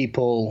sent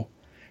people,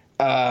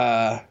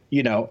 an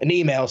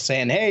email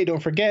saying, "Hey,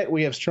 don't forget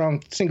we have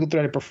strong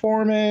single-threaded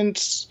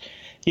performance,"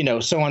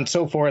 so on and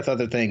so forth,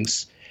 other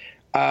things,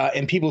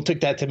 and people took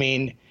that to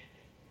mean,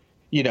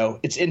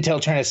 it's Intel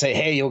trying to say,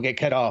 "Hey, you'll get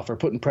cut off," or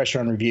putting pressure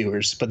on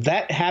reviewers. But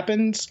that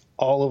happens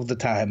all of the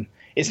time.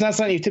 It's not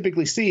something you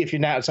typically see if you're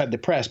not outside the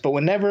press, but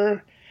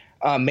whenever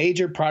a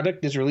major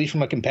product is released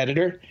from a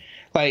competitor,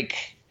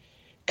 like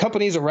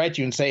companies will write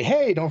you and say,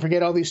 "Hey, don't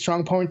forget all these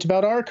strong points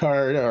about our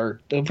card," or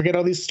 "Don't forget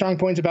all these strong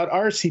points about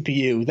our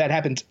CPU." That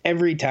happens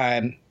every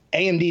time.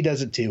 AMD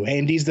does it too.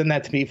 AMD's done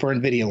that to me for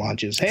NVIDIA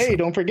launches. "Hey,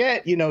 don't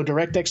forget,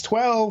 DirectX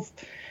 12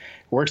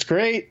 works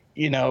great.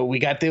 We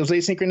got those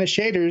asynchronous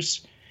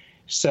shaders."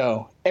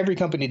 So every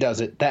company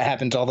does it. That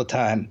happens all the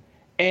time.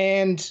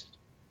 And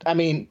I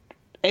mean,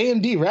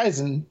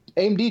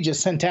 AMD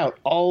just sent out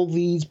all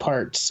these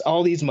parts,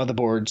 all these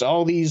motherboards,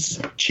 all these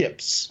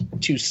chips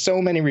to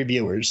so many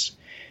reviewers.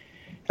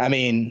 I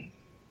mean,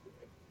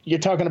 you're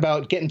talking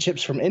about getting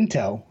chips from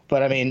Intel,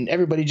 but I mean,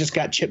 everybody just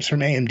got chips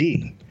from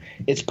AMD.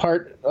 It's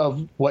part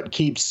of what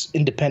keeps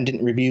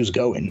independent reviews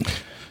going.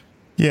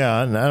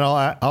 Yeah, and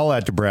I'll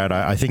add to Brad.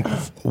 I think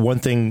one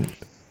thing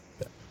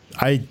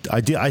I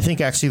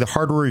think actually the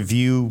hardware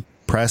review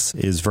press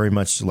is very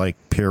much like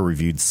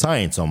peer-reviewed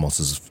science, almost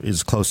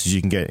as close as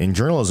you can get in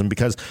journalism.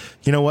 Because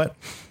you know what?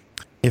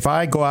 If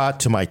I go out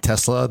to my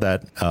Tesla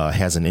that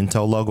has an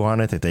Intel logo on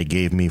it that they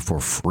gave me for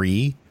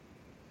free,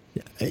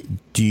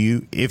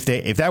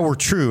 if that were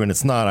true, and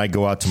it's not, I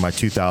go out to my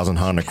 2000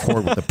 Honda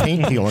Accord with the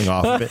paint peeling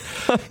off of it.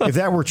 If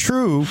that were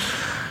true,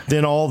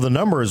 then all the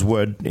numbers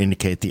would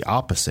indicate the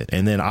opposite,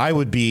 and then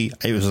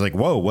it was like,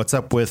 whoa, what's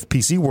up with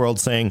PC World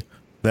saying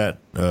that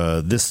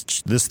this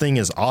thing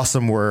is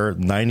awesome, where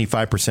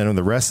 95% of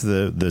the rest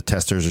of the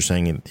testers are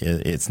saying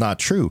it's not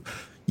true.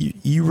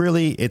 You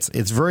really,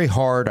 it's very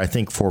hard, I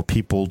think, for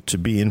people to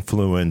be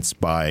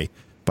influenced by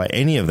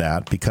any of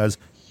that, because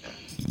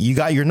you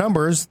got your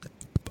numbers.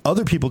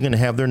 Other people are going to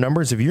have their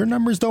numbers. If your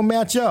numbers don't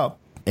match up,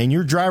 and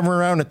you're driving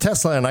around a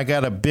Tesla, and I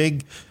got a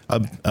big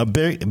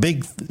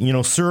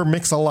Sir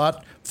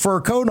Mix-a-Lot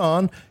fur coat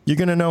on, you're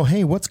going to know,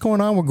 hey, what's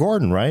going on with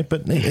Gordon, right?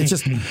 But it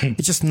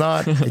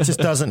just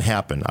doesn't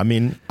happen. I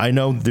mean, I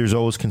know there's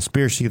always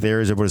conspiracy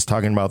theories. Everybody's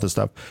talking about this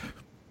stuff.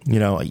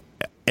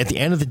 At the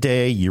end of the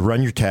day, you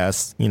run your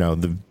tests.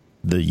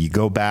 You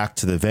go back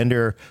to the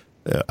vendor.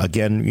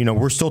 Again,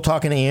 we're still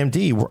talking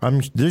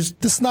AMD. This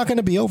is not going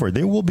to be over.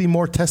 There will be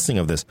more testing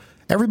of this.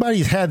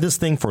 Everybody's had this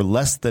thing for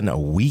less than a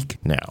week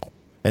now.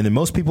 And then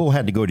most people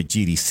had to go to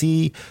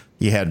GDC.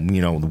 You had,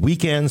 the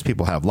weekends,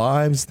 people have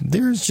lives.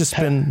 There's just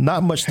been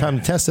not much time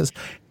to test this.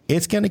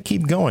 It's going to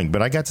keep going.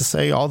 But I got to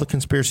say, all the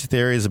conspiracy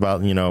theories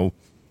about,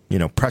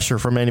 pressure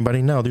from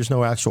anybody. No, there's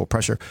no actual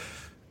pressure.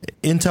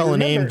 Intel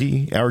and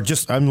AMD are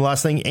just, the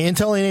last thing,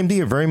 Intel and AMD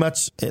are very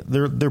much,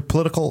 they're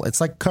political.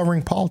 It's like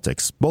covering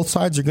politics. Both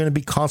sides are going to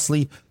be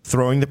constantly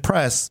throwing the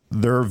press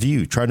their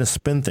view, trying to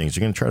spin things.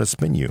 They're going to try to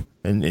spin you.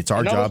 And it's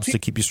our jobs to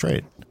keep you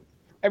straight.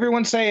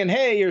 Everyone's saying,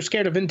 hey, you're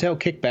scared of Intel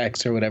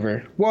kickbacks or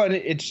whatever. One,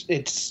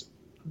 it's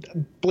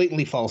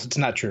blatantly false. It's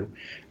not true.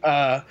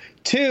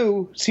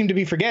 Two, seem to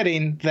be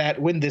forgetting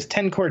that when this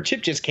 10-core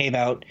chip just came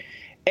out,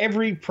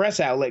 every press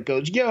outlet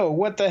goes, yo,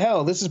 what the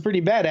hell? This is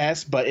pretty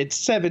badass, but it's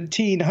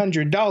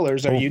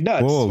 $1,700. Are you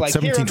nuts? Whoa, like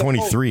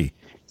 $1,723.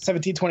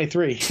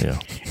 $1,723. Yeah.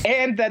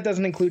 And that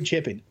doesn't include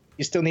shipping.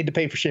 You still need to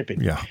pay for shipping.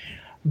 Yeah.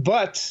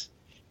 But,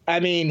 I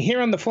mean,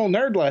 here on the Full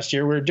Nerd last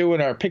year, we were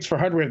doing our picks for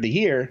hardware of the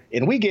year,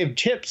 and we gave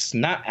chips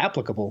not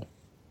applicable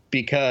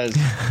because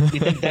we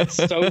think that's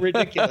so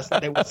ridiculous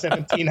that it was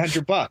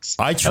 $1,700.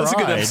 I tried.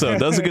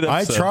 That was a good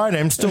episode. I tried.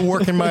 I'm still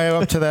working my way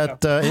up to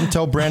that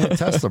Intel branded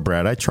Tesla,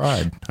 Brad. I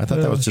tried. I thought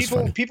that was just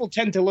funny. People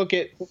tend to look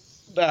at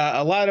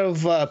a lot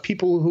of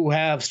people who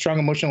have strong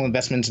emotional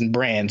investments in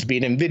brands, be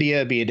it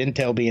NVIDIA, be it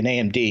Intel, be it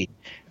AMD,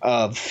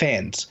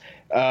 fans.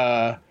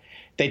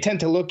 They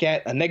tend to look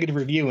at a negative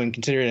review and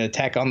consider it an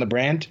attack on the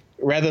brand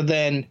rather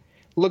than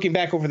looking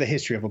back over the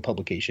history of a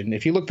publication.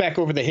 If you look back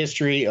over the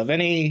history of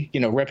any,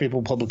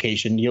 reputable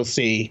publication, you'll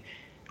see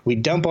we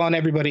dump on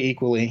everybody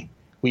equally.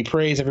 We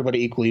praise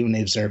everybody equally when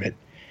they deserve it.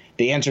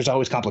 The answer is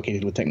always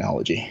complicated with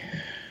technology.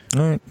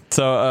 All right.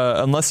 So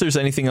unless there's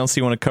anything else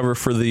you want to cover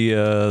for the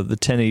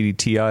 1080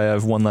 Ti, I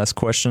have one last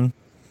question.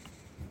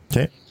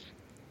 Okay.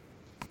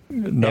 I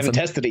haven't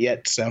tested it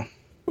yet, so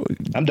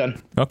I'm done.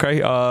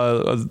 Okay.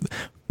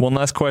 One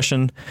last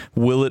question.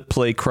 Will it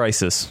play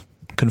Crysis?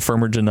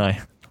 Confirm or deny?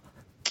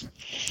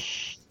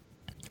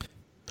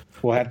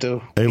 We'll have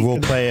to. It will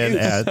play it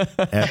at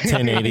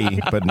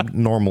 1080, but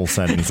normal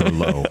settings are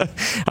low.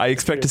 I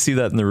expect to see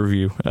that in the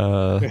review.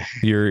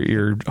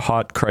 Your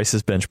hot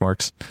Crysis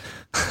benchmarks.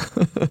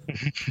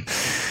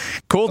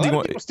 Cool. A lot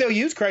of people still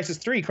use Crysis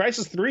 3.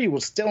 Crysis 3 will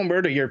still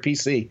murder your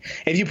PC.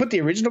 If you put the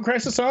original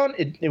Crysis on,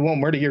 it won't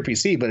murder your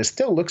PC, but it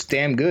still looks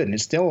damn good, and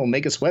it still will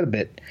make it sweat a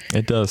bit.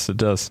 It does. It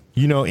does.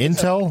 You know,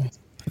 Intel,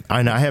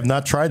 I have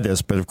not tried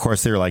this, but of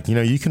course they're like,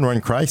 you can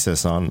run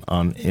Crysis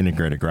on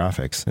integrated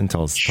graphics.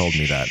 Intel's told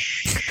me that.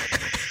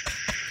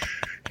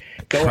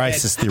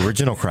 Crysis, the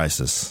original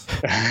Crysis,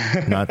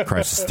 not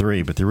Crysis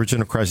 3, but the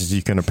original Crysis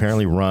you can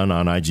apparently run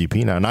on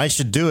IGP now. And I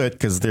should do it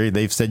because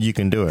they've said you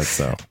can do it.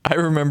 So I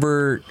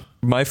remember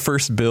my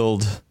first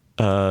build.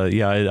 I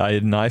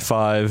had an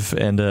i5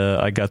 and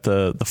I got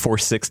the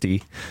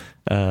 460,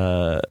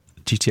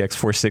 GTX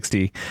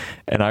 460.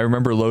 And I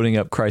remember loading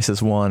up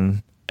Crysis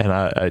 1 and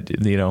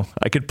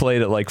I could play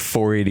it at like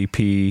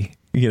 480p.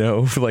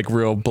 For like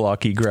real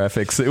blocky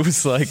graphics. It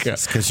was like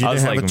because you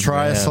didn't have a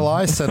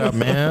tri-SLI set up,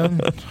 man.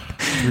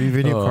 3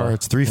 video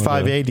cards, 3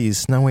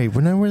 580s. No, wait,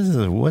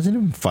 wasn't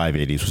even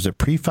 580s? Was it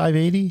pre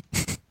 580?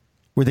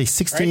 Were they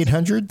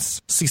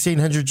 6800s?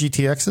 6800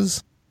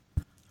 GTXs?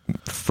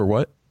 For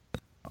what?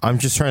 I'm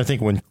just trying to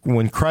think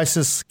when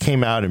Crysis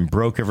came out and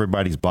broke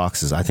everybody's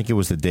boxes. I think it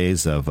was the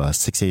days of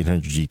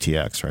 6800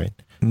 GTX, right?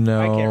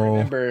 No, I can't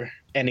remember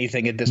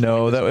anything at this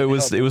point. No,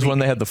 it was when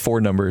they had the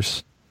 4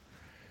 numbers.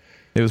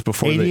 It was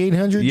before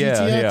 8800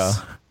 GTX? Yeah.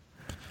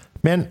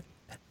 Man,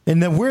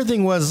 and the weird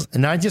thing was,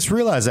 and I just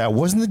realized that,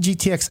 wasn't the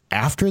GTX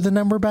after the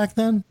number back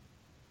then?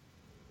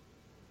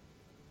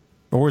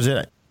 Or was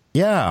it?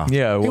 Yeah.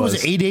 Yeah, it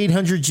was.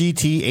 8800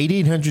 GT,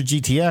 8800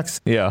 GTX.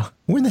 Yeah.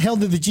 When the hell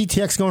did the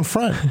GTX go in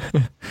front?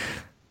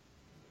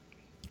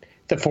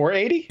 The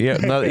 480? Yeah,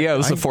 it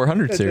was the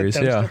 400 series.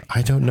 Yeah.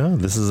 I don't know.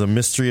 This is a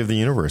mystery of the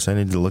universe. I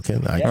need to look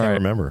in. I can't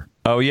remember.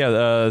 Oh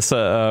yeah,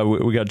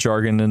 we got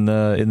Jargon in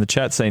the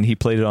chat saying he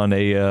played it on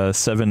a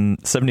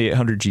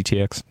 7800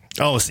 GTX.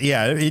 Oh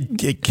yeah,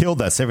 it killed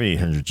that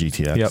 7800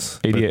 GTX. Yep,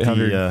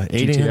 8800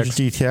 8800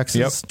 GTX.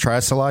 Yep,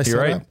 tri-SLI. You're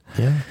right.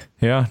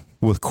 Yeah.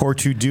 With Core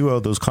 2 Duo,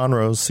 those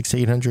Conros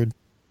 6800,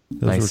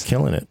 those were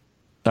killing it.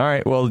 All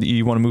right. Well,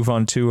 you want to move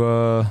on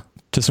to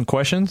some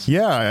questions?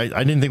 Yeah,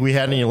 I didn't think we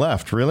had any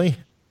left. Really?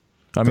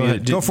 I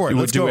mean, go for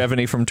it. Do we have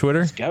any from Twitter?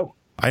 Let's go.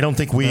 I don't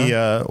think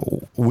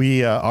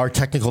our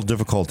technical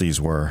difficulties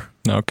were.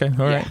 Okay.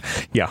 All right.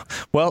 Yeah.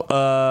 Well,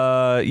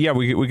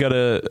 we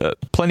got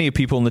plenty of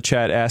people in the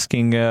chat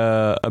asking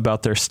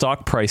about their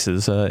stock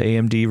prices.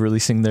 AMD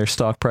releasing their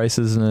stock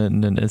prices,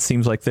 and it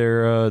seems like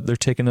they're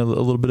taking a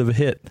little bit of a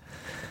hit.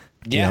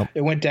 Yeah,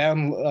 It went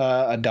down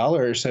 $1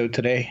 or so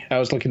today. I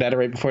was looking at it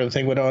right before the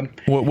thing went on.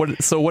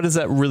 So what does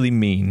that really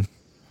mean?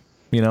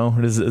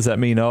 Does that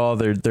mean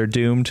they're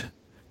doomed?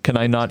 Can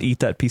I not eat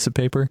that piece of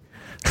paper?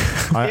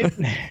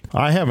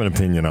 I have an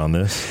opinion on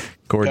this.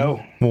 Gordon?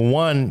 Go. Well,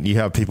 one, you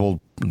have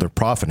people, they're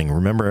profiting.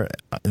 Remember,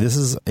 this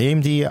is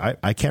AMD.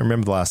 I can't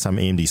remember the last time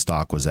AMD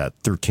stock was at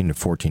 $13 to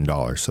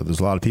 $14. So there's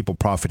a lot of people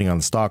profiting on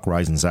the stock.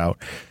 Ryzen's out.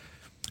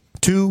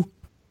 2,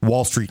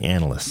 Wall Street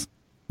analysts.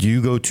 Do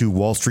you go to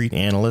Wall Street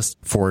analysts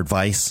for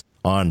advice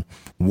on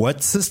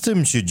what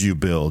system should you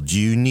build? Do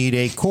you need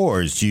 8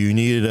 cores? Do you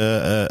need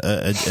a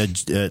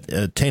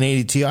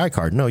 1080 Ti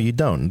card? No, you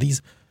don't.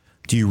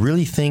 Do you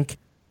really think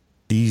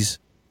these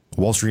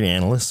Wall Street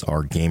analysts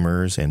are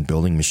gamers and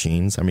building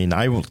machines? I mean,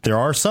 there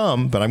are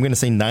some, but I'm going to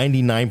say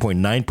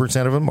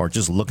 99.9% of them are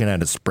just looking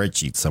at a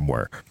spreadsheet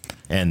somewhere.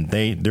 And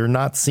they're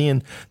not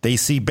seeing, they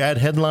see bad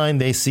headline,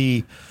 they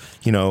see,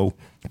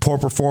 poor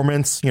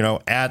performance,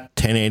 at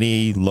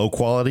 1080 low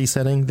quality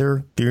setting,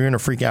 they're going to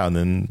freak out.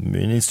 And then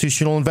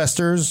institutional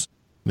investors,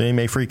 they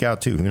may freak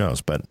out too. Who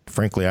knows? But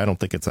frankly, I don't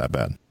think it's that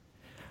bad.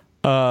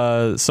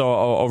 So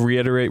I'll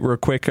reiterate real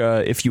quick.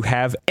 If you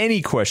have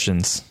any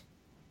questions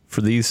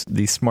for these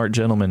smart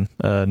gentlemen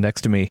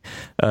next to me,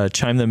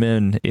 chime them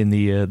in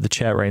the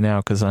chat right now,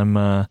 because I'm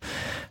going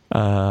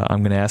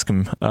to ask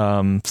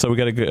them. So we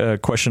got a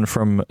question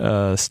from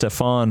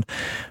Stefan.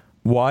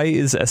 Why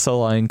is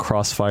SLI and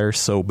Crossfire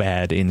so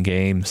bad in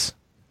games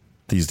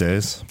these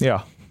days?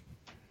 Yeah,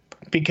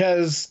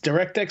 because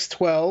DirectX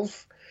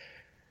 12.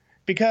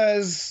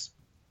 Because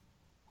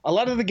a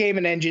lot of the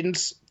gaming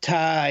engines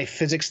tie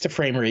physics to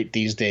frame rate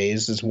these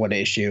days is one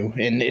issue,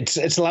 and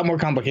it's a lot more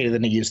complicated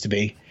than it used to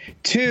be.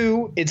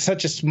 2, it's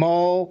such a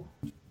small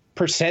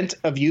percent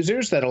of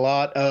users that a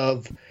lot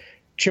of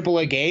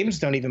AAA games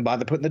don't even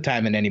bother putting the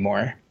time in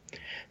anymore.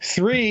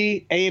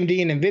 3,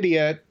 AMD and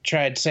NVIDIA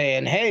tried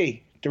saying,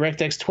 hey,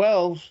 DirectX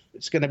 12,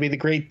 it's going to be the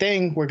great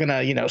thing. We're going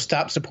to,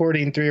 stop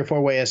supporting 3 or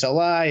 4-way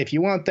SLI. If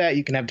you want that,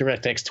 you can have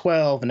DirectX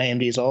 12, and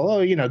AMD's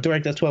all,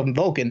 DirectX 12 and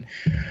Vulkan.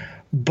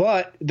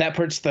 But that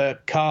puts the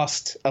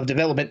cost of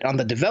development on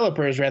the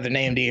developers rather than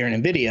AMD or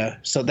NVIDIA.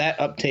 So that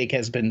uptake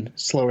has been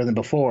slower than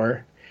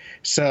before.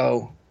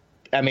 So,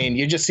 I mean,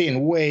 you're just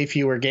seeing way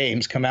fewer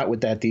games come out with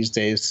that these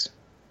days.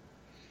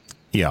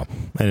 Yeah,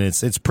 and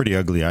it's pretty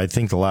ugly. I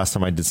think the last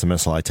time I did some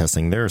SLI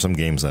testing, there are some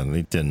games that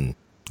they didn't,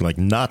 like,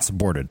 not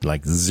supported,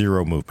 like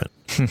zero movement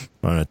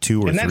on a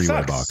 2 or 3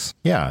 way box.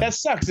 Yeah, that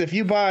sucks. If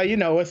you buy, a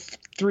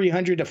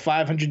 $300 to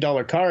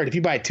 $500 card, if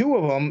you buy 2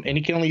 of them and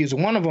you can only use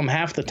one of them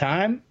half the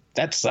time,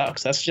 that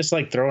sucks. That's just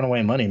like throwing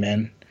away money,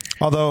 man.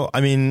 Although,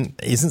 I mean,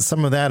 isn't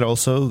some of that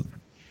also,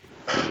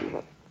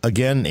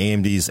 again,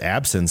 AMD's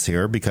absence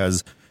here?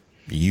 Because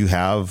you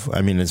have,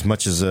 I mean, as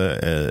much as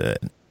a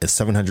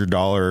 $700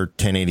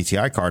 1080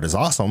 Ti card is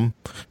awesome,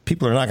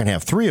 people are not going to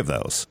have 3 of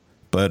those.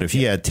 But if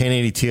you had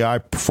 1080 Ti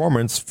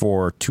performance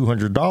for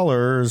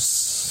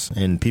 $200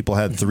 and people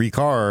had 3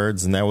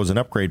 cards and that was an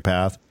upgrade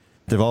path,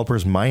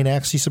 developers might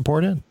actually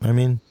support it. I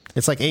mean,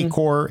 it's like 8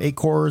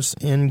 cores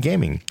in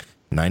gaming.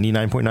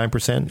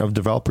 99.9% of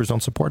developers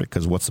don't support it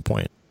because what's the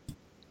point?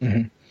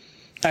 Mm-hmm.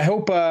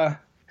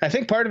 I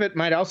think part of it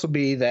might also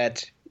be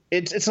that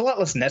it's a lot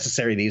less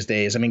necessary these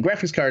days. I mean,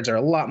 graphics cards are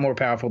a lot more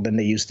powerful than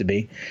they used to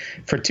be.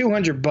 For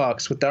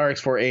 $200 with the RX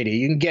 480,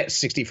 you can get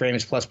 60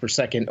 frames plus per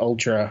second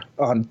ultra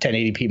on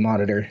 1080p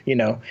monitor.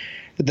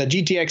 The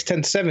GTX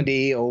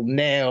 1070 will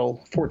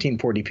nail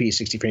 1440p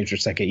 60 frames per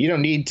second. You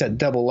don't need to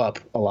double up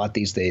a lot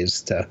these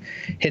days to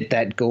hit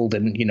that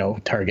golden,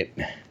 target.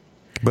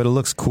 But it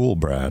looks cool,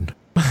 Brad.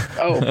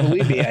 Oh,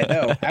 believe me, I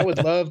know. I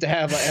would love to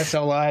have a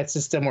SLI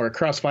system or a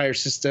Crossfire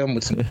system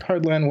with some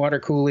hardline water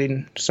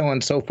cooling, so on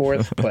and so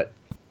forth. But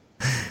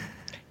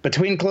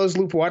between closed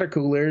loop water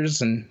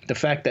coolers and the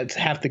fact that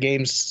half the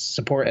games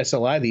support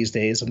SLI these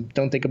days, I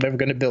don't think I'm ever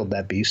going to build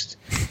that beast.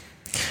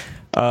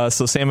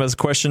 So Sam has a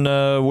question.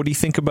 What do you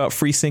think about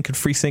FreeSync and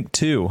FreeSync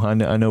 2? I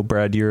know,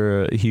 Brad,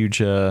 you're a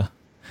huge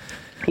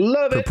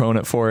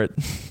proponent for it.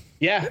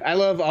 Yeah, I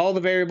love all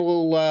the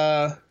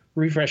variable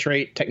refresh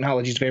rate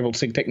technologies, variable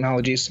sync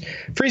technologies.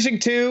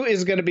 FreeSync 2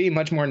 is going to be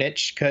much more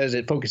niche because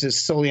it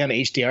focuses solely on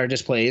HDR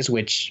displays,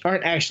 which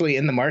aren't actually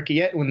in the market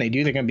yet. When they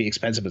do, they're going to be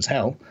expensive as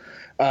hell.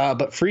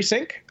 But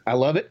FreeSync, I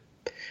love it.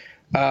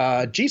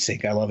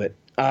 G-Sync, I love it.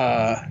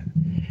 I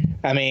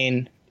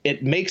mean,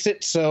 it makes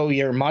it so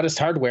your modest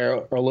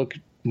hardware will look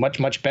much,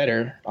 much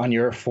better on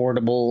your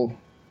affordable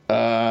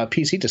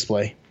PC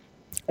display.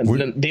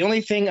 The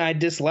only thing I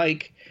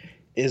dislike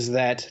is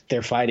that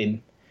they're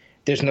fighting.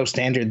 There's no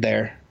standard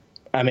there.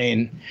 I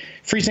mean,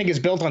 FreeSync is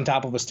built on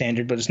top of a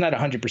standard, but it's not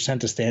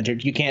 100% a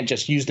standard. You can't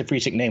just use the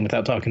FreeSync name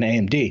without talking to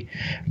AMD.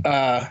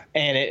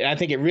 I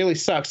think it really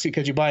sucks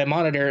because you buy a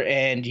monitor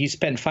and you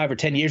spend 5 or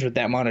 10 years with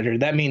that monitor.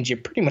 That means you're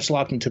pretty much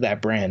locked into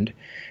that brand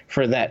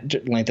for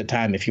that length of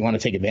time if you want to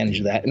take advantage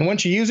of that. And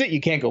once you use it, you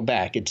can't go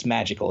back. It's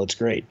magical. It's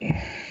great.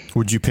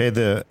 Would you pay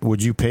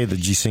the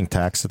G-Sync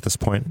tax at this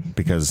point?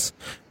 Because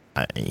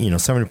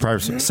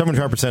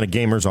 75% of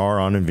gamers are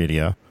on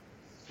NVIDIA.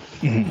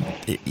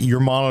 Mm-hmm. Your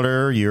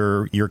monitor,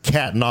 your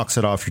cat knocks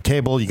it off your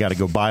table. You got to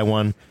go buy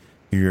one.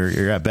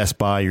 You're at Best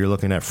Buy. You're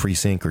looking at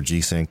FreeSync or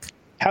G-Sync.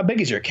 How big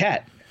is your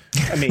cat?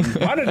 I mean,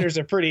 monitors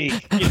are pretty.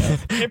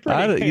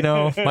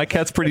 My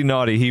cat's pretty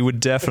naughty. He would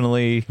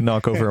definitely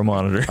knock over a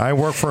monitor. I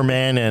work for a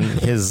man, and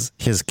his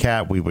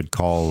cat we would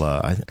call.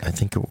 I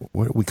think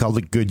we called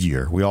it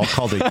Goodyear. We all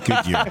called it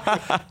Goodyear.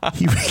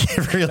 He would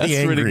get really That's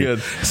angry. Pretty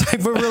good.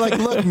 But we're like,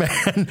 look,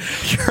 man,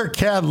 your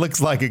cat looks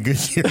like a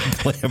Goodyear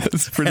blimp.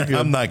 That's pretty good.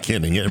 I'm not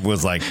kidding. It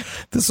was like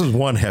this is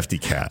one hefty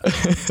cat.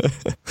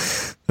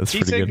 That's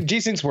pretty good.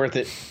 G-Sync's worth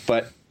it,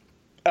 but.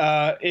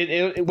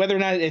 Whether or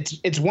not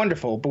it's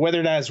wonderful, but whether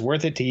or not it's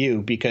worth it to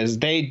you, because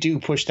they do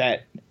push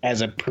that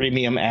as a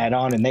premium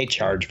add-on and they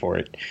charge for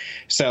it.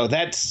 So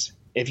that's,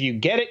 if you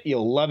get it,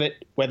 you'll love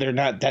it. Whether or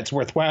not that's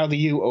worthwhile to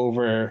you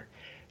over,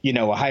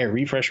 a higher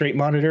refresh rate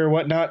monitor or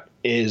whatnot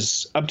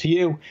is up to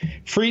you.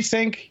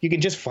 FreeSync, you can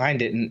just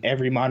find it in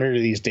every monitor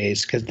these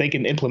days because they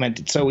can implement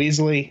it so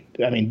easily.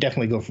 I mean,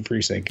 definitely go for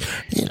FreeSync.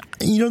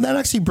 That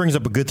actually brings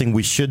up a good thing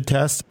we should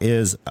test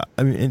is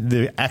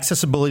the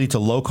accessibility to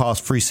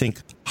low-cost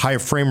FreeSync higher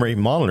frame rate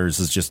monitors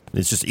is just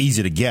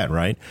easy to get,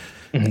 right?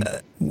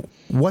 Mm-hmm.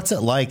 What's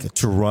it like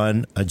to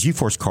run a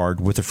GeForce card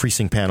with a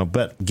FreeSync panel,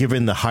 but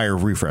given the higher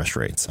refresh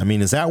rates? I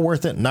mean, is that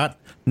worth it? Not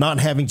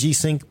having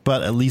G-Sync,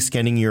 but at least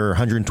getting your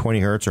 120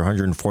 hertz or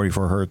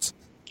 144 hertz.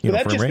 Would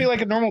that just be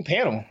like a normal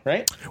panel,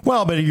 right?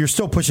 Well, but you're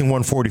still pushing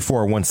 144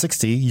 or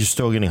 160. You're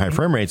still getting high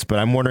frame rates, but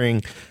I'm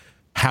wondering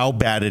how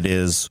bad it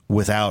is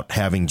without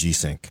having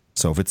G-Sync.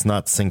 So if it's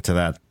not synced to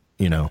that,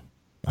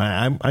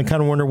 I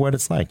kind of wonder what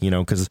it's like,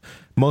 because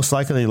most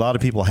likely a lot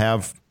of people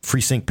have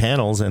FreeSync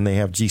panels and they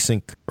have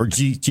G-Sync or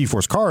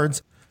GeForce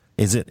cards.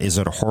 Is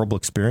it a horrible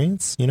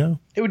experience?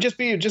 It would just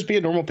be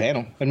a normal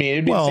panel. I mean,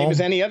 it'd be the same as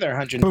any other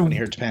 120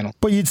 hertz panel.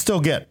 But you'd still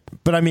get.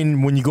 But I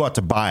mean, when you go out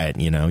to buy it,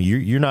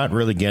 you're not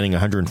really getting a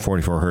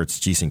 144 hertz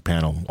G-Sync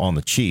panel on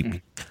the cheap.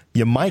 Mm-hmm.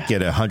 You might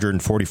get a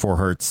 144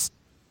 hertz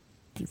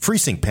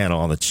FreeSync panel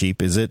on the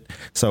cheap. Is it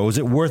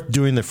worth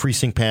doing the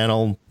FreeSync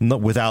panel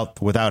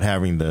without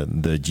having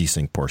the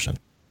G-Sync portion?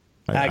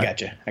 I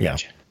gotcha.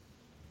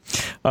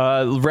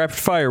 Rapid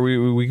fire.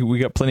 We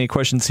got plenty of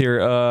questions here.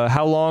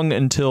 How long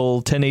until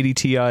 1080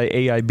 Ti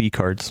AIB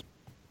cards?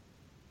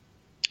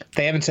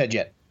 They haven't said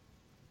yet.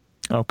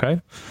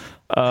 Okay.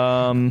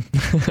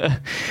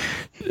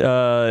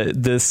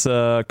 This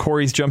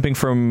Corey's jumping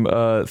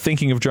from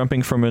thinking of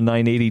jumping from a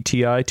 980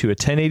 Ti to a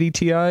 1080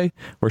 Ti,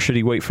 or should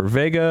he wait for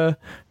Vega,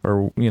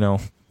 or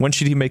when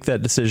should he make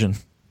that decision?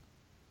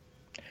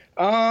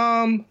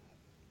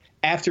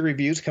 After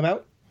reviews come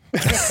out.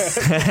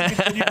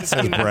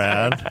 Says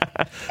Brad.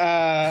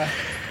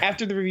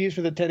 After the reviews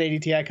for the 1080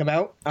 Ti come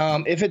out,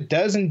 if it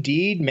does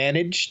indeed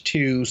manage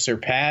to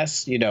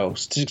surpass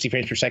 60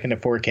 frames per second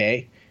at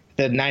 4K,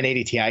 the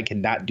 980 Ti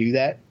cannot do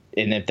that.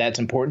 And if that's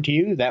important to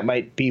you, that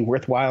might be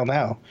worthwhile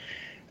now.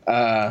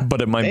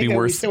 But it might be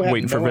worth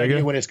waiting for Vega.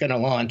 Idea when it's going to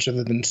launch,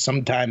 other than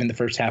sometime in the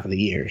first half of the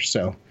year.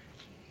 So,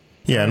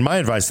 yeah, and my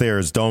advice there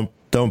is don't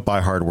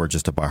buy hardware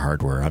just to buy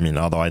hardware. I mean,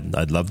 although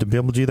I'd love to be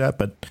able to do that,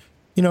 but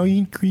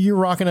you're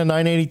rocking a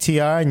 980 Ti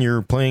and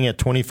you're playing at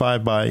 26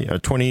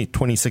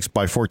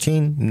 by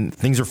 14. And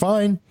things are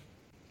fine.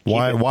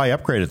 Why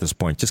upgrade at this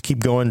point? Just keep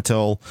going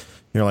until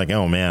you're like,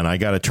 oh man, I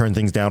got to turn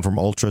things down from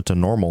ultra to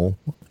normal,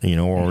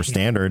 or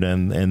standard,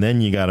 and then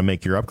you got to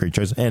make your upgrade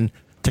choice. And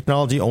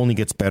technology only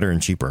gets better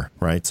and cheaper,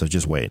 right? So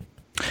just wait.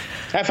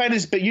 I find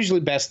it's usually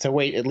best to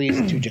wait at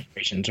least 2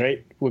 generations,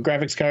 right? With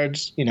graphics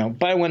cards,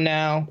 buy one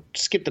now,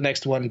 skip the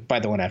next one, buy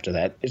the one after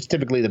that. It's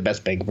typically the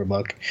best bang for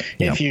buck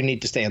if you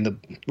need to stay on the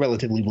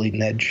relatively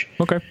bleeding edge.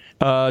 Okay.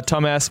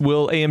 Tom asks,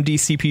 will AMD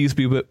CPUs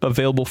be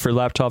available for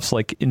laptops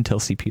like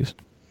Intel CPUs?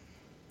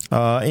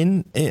 I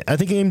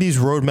think AMD's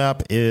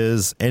roadmap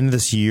is end of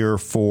this year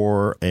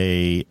for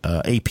a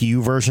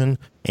APU version,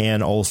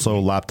 and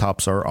also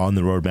laptops are on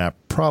the roadmap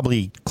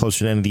probably closer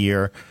to the end of the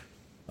year.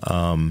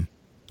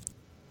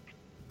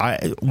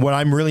 What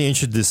I'm really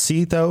interested to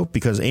see, though,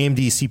 because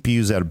AMD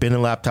CPUs that have been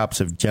in laptops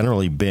have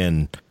generally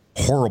been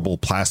horrible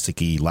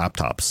plasticky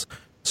laptops.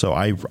 So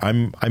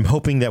I'm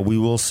hoping that we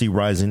will see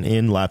Ryzen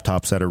in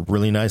laptops that are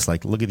really nice.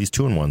 Like, look at these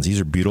 2-in-1s. These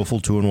are beautiful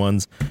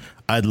 2-in-1s.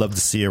 I'd love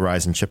to see a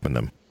Ryzen chip in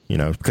them.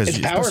 Because it's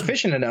power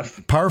efficient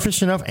enough. Power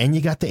efficient enough, and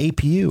you got the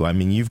APU. I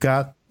mean, you've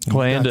got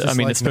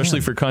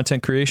especially for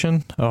content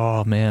creation.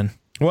 Oh man.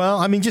 Well,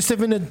 I mean, just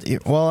even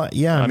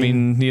yeah. I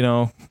mean,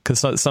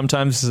 because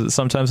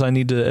sometimes I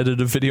need to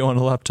edit a video on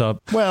a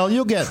laptop. Well,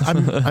 you'll get.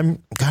 God,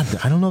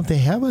 I don't know if they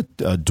have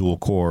a dual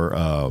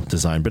core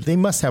design, but they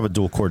must have a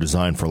dual core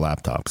design for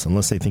laptops,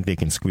 unless they think they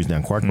can squeeze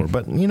down quad core.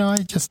 But I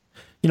just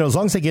as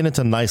long as they get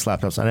into nice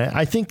laptops, and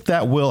I think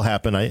that will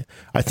happen. I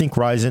think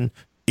Ryzen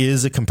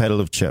is a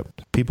competitive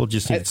chip. People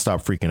just need to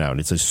stop freaking out.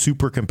 It's a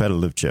super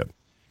competitive chip.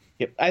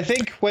 Yep. I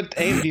think what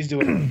AMD's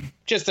doing,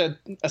 just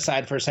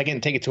aside for a second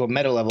and take it to a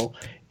meta level,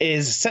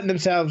 is setting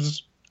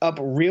themselves up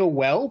real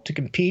well to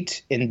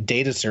compete in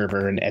data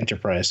server and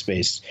enterprise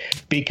space,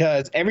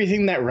 because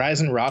everything that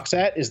Ryzen rocks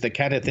at is the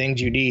kind of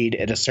things you need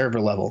at a server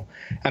level.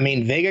 I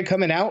mean, Vega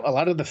coming out, a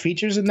lot of the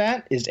features in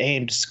that is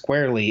aimed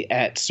squarely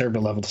at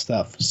server level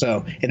stuff.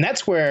 So, and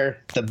that's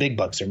where the big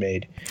bucks are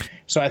made.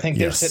 So I think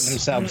they're setting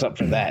themselves up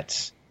for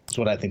that. That's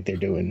what I think they're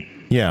doing.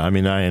 Yeah, I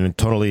mean, I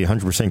totally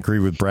 100% agree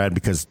with Brad,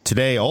 because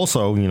today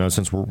also,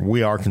 since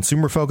we are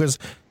consumer focused,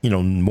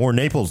 more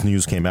Naples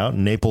news came out.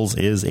 Naples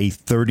is a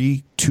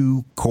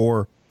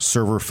 32-core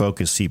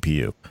server-focused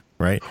CPU,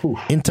 right? Whew.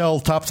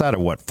 Intel tops out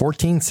at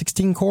 14,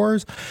 16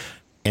 cores?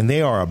 And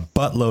they are a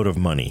buttload of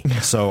money.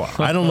 So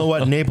I don't know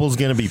what Naples is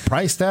going to be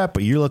priced at,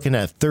 but you're looking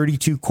at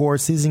 32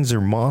 cores. These things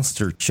are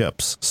monster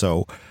chips.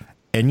 So,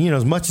 and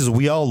as much as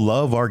we all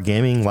love our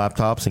gaming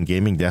laptops and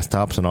gaming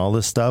desktops and all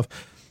this stuff,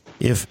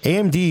 if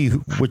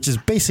AMD, which is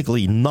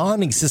basically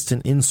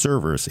non-existent in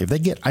servers, if they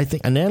get, I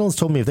think an analyst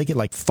told me if they get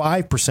like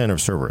 5% of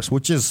servers,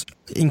 which is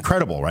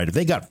incredible, right? If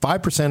they got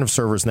 5% of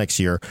servers next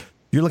year,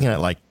 you're looking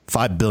at like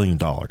 $5 billion.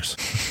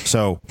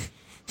 So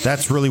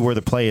that's really where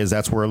the play is.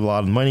 That's where a lot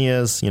of the money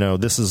is.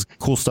 This is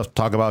cool stuff to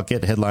talk about,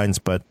 get headlines,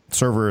 but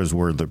server is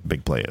where the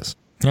big play is.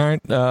 All right.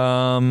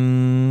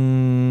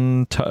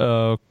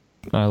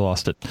 I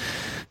lost it.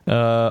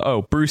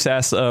 Bruce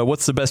asks,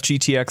 what's the best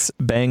GTX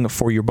bang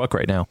for your buck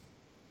right now?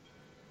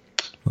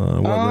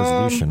 What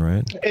resolution,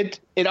 right?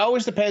 It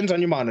always depends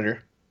on your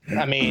monitor.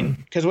 I mean,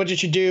 because what you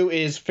should do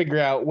is figure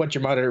out what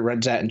your monitor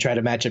runs at and try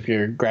to match up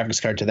your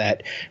graphics card to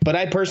that. But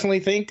I personally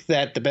think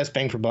that the best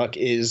bang for buck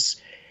is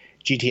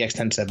GTX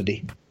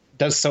 1070.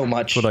 Does so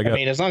much. I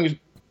mean, as long as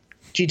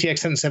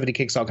GTX 1070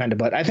 kicks all kind of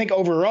butt. I think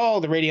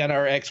overall the Radeon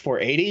RX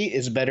 480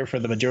 is better for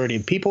the majority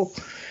of people.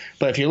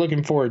 But if you're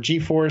looking for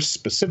GeForce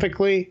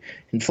specifically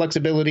and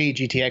flexibility,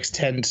 GTX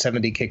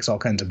 1070 kicks all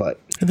kinds of butt.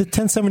 The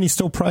 1070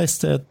 still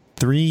priced at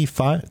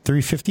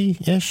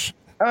 $350-ish?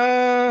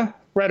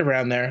 Right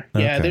around there.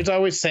 Okay. Yeah, there's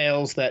always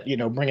sales that,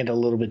 bring it a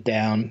little bit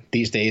down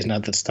these days now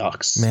that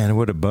stocks. Man, it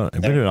would have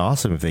been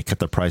awesome if they cut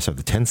the price of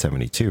the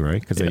 1070 too,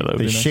 right? Because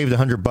they shaved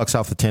 $100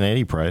 off the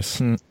 1080 price.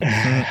 Shave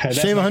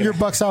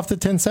 $100 off the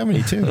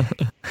 1070 too.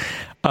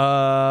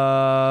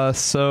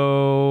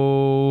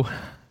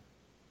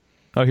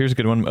 Here's a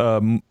good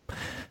one.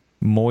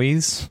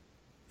 Moise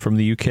from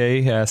the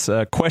UK asks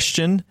a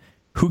question.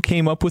 Who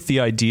came up with the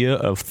idea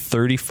of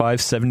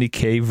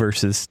 3570K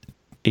versus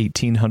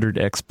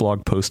 1800X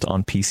blog post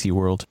on PC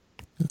World?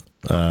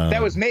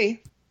 That was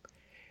me.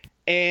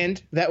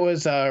 And that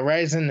was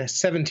Ryzen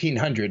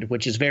 1700,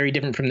 which is very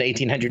different from the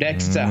 1800X.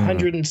 It's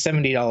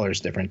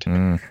 $170 different.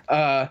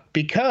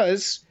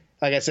 Because,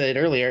 like I said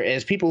earlier,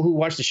 as people who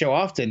watch the show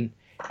often,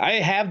 I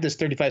have this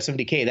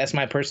 3570K. That's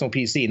my personal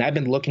PC, and I've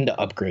been looking to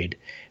upgrade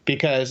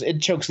because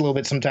it chokes a little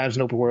bit sometimes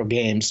in open world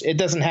games. It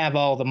doesn't have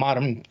all the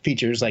modern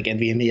features like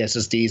NVMe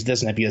SSDs. It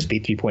doesn't have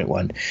USB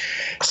 3.1.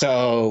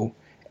 So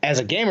as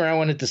a gamer, I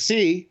wanted to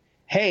see,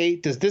 hey,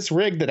 does this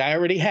rig that I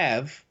already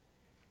have,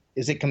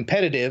 is it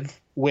competitive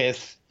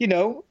with,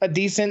 a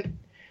decent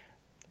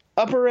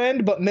upper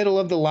end but middle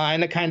of the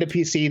line, a kind of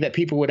PC that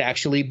people would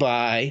actually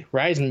buy,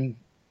 Ryzen,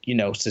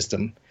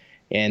 system.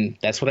 And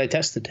that's what I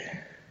tested.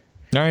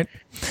 All right.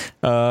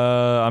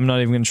 I'm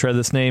not even going to try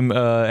this name.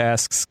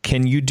 Asks,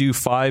 can you do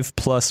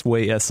 5+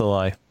 way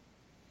SLI?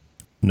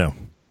 No.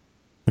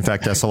 In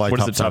fact, SLI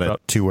tops out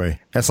at 2-way.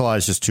 SLI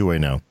is just 2-way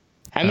now.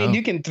 I mean,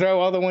 you can throw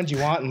all the ones you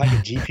want in like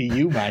a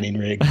GPU mining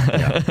rig.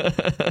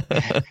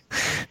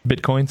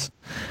 Bitcoins.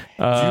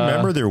 Do you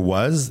remember there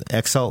was this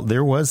XL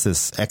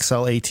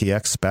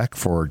ATX spec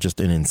for just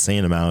an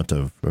insane amount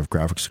of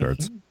graphics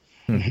cards?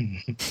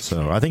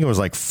 So I think it was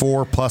like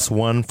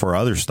 4+1 for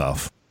other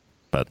stuff.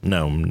 But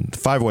no,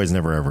 5-ways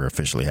never ever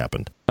officially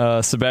happened.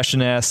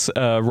 Sebastian asks,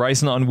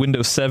 Ryzen on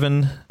Windows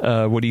 7,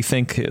 what do you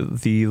think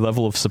the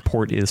level of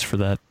support is for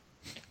that?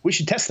 We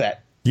should test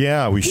that.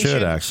 Yeah, we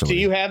should actually. Do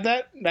you have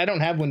that? I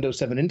don't have Windows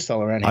 7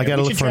 install around here. I got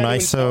to look for an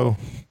ISO.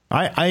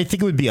 I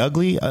think it would be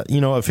ugly.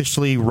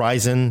 Officially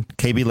Ryzen,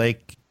 KB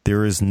Lake,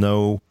 there is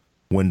no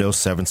Windows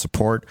 7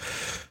 support.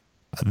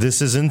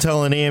 This is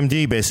Intel and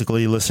AMD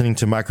basically listening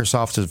to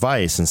Microsoft's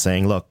advice and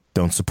saying, look,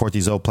 don't support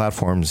these old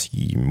platforms.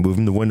 You move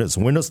them to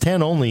Windows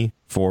 10 only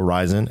for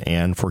Ryzen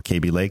and for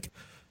KB Lake.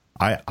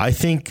 I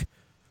think...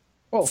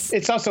 Well,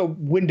 it's also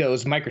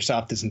Windows.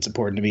 Microsoft isn't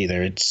supporting them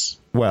either.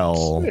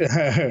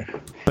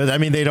 But I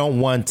mean, they're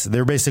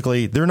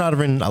not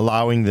even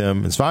allowing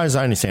them, as far as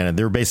I understand it,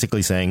 they're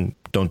basically saying,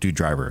 don't do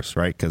drivers,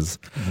 right? Because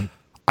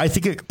I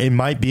think it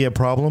might be a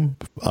problem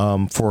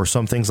for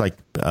some things like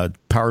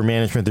power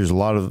management. There's a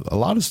lot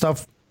of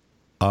stuff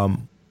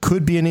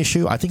could be an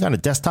issue. I think on a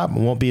desktop, it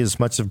won't be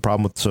as much of a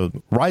problem. So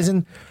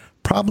Ryzen,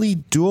 probably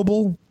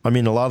doable. I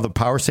mean, a lot of the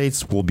power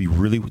states will be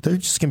there's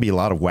just going to be a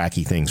lot of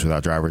wacky things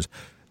without drivers.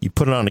 You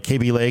put it on a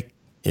KB Lake,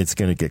 it's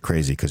going to get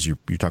crazy because you're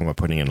talking about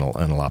putting it in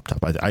a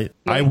laptop.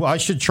 I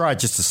should try it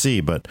just to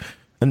see, but...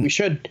 we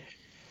should.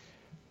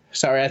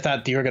 Sorry, I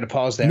thought you were going to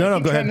pause there. No,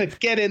 go ahead. Trying to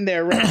get in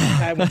there right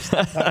time when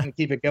stop talking and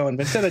keep it going,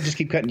 but instead I just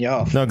keep cutting you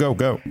off. No,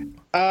 go.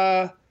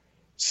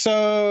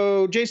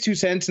 So Jay's 2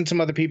 cents and some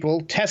other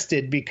people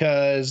tested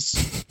because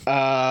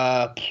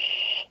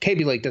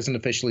KB Lake doesn't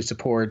officially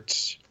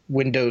support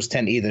Windows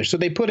 10 either. So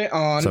they put it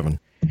on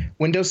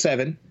Windows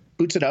 7,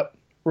 boots it up,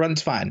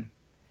 runs fine.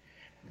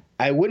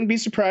 I wouldn't be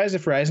surprised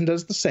if Ryzen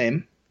does the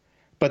same,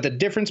 but the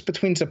difference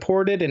between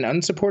supported and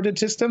unsupported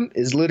system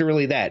is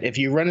literally that. If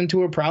you run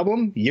into a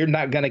problem, you're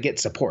not going to get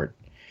support.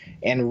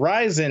 And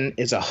Ryzen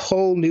is a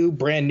whole new,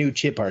 brand new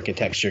chip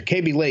architecture.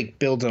 KB Lake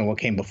builds on what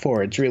came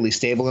before. It's really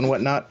stable and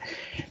whatnot.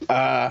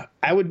 I'm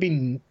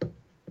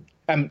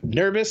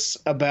nervous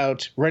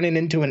about running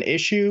into an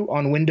issue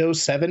on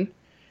Windows 7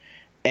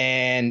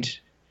 and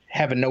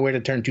having nowhere to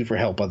turn to for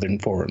help other than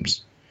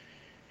forums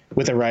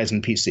with a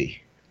Ryzen PC.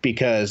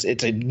 Because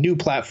it's a new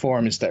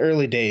platform, it's the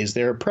early days.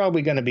 There are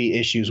probably going to be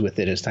issues with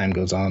it as time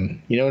goes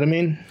on. You know what I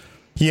mean?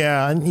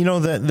 Yeah, and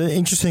the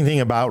interesting thing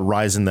about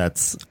Ryzen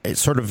it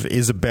sort of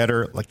is a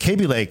better, like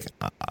KB Lake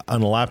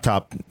on a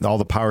laptop, all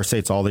the power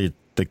states, all the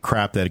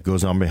crap that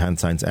goes on behind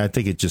signs, I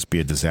think it'd just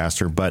be a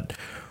disaster. But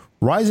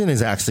Ryzen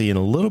is actually in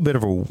a little bit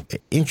of an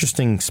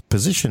interesting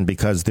position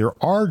because there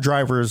are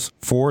drivers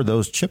for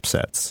those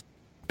chipsets.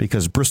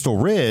 Because Bristol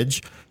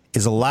Ridge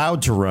is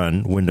allowed to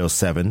run Windows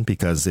 7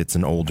 because it's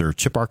an older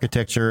chip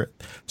architecture.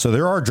 So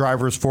there are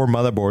drivers for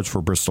motherboards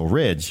for Bristol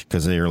Ridge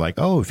because they're like,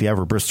 oh, if you have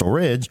a Bristol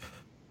Ridge,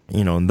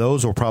 and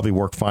those will probably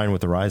work fine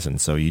with the Ryzen.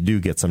 So you do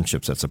get some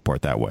chips that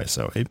support that way.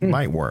 So it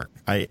might work.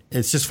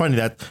 It's just funny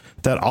that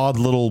odd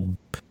little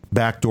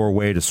backdoor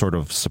way to sort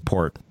of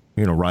support,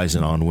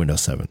 Ryzen on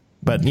Windows 7.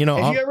 But,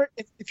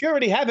 if you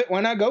already have it,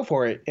 why not go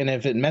for it? And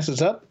if it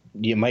messes up,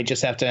 you might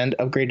just have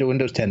to upgrade to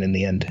Windows 10 in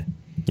the end.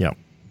 Yeah.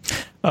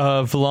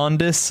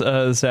 Volandis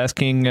is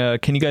asking,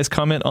 can you guys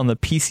comment on the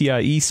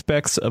PCIe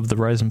specs of the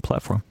Ryzen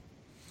platform?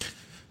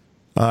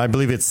 I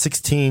believe it's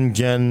 16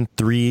 Gen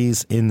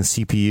 3s in the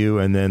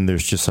CPU, and then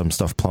there's just some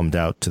stuff plumbed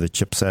out to the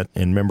chipset.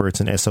 And remember, it's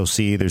an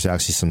SoC. There's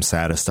actually some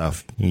SATA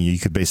stuff. You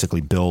could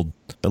basically build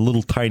a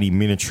little tiny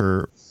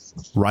miniature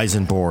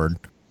Ryzen board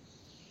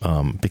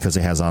because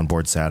it has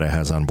onboard SATA,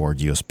 has onboard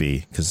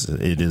USB, because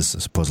it is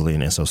supposedly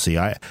an SoC.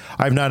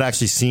 I've not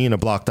actually seen a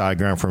block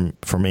diagram from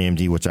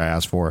AMD, which I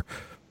asked for.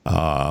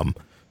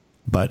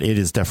 But it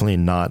is definitely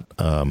not,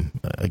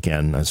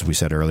 again, as we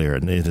said earlier,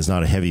 it is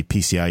not a heavy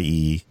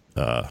PCIe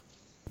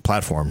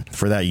platform.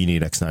 For that, you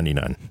need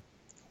X99.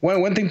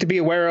 One thing to be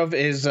aware of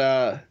is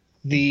the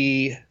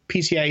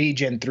PCIe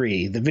Gen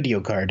 3, the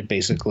video card,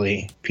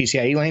 basically,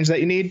 PCIe lanes that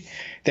you need.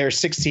 There are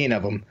 16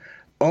 of them.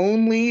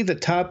 only the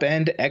top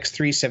end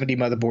X370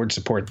 motherboards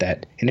support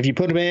that. And if you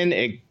put them in,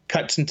 it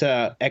cuts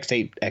into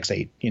X8,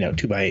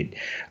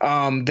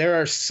 2x8.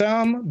 There are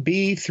some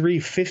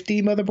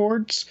B350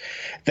 motherboards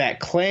that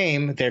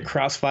claim they're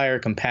Crossfire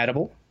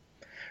compatible.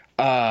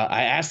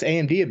 I asked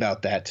AMD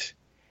about that,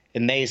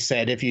 and they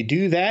said if you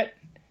do that,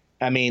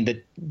 I mean,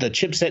 the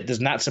chipset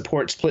does not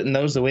support splitting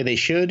those the way they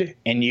should,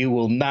 and you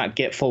will not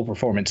get full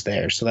performance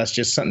there. So that's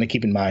just something to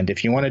keep in mind.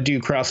 If you want to do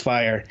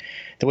Crossfire,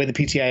 the way the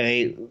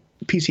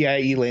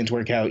PCIe lanes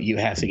work out, you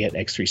have to get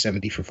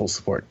X370 for full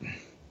support.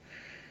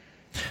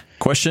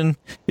 Question,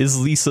 is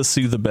Lisa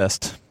Sue the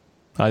best?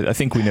 I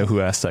think we know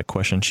who asked that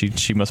question.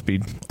 She must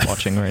be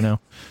watching right now.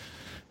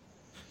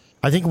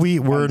 I think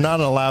we're not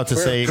allowed to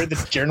say. We're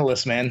the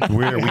journalists, man.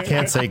 We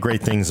can't say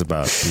great things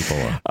about people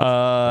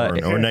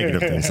or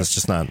negative things. It's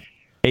just not.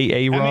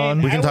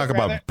 Ron. We can talk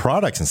about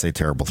products and say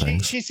terrible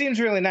things. She seems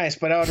really nice,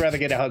 but I would rather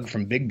get a hug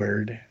from Big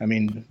Bird. I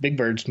mean, Big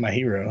Bird's my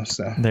hero.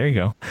 So there you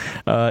go.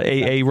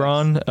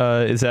 Ron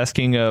is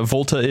asking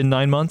Volta in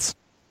 9 months.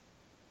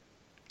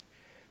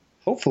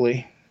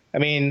 Hopefully. I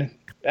mean,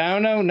 I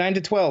don't know, 9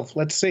 to 12.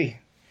 Let's see.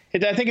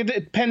 I think it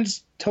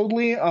depends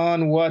totally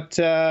on what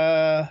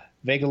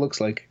Vega looks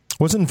like.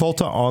 Wasn't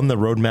Volta on the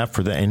roadmap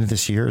for the end of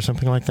this year or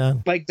something like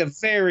that? Like the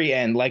very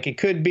end. Like it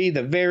could be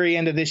the very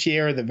end of this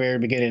year or the very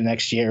beginning of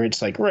next year.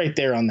 It's like right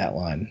there on that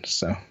line.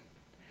 So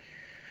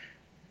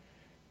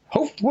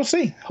we'll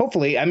see.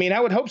 Hopefully. I mean, I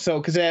would hope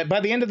so, because by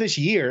the end of this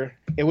year,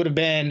 it would have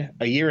been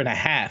a year and a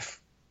half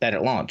that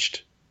it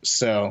launched.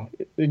 So,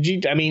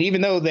 I mean,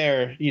 even though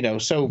they're,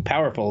 so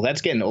powerful,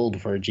 that's getting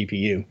old for a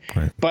GPU.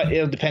 Right. But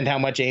it'll depend how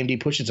much AMD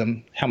pushes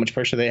them, how much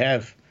pressure they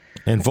have.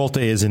 And Volta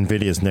is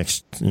NVIDIA's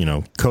next,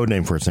 code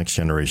name for its next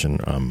generation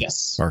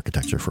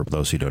architecture, for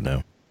those who don't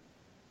know.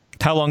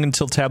 How long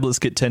until tablets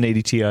get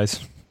 1080 Ti's?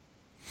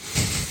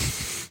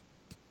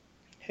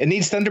 It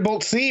needs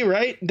Thunderbolt C,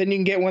 right? Then you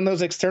can get one of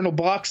those external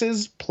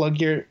boxes, plug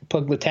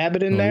the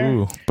tablet in there.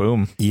 Ooh,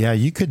 boom. Yeah,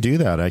 you could do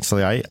that,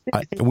 actually.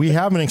 We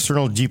have an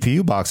external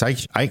GPU box. I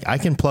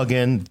can plug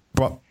in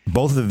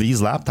both of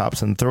these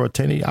laptops and throw a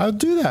 1080. I'll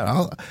do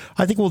that.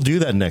 I think we'll do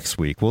that next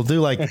week. We'll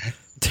do like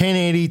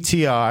 1080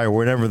 Ti or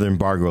whatever the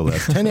embargo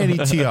list.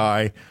 1080 Ti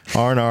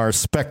on our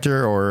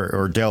Spectre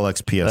or Dell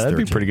XPS. That'd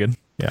be pretty good.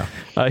 Yeah.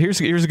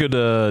 Here's a good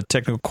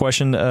technical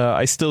question.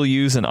 I still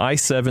use an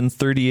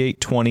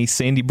i7-3820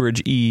 Sandy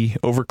Bridge E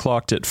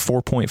overclocked at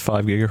 4.5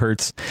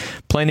 gigahertz.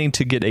 Planning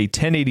to get a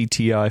 1080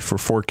 Ti for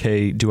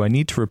 4K. Do I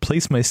need to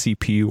replace my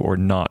CPU or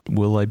not?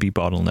 Will I be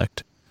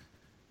bottlenecked?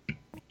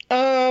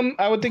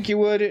 I would think you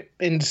would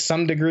in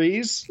some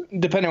degrees,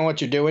 depending on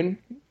what you're doing.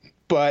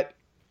 But,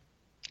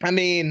 I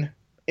mean,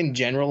 in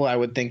general, I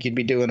would think you'd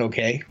be doing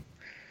okay.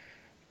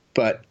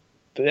 But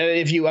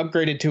if you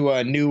upgraded to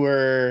a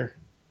newer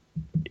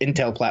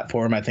Intel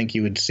platform, I think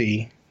you would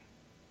see,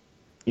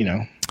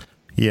 Yeah.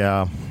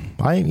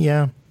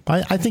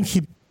 I think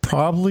he'd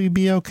probably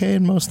be okay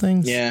in most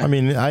things. Yeah. I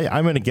mean,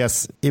 I'm going to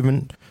guess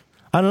even,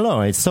 I don't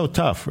know. It's so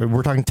tough.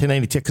 We're talking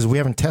 1080 because we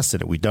haven't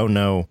tested it. We don't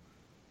know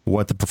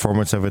what the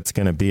performance of it's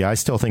going to be. I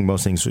still think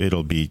most things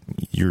it'll be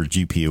your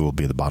GPU will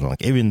be the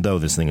bottleneck, even though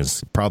this thing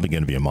is probably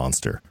going to be a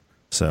monster.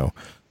 So,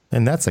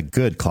 and that's a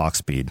good clock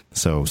speed.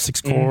 So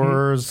 6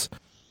 cores,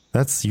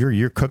 that's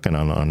you're cooking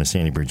on a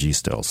Sandy Bridge G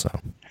still. So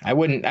I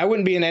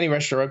wouldn't be in any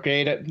rush to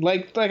upgrade.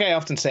 Like I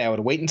often say, I would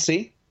wait and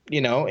see,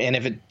 and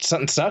if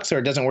something sucks or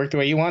it doesn't work the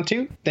way you want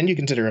to, then you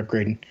consider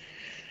upgrading.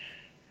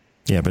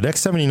 Yeah, but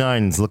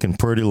X79 is looking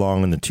pretty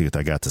long in the tooth,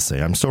 I got to say.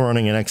 I'm still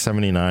running an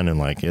X79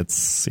 and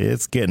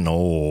it's getting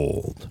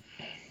old.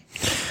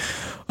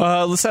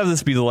 Let's have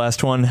this be the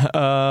last one.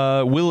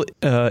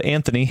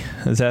 Anthony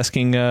is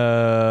asking,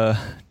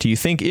 do you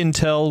think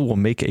Intel will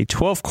make a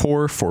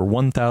 12-core for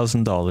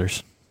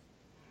 $1,000?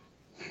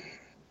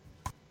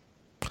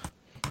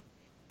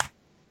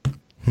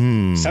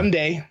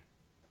 Someday.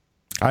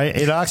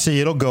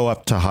 It'll go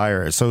up to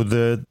higher. So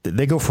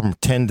they go from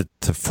 10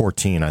 to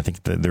 14, I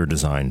think, their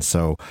design.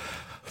 So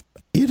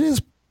it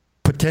is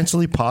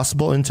potentially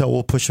possible Intel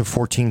will push a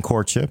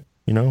 14-core chip.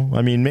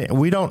 I mean,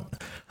 we don't.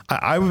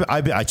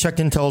 I checked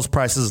Intel's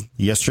prices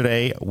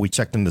yesterday. We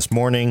checked them this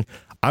morning.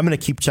 I'm going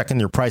to keep checking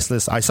their price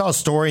list. I saw a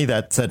story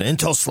that said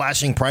Intel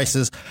slashing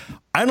prices.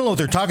 I don't know what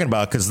they're talking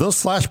about because those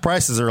slash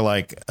prices are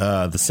like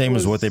the same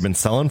as what they've been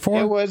selling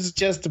for. It was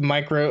just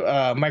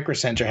Micro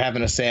Center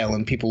having a sale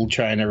and people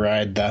trying to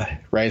ride the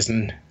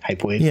Ryzen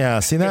hype wave. Yeah,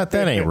 see that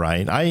ain't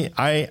right.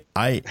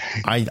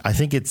 I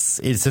think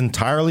it's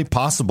entirely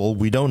possible.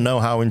 We don't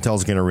know how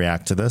Intel's going to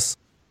react to this.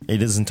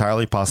 It is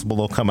entirely possible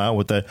they'll come out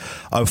with a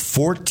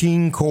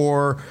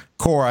 14-core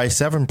Core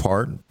i7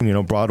 part,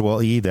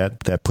 Broadwell E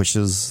that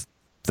pushes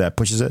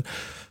it.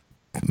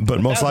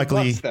 But most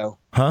likely, though.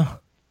 Huh?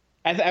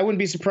 I wouldn't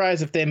be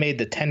surprised if they made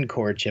the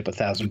 10-core chip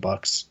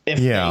 $1,000 if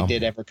they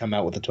did ever come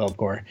out with a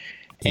 12-core.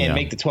 and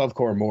make the 12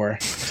 core more.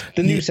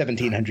 The new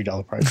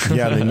 $1,700 price.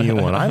 Yeah, the new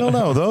one. I don't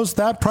know.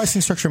 That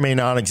pricing structure may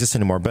not exist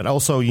anymore. But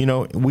also,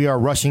 we are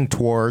rushing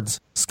towards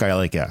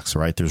Skylake X,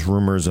 right? There's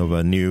rumors of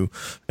a new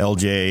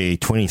LJ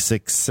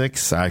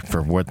 26.6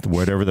 for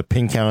whatever the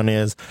pin count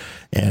is,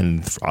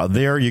 and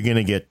there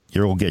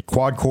you'll get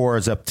quad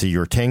cores up to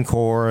your 10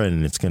 core,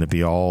 and it's going to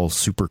be all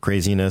super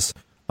craziness.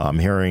 I'm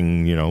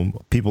hearing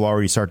people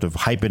already start to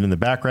hype it in the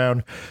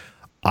background.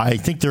 I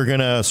think they're going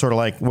to sort of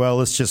like, well,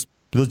 let's just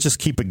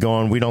keep it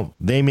going.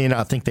 They may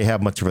not think they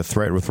have much of a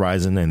threat with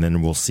Ryzen, and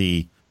then we'll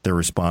see their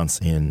response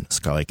in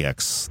Skylake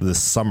X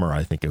this summer,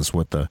 I think is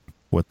what the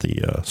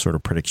sort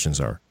of predictions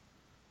are.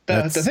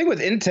 The thing with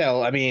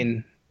Intel, I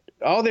mean,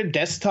 all their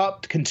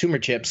desktop consumer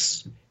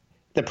chips,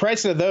 the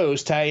price of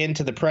those tie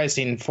into the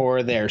pricing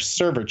for their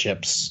server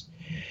chips.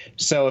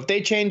 So if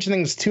they change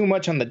things too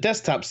much on the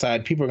desktop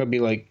side, people are going to be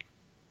like,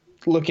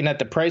 looking at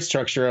the price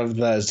structure of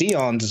the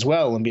Xeons as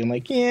well and being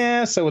like,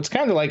 yeah, so it's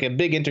kind of like a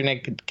big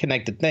internet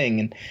connected thing.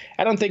 And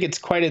I don't think it's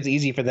quite as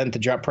easy for them to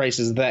drop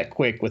prices that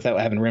quick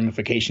without having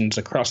ramifications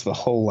across the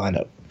whole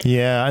lineup.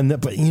 Yeah.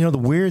 But the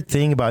weird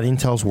thing about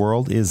Intel's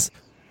world is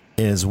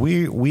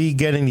we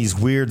get in these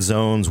weird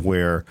zones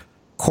where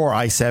Core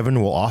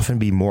i7 will often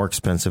be more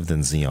expensive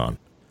than Xeon.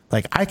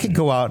 Like I could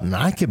go out and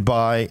I could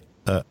buy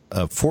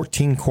a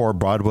 14 core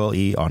Broadwell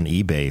E on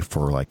eBay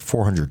for like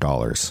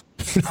 $400.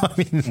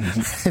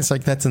 It's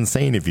like, that's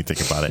insane if you think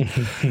about it.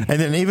 And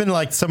then even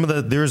like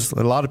there's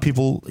a lot of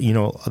people,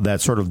 that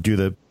sort of do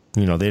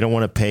they don't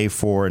want to pay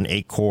for an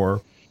 8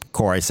 core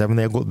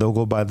i7. They'll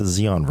go buy the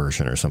Xeon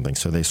version or something.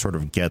 So they sort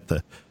of get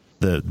the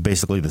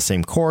basically the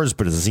same cores,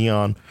 but a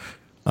Xeon.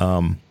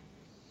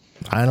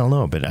 I don't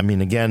know, but I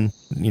mean, again,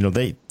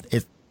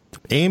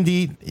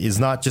 AMD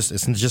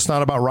it's just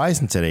not about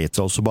Ryzen today. It's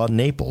also about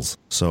Naples.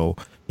 So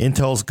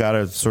Intel's got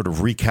to sort of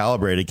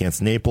recalibrate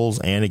against Naples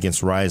and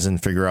against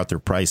Ryzen, figure out their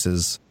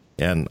prices.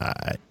 And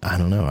I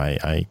don't know.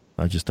 I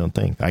just don't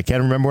think. I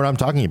can't remember what I'm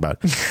talking about.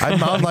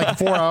 I'm on like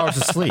 4 hours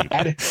of sleep.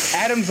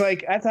 Adam's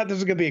like, I thought this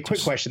was going to be a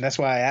quick question. That's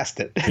why I asked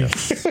it.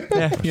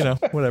 Yeah,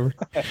 whatever.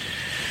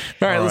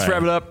 All right, let's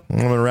wrap it up. I'm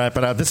going to wrap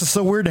it up. This is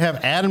so weird to have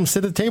Adam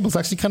sit at the table. It's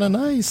actually kind of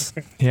nice.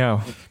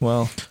 Yeah,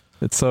 well...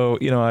 It's so,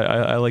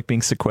 I like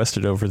being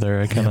sequestered over there.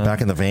 I kind of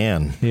back in the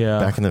van. Yeah.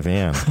 Back in the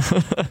van.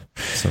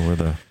 So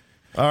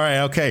all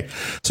right. Okay.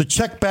 So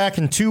check back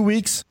in 2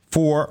 weeks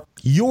for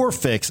your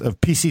fix of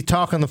PC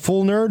Talk on the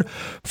Full Nerd.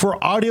 For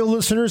audio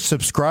listeners,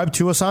 subscribe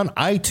to us on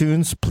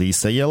iTunes. Please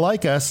say you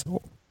like us.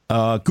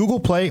 Google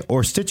Play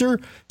or Stitcher.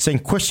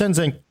 Send questions.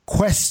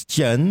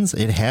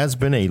 It has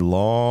been a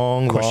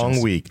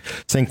long week.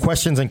 Send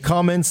questions and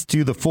comments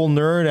to the Full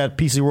Nerd at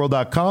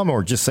PCWorld.com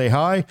or just say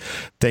hi.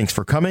 Thanks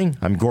for coming.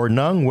 I'm Gordon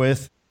Ung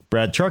with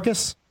Brad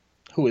Charkis,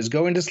 who is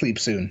going to sleep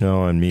soon.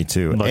 Oh, and me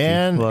too. Lucky.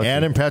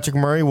 And Patrick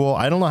Murray. Well,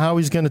 I don't know how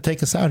he's going to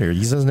take us out here. He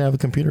doesn't have a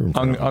computer.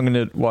 I'm going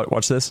to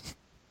watch this.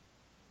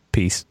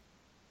 Peace.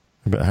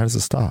 But how does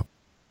it stop?